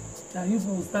 Now you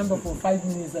will stand up for 5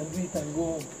 minutes and do it and go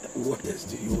home. What else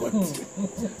do you want?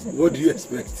 What do you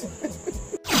expect?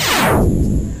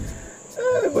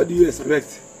 What do you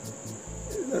expect?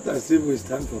 Not as if we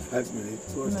stand for 5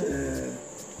 minutes, but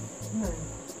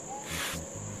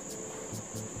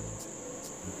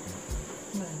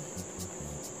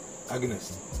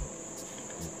Agnes,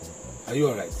 are you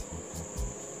alright?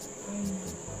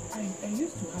 I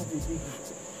used to have a baby.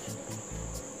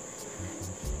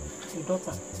 A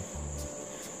daughter.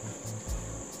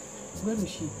 Where is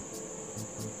she?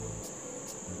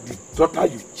 The daughter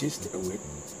you chased away?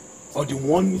 Or the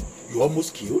one you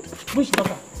almost killed? Which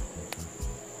daughter?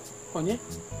 Onye?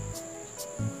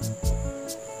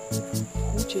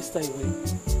 Who chased her away?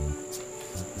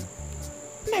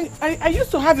 I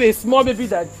used to have a small baby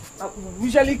that I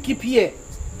usually keep here.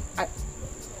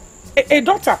 A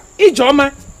daughter,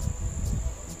 Ijeoma.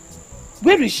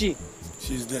 Where is she?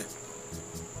 She's there.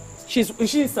 Is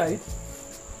she inside?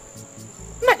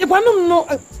 No,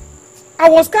 I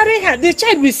was carrying her. The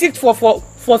child we sick for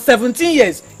 17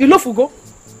 years. You know Fugo?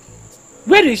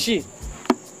 Where is she?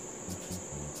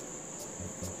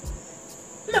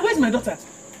 Where's my daughter?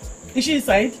 Is she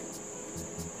inside?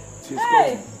 She's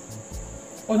Hey!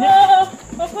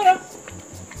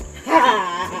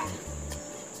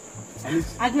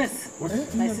 Agnes,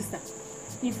 my sister.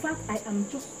 In fact, I am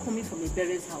just coming from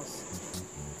Ebere's house.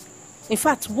 In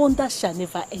fact, wonder shall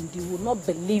never end. You will not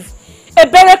believe.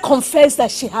 Ebere confessed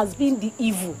that she has been the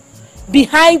evil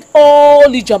behind all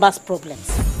Ijeoma's problems.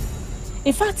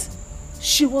 In fact,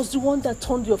 she was the one that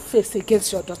turned your face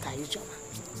against your daughter, Ijeoma.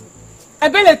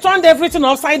 Ebere turned everything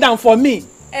upside down for me.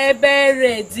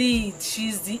 Ebere did.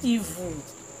 She's the evil.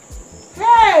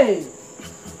 Hey!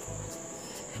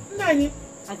 Nani?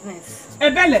 Agnes.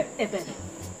 Ebele. Ebele.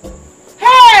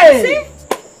 Hey! See?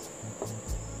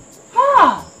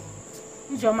 Ha!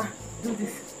 Ijeoma, do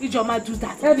this. Ijeoma, do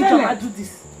that. Ebele. Ijeoma, do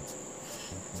this.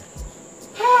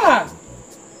 Ha!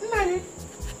 Nani?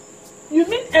 You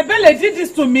mean Ebele did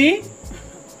this to me?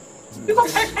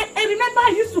 Because I remember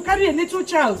I used to carry a little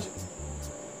child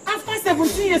after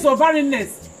 17 years of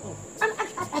barrenness. And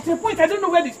at a point, I don't know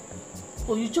where the...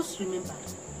 Oh, you just remembered.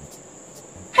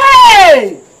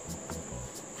 Hey!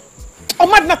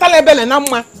 Omad Natalia Bele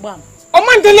Namma.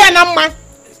 Omad Delia Namma.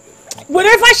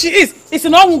 Wherever she is, it's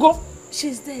in Ongo.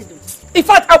 She's dead. In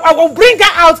fact, I will bring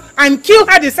her out and kill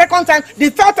her the second time, the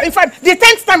third time, in fact, the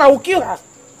 10th time I will kill her.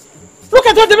 Look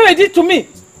at what the Ebele did to me.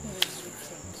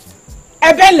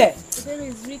 Ebele. Ebele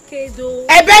is wicked though.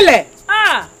 Ebele.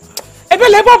 Ah.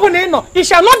 Ebele, it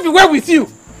shall not be well with you.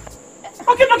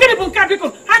 Okay, no, get it,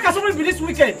 because how can somebody be this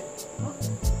wicked?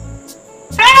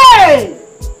 Hey!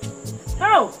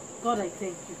 Oh, God, I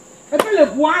thank you. Ebele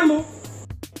Bualu.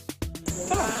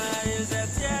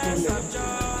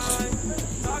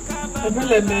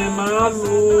 Ebele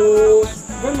Memalu.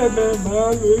 Ebele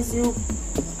Memalu is you.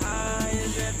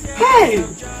 Hey!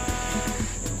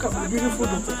 Look at my beautiful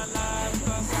daughter.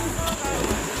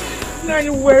 Now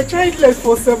you were childless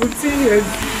for 17 years.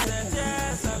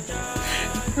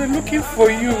 We're looking for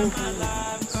you.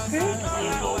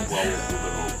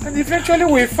 And eventually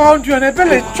we found you and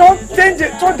Ebele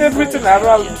turned everything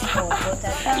around.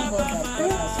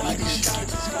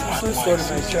 I'm so sorry,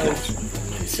 my child.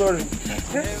 I'm sorry.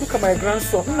 Look at my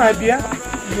grandson. Nabia.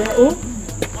 Oh.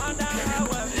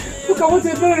 Look at what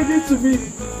Ebele did to me.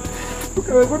 Look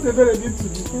at what Ebele did to me.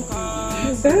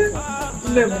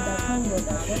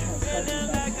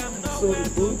 Sorry,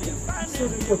 bro.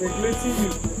 Sorry for neglecting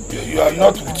you. You are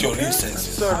not with your real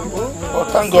senses. Sorry, bro. But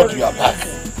thank God you are back.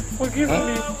 Forgive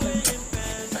me.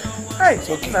 Hey, it's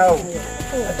okay. Now.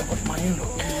 But my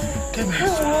in-law came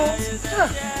here.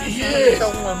 Yes.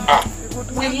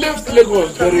 We left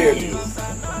Lagos very early.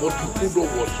 But the Kudo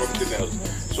was something else.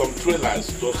 Some trailers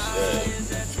just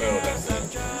fell on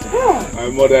us. My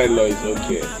mother-in-law is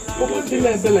okay.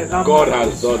 God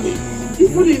has done it.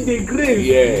 Even in the grave.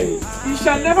 Yes. You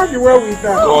shall never be well with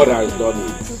her. God has done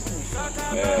it.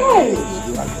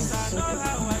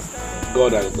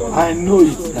 God has done it. I know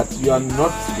it that you are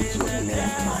not with your clear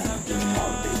mind doing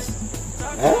all this.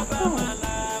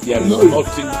 There is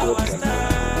nothing God can do.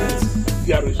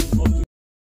 There is nothing.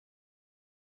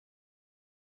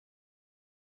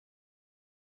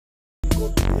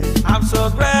 I'm so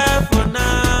grateful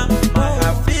now. I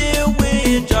feel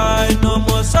with joy, no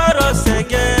more sorrows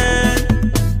again.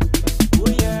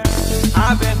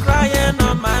 I've been crying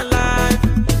all my life,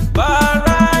 but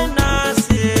right now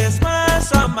see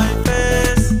smiles on my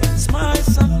face.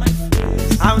 Smiles on my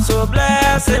face. I'm so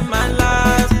blessed in my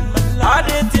life. All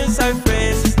the things I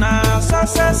face now,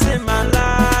 success in my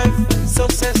life,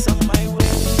 success on my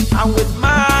way. I'm with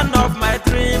man of my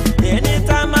dream.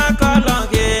 Anytime I call on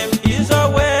him, he's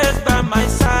always by my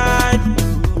side.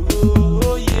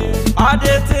 Oh, yeah. All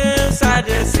the things I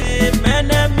see, my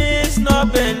enemies no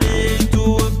believe to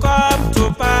come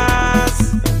to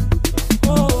pass.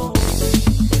 Oh.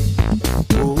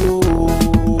 Oh.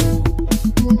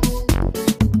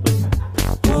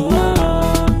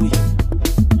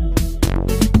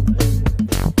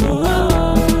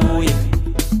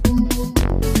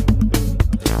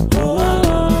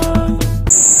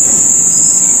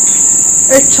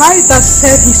 A child that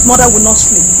said his mother will not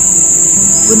sleep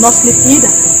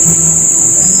either.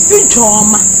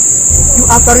 Ijeoma, you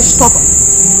are very stubborn.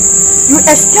 You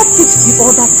escaped it the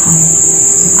other time,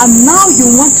 and now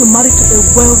you want to marry to a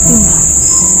wealthy man.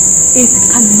 It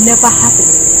can never happen.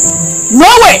 No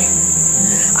way!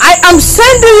 I am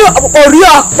sending you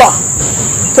Oriakwa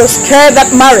to scare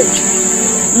that marriage.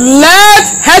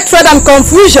 Let hatred and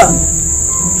confusion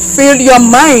fill your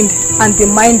mind and the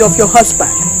mind of your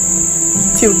husband.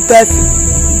 Till death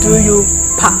do you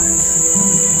part.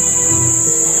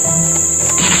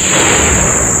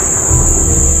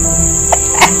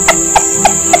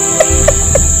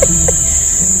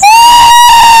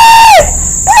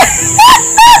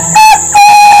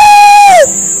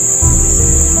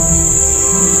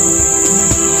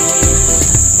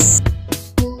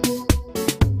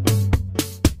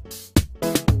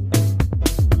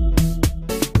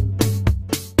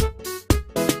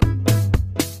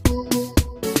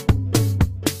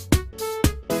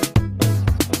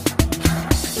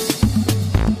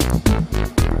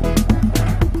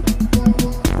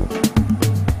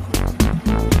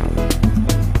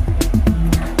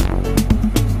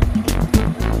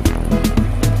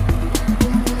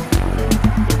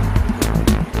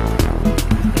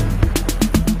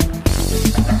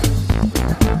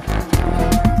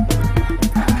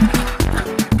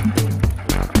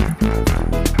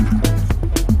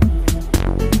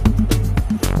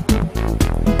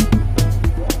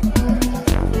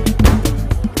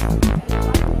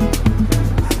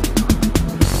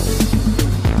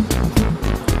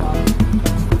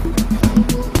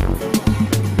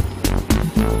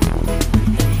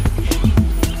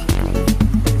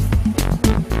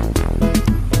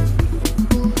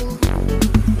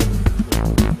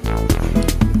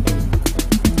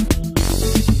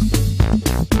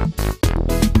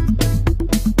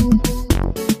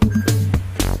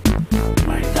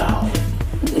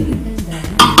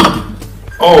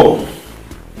 Oh,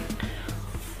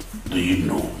 do you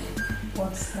know?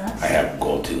 What's that? I have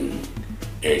gotten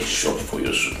a shop for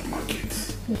your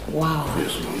supermarket. Wow.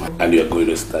 Yes, Mama. And you're going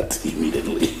to start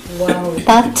immediately. Wow,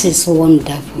 that is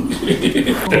wonderful. Oh,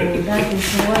 that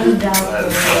is wonderful.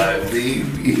 That's my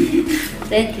baby.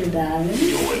 Thank you, darling.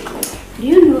 You're welcome. Do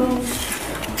you know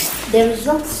the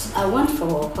results I went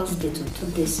for hospital 2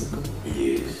 days ago?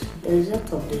 Yes. The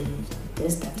result of the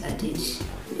test that I did,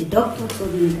 the doctor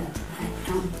told me that I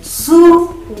am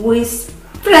 2 weeks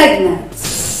pregnant.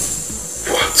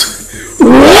 What?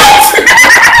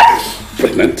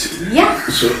 Pregnant? Yeah.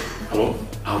 So,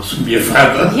 I'll soon be a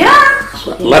father. Yeah.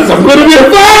 So at last I'm going to be a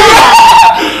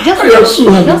father. Just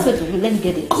wait for me. Let me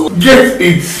get it. Get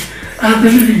it. I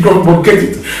believe in God, but get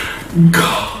it.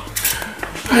 God,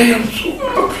 I am so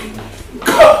happy.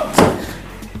 God.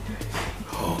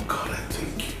 Oh God, I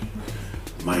thank you.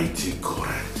 Mighty God, I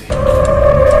thank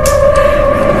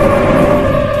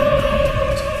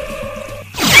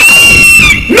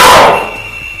you. No!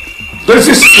 This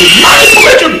is a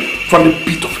manipulation from the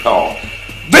pit of hell.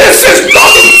 This is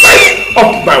not the faith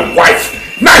of my wife.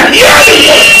 Now hear the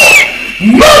word of God.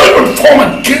 No weapon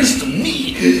formed against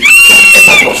me shall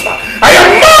ever prosper. I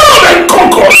am more than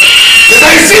conquerors. That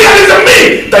I see that is in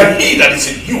me than he that is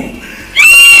in you.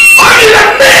 And in the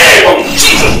name of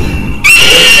Jesus,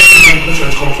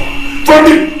 from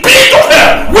the pit of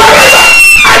hell, wherever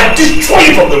I destroy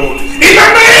you from the road. In the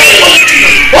name of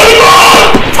Jesus, Holy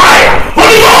Ghost, fire,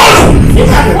 Holy Ghost.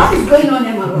 What is going on,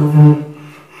 Emma?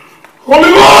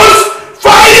 Holy Ghost,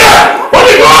 fire!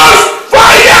 Holy Ghost,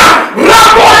 fire!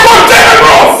 Rabo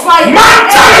Contero!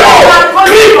 Mantaro!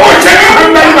 Kripo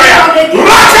Chekamaya!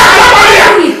 Raja Kamaya!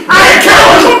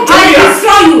 Nekero Shuntuya!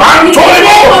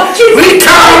 Antonio!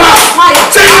 Rikara!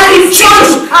 Thank you, Jesus!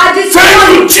 Thank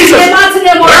you, Jesus!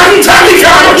 Rantani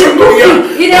Karo Shuntuya!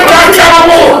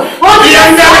 Rakamo!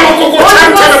 Yandamo Koko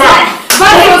Chantanama!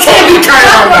 Thank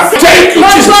you,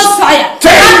 Jesus!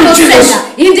 Thank you, Jesus!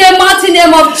 In the mighty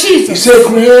name of Jesus. He's a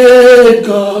great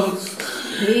God.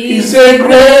 He's a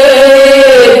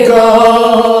great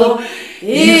God.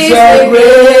 He's a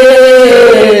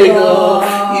great God.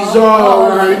 He's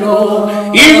all I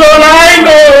know. He's all I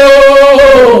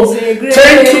know.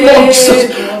 Thank you, Lord Jesus.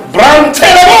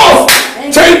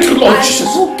 Thank you, Lord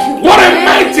Jesus. What a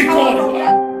mighty God.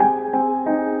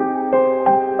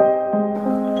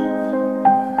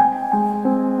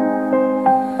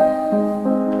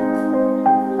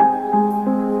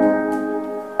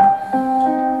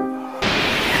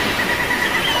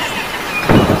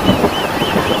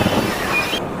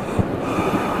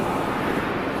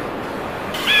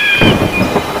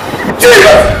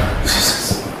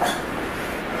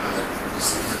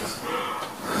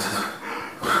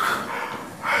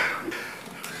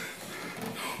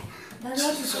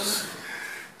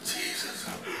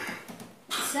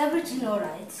 Is everything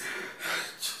alright?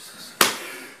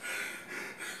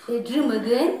 A dream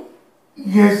again?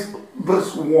 Yes,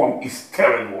 this one is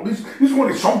terrible. This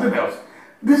one is something else.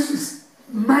 This is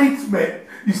nightmare.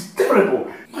 It's terrible.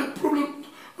 My problem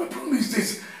is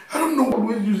this. I don't know what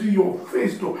was using your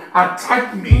face to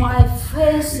attack me. My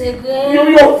face again?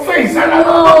 Your face. No.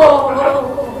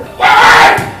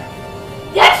 What?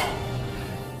 Yes.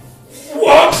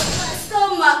 What? My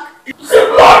stomach.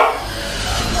 Blood.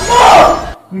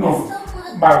 No.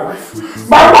 My wife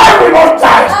will not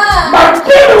die. My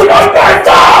baby will not die.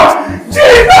 No.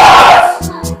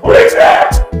 Jesus. Who is there?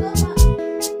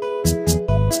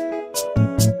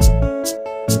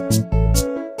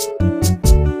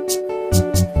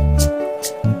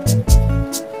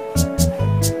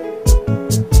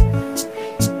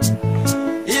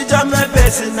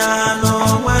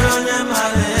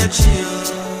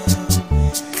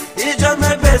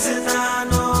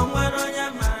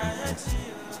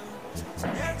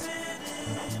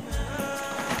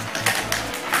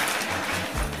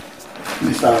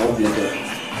 Mr. Obieke,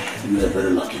 you are a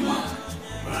very lucky man.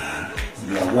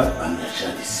 You are well and your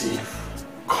child is safe.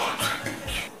 God, thank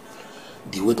you.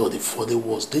 The weight of the father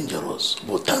was dangerous,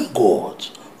 but thank God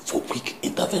for quick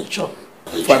intervention.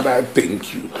 Father, I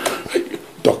thank you.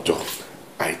 Doctor,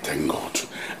 I thank God.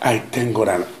 I thank God,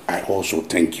 and I also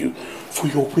thank you for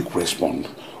your quick response.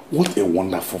 What a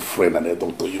wonderful friend and a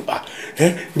doctor you are.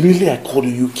 Immediately I called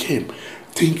you, you came.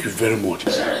 Thank you very much.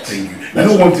 Thank you. You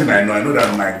know one thing I know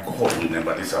that my God will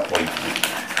never disappoint me.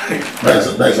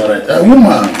 That's all right.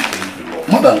 Woman,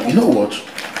 madam, you know what?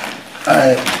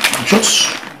 I just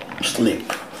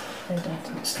sleep.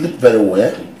 Sleep very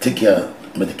well. Take your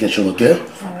medication, okay?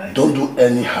 Right. Don't do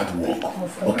any hard work,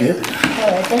 okay?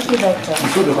 Alright, thank you, doctor.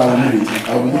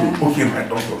 I will need it. Okay, my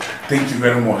doctor. Thank you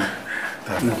very much.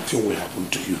 Nothing will happen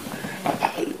to you.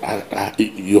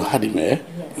 You had him, eh?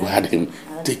 You had him.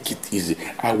 Take it easy.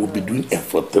 I will be doing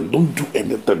everything. Don't do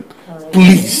anything.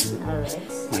 Please.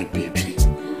 My baby.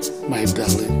 My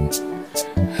darling.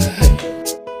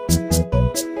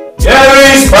 There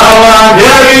is power,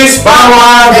 there is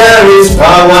power, there is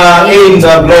power in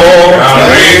the blood.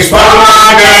 There is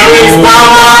power, there is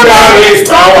power, there is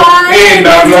power in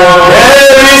the blood.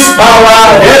 There is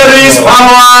power, there is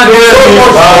power, there is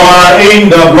power in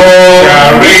the blood.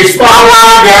 There is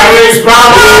power, there is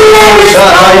power, there is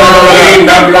power in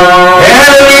the blood.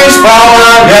 There is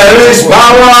power, there is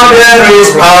power, there is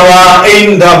power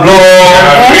in the blood.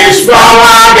 There is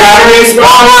power, there is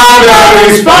power, there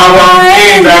is power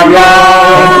in the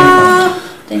blood.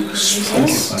 Thank you,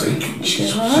 Jesus. Thank you,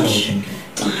 Jesus.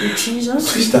 Thank you,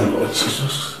 Jesus. Please thank Lord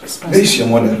Jesus. Where is your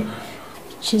mother?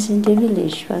 She's in the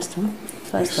village, Pastor.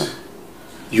 Pastor.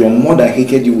 Your mother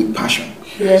hated you with passion.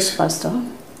 Yes, Pastor.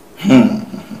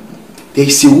 There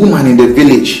is a woman in the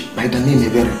village by the name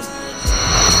of Chidebere.